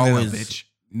still bringing it up, bitch.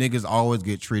 Niggas always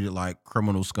get treated like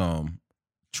criminal scum,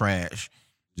 trash.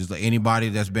 Just like anybody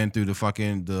that's been through the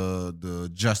fucking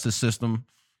the justice system,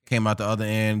 came out the other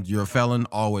end, you're a felon,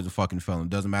 always a fucking felon.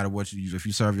 Doesn't matter what if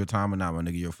you serve your time or not, my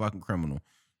nigga, you're a fucking criminal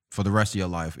for the rest of your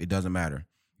life. It doesn't matter.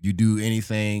 You do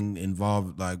anything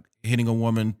involved like hitting a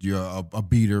woman, you're a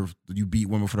beater. You beat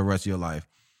women for the rest of your life.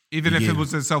 Even if it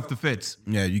was in self-defense.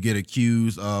 Yeah, you get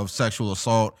accused of sexual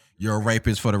assault, you're a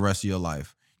rapist for the rest of your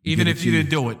life. Even if you didn't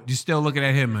do it, you're still looking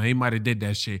at him, man. He might have did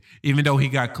that shit, even though he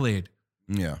got cleared.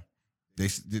 Yeah.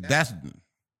 That's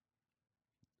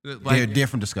like, they're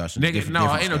different discussions. Nigga, different, no,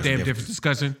 different ain't no damn different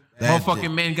discussion. That's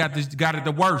Motherfucking men got it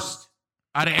the worst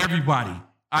out of everybody.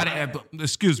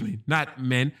 Excuse me, not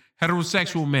men.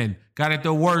 Heterosexual men got it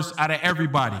the worst out of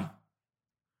everybody.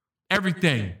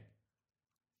 Everything.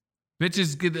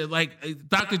 Bitches get like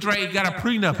Dr. Dre got a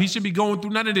prenup. He shouldn't be going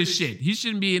through none of this shit. He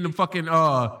shouldn't be in the fucking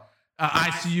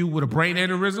ICU with a brain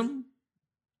aneurysm. You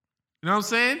know what I'm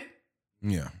saying?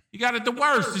 Yeah. You got it the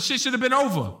worst. The shit should have been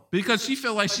over because she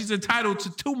feel like she's entitled to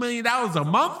 $2 million a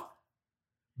month.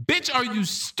 Bitch, are you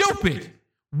stupid?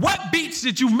 What beats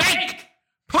did you make?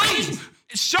 Please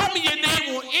show me your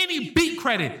name on any beat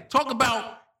credit. Talk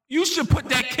about you should put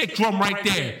that kick drum right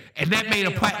there, and that made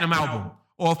a platinum album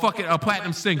or a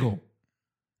platinum single.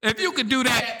 If you could do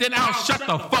that, then I'll shut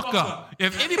the fuck up.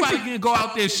 If anybody can go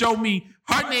out there and show me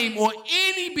her name or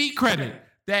any beat credit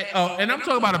that, and I'm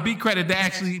talking about a beat credit that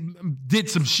actually did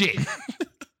some shit.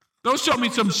 Don't show me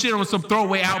some shit on some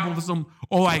throwaway album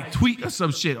or like Tweet or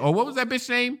some shit. Or what was that bitch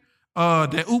name?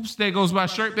 That Oops that goes by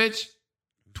Shirt bitch?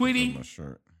 Tweety? My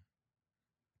shirt.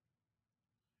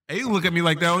 Hey, you look at me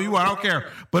like that. Oh, you I don't care.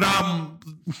 But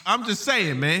I'm just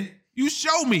saying, man. You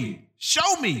show me.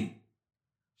 Show me.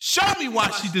 Show me why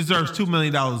she deserves $2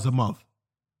 million a month.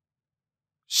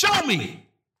 Show me.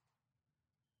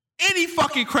 Any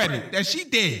fucking credit that she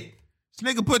did.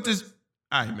 This nigga put this.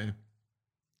 All right, man.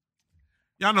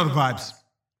 Y'all know the vibes.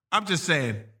 I'm just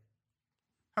saying.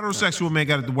 Heterosexual men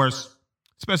got it the worst,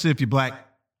 especially if you're black.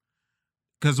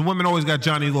 Because the women always got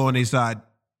Johnny Law on their side.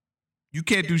 You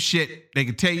can't do shit. They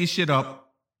can tear your shit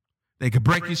up. They can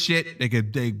break your shit.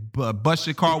 They bust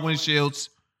your car windshields.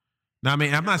 Now, I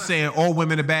mean, I'm not saying all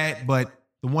women are bad, but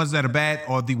the ones that are bad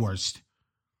are the worst.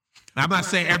 I'm not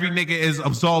saying every nigga is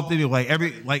absolved anyway.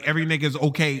 Every nigga is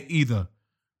okay either.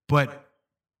 But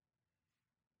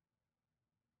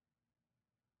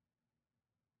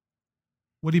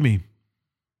what do you mean?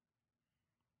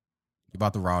 You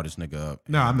about to rile this nigga up.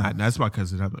 No, I'm not. That's my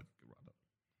cousin.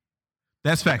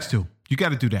 That's facts too. You got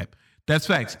to do that. That's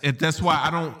facts. That's why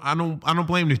I don't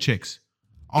blame the chicks.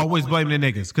 Always blame the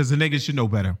niggas because the niggas should know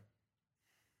better.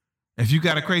 If you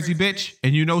got a crazy bitch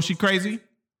and you know she crazy,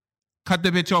 cut the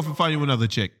bitch off and find you another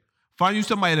chick. Find you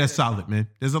somebody that's solid, man.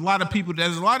 There's a lot of people.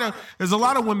 There's a lot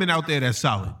of women out there that's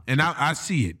solid, and I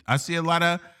see it. I see a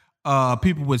lot of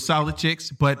people with solid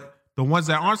chicks, but the ones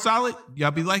that aren't solid,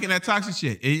 y'all be liking that toxic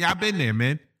shit. And y'all been there,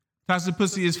 man. Toxic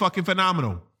pussy is fucking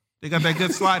phenomenal. They got that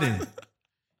good slide in it.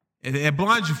 And it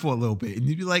blinds you for a little bit. And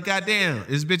you be like, God damn,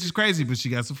 this bitch is crazy, but she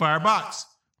got some fire box.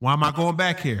 Why am I going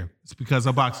back here? It's because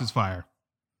her box is fire.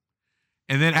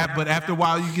 And then, but after a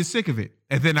while, you get sick of it.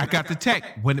 And then I got the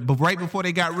tech. But right before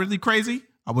they got really crazy,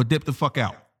 I would dip the fuck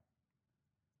out.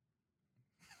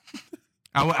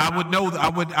 I would know.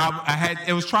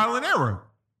 It was trial and error.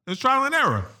 It was trial and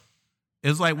error. It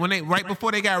was like right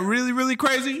before they got really, really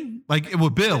crazy, like it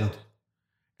would build.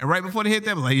 And right before they hit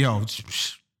that, like, yo,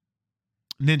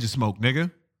 ninja smoke,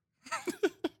 nigga.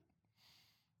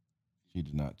 She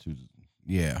did not choose.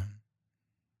 Yeah.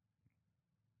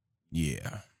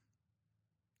 Yeah.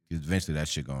 Because eventually that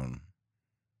shit going.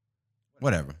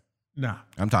 Whatever. Nah.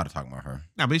 I'm tired of talking about her.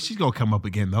 Nah, but she's gonna come up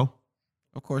again though.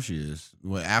 Of course she is.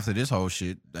 Well, after this whole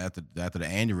shit, after the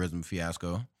aneurysm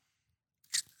fiasco.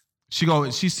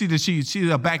 She see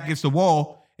her back against the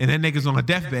wall and that nigga's on her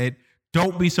deathbed.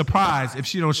 Don't be surprised if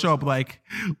she don't show up like,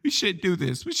 we shouldn't do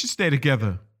this. We should stay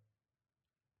together.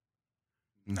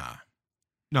 Nah.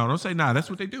 No, don't say nah. That's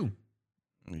what they do.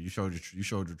 You showed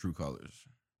your true colors.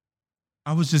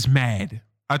 I was just mad.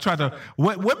 I tried to.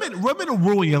 Women will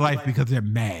ruin your life because they're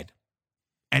mad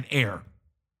and air.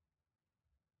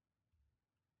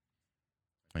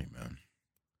 Hey man,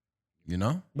 you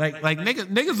know, like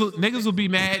niggas will be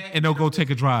mad and they'll go take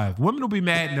a drive. Women will be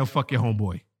mad and they'll fuck your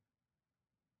homeboy.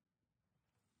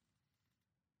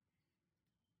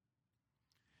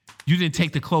 You didn't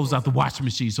take the clothes out the washing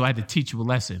machine, so I had to teach you a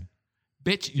lesson.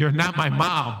 Bitch, you're not my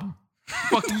mom.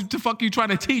 The fuck you trying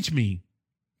to teach me?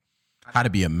 How to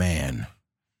be a man.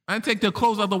 I didn't take the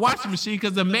clothes out the washing machine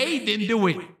because the maid didn't do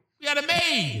it. We had a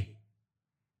maid.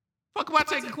 Fuck am I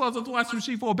taking clothes out the washing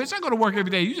machine for? Bitch, I go to work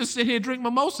every day. You just sit here and drink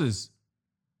mimosas.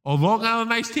 Or Long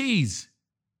Island iced teas.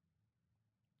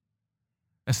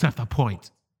 That's not the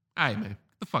point. All right, man.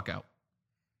 Get the fuck out.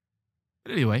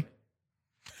 But anyway,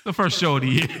 the first show of the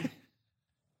year.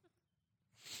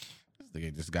 This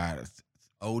nigga just got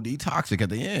OD toxic at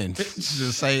the end.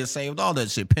 Just saved all that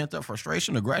shit. Pent up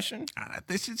frustration, aggression.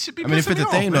 This shit should be. I mean, if it's a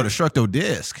thing, though, destructo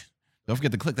disc. Don't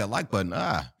forget to click that like button.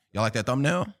 Y'all like that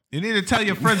thumbnail? You need to tell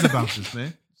your friends about this,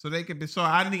 man, so they can be. So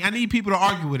I need people to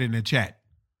argue with it in the chat.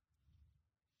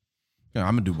 Yeah,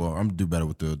 I'm gonna do more. I'm gonna do better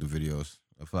with the videos.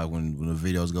 I feel like when the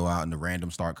videos go out and the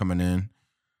randoms start coming in,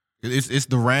 it's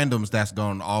the randoms that's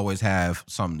gonna always have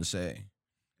something to say,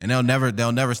 and they'll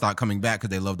never stop coming back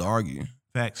because they love to argue.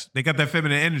 Facts. They got that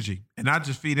feminine energy, and I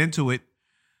just feed into it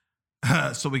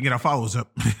so we can get our followers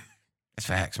up. That's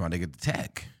facts, my nigga. The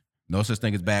tech. No such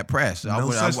thing as bad press. No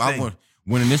I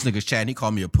went in this nigga's chat and he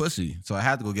called me a pussy, so I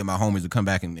had to go get my homies to come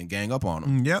back and gang up on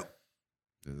him. Yep.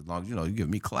 As long as you give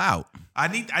me clout. I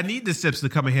need the Sips to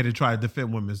come ahead and try to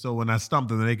defend women, so when I stump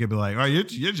them, they can be like, "Oh, you're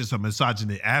just a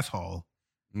misogynist asshole."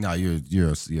 No, you're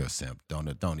a simp.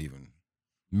 Don't even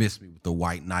miss me with the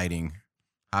white knighting.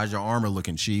 How's your armor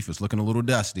looking, Chief? It's looking a little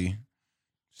dusty.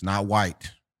 It's not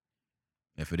white.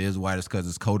 If it is white, it's because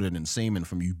it's coated in semen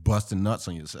from you busting nuts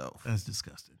on yourself. That's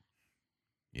disgusting.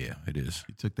 Yeah, it is.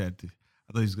 He took that. I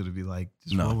thought he was gonna be like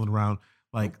just rolling around,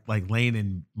 like laying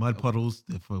in mud puddles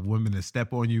for women to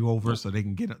step on you over so they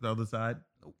can get up the other side.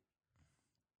 Nope.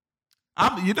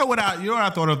 You know what I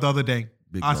thought of the other day?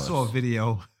 I saw a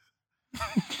video.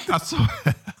 I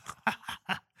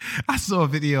saw a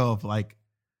video of like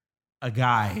a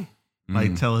guy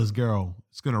like tell his girl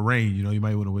it's gonna rain. You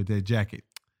might want to wear that jacket.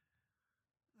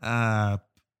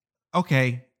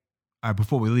 Okay. All right.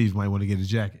 Before we leave, you might want to get a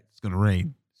jacket. It's gonna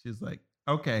rain. She's like,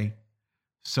 okay.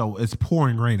 So it's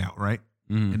pouring rain out, right?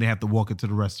 And they have to walk into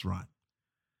the restaurant.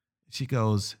 She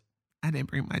goes, I didn't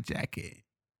bring my jacket.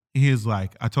 And he was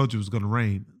like, I told you it was gonna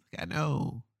rain. I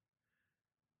know.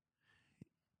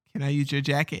 Can I use your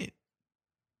jacket?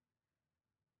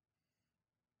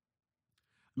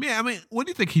 I mean, what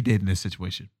do you think he did in this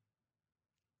situation?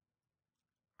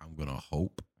 I'm going to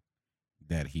hope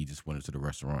that he just went into the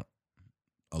restaurant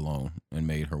alone and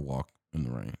made her walk in the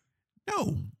rain.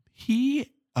 No,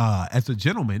 he, as a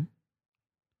gentleman,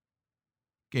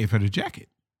 gave her the jacket.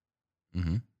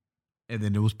 Mm-hmm. And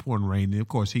then it was pouring rain. And of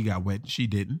course, he got wet. She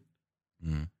didn't.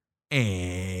 Mm-hmm.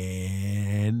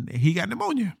 And he got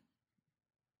pneumonia.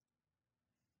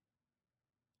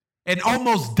 And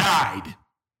almost died.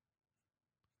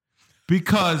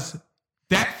 Because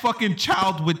that fucking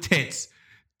child with tits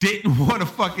didn't want to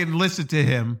fucking listen to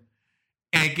him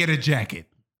and get a jacket.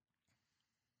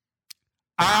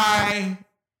 I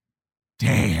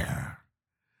dare.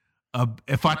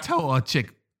 If I tell a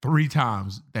chick 3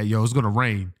 times that, yo, it's going to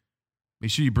rain,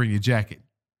 make sure you bring your jacket.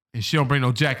 And she don't bring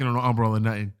no jacket or no umbrella or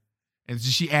nothing. And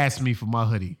she asked me for my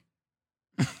hoodie.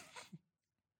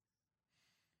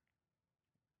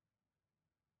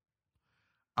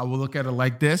 I would look at her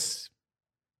like this.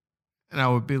 And I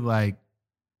would be like,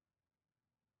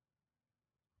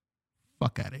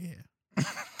 fuck out of here.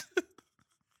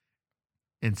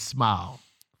 And smile.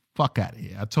 Fuck out of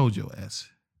here. I told your ass.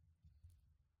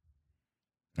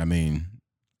 I mean,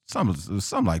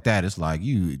 something like that. It's like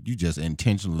you just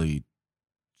intentionally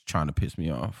trying to piss me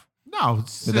off. No,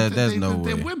 there's no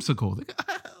way. They're whimsical. They go,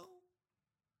 oh,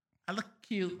 I look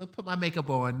cute. I'll put my makeup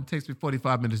on. It takes me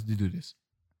 45 minutes to do this.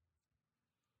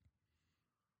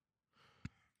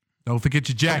 Don't forget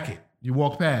your jacket. You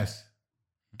walk past.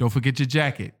 Don't forget your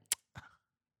jacket.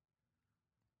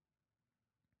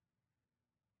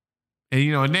 And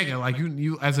a nigga, like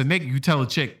you as a nigga, you tell a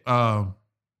chick,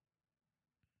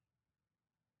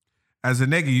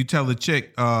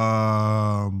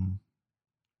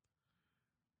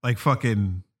 like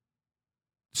fucking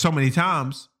so many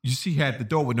times, you see her at the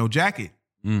door with no jacket.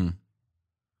 You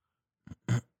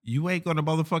ain't gonna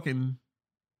motherfucking.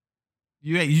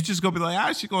 You just gonna be like, all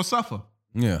right, she gonna suffer.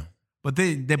 Yeah. But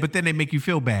then they make you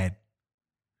feel bad.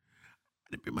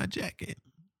 I didn't bring my jacket.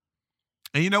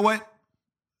 And you know what?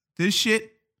 This shit,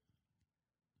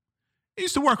 it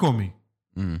used to work on me.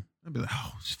 I'd be like,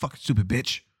 oh, this fucking stupid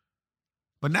bitch.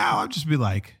 But now I'll just be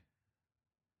like,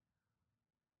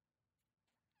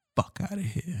 fuck out of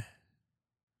here.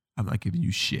 I'm not giving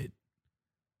you shit.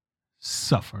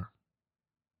 Suffer.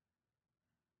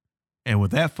 And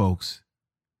with that, folks,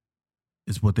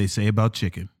 is what they say about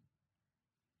chicken.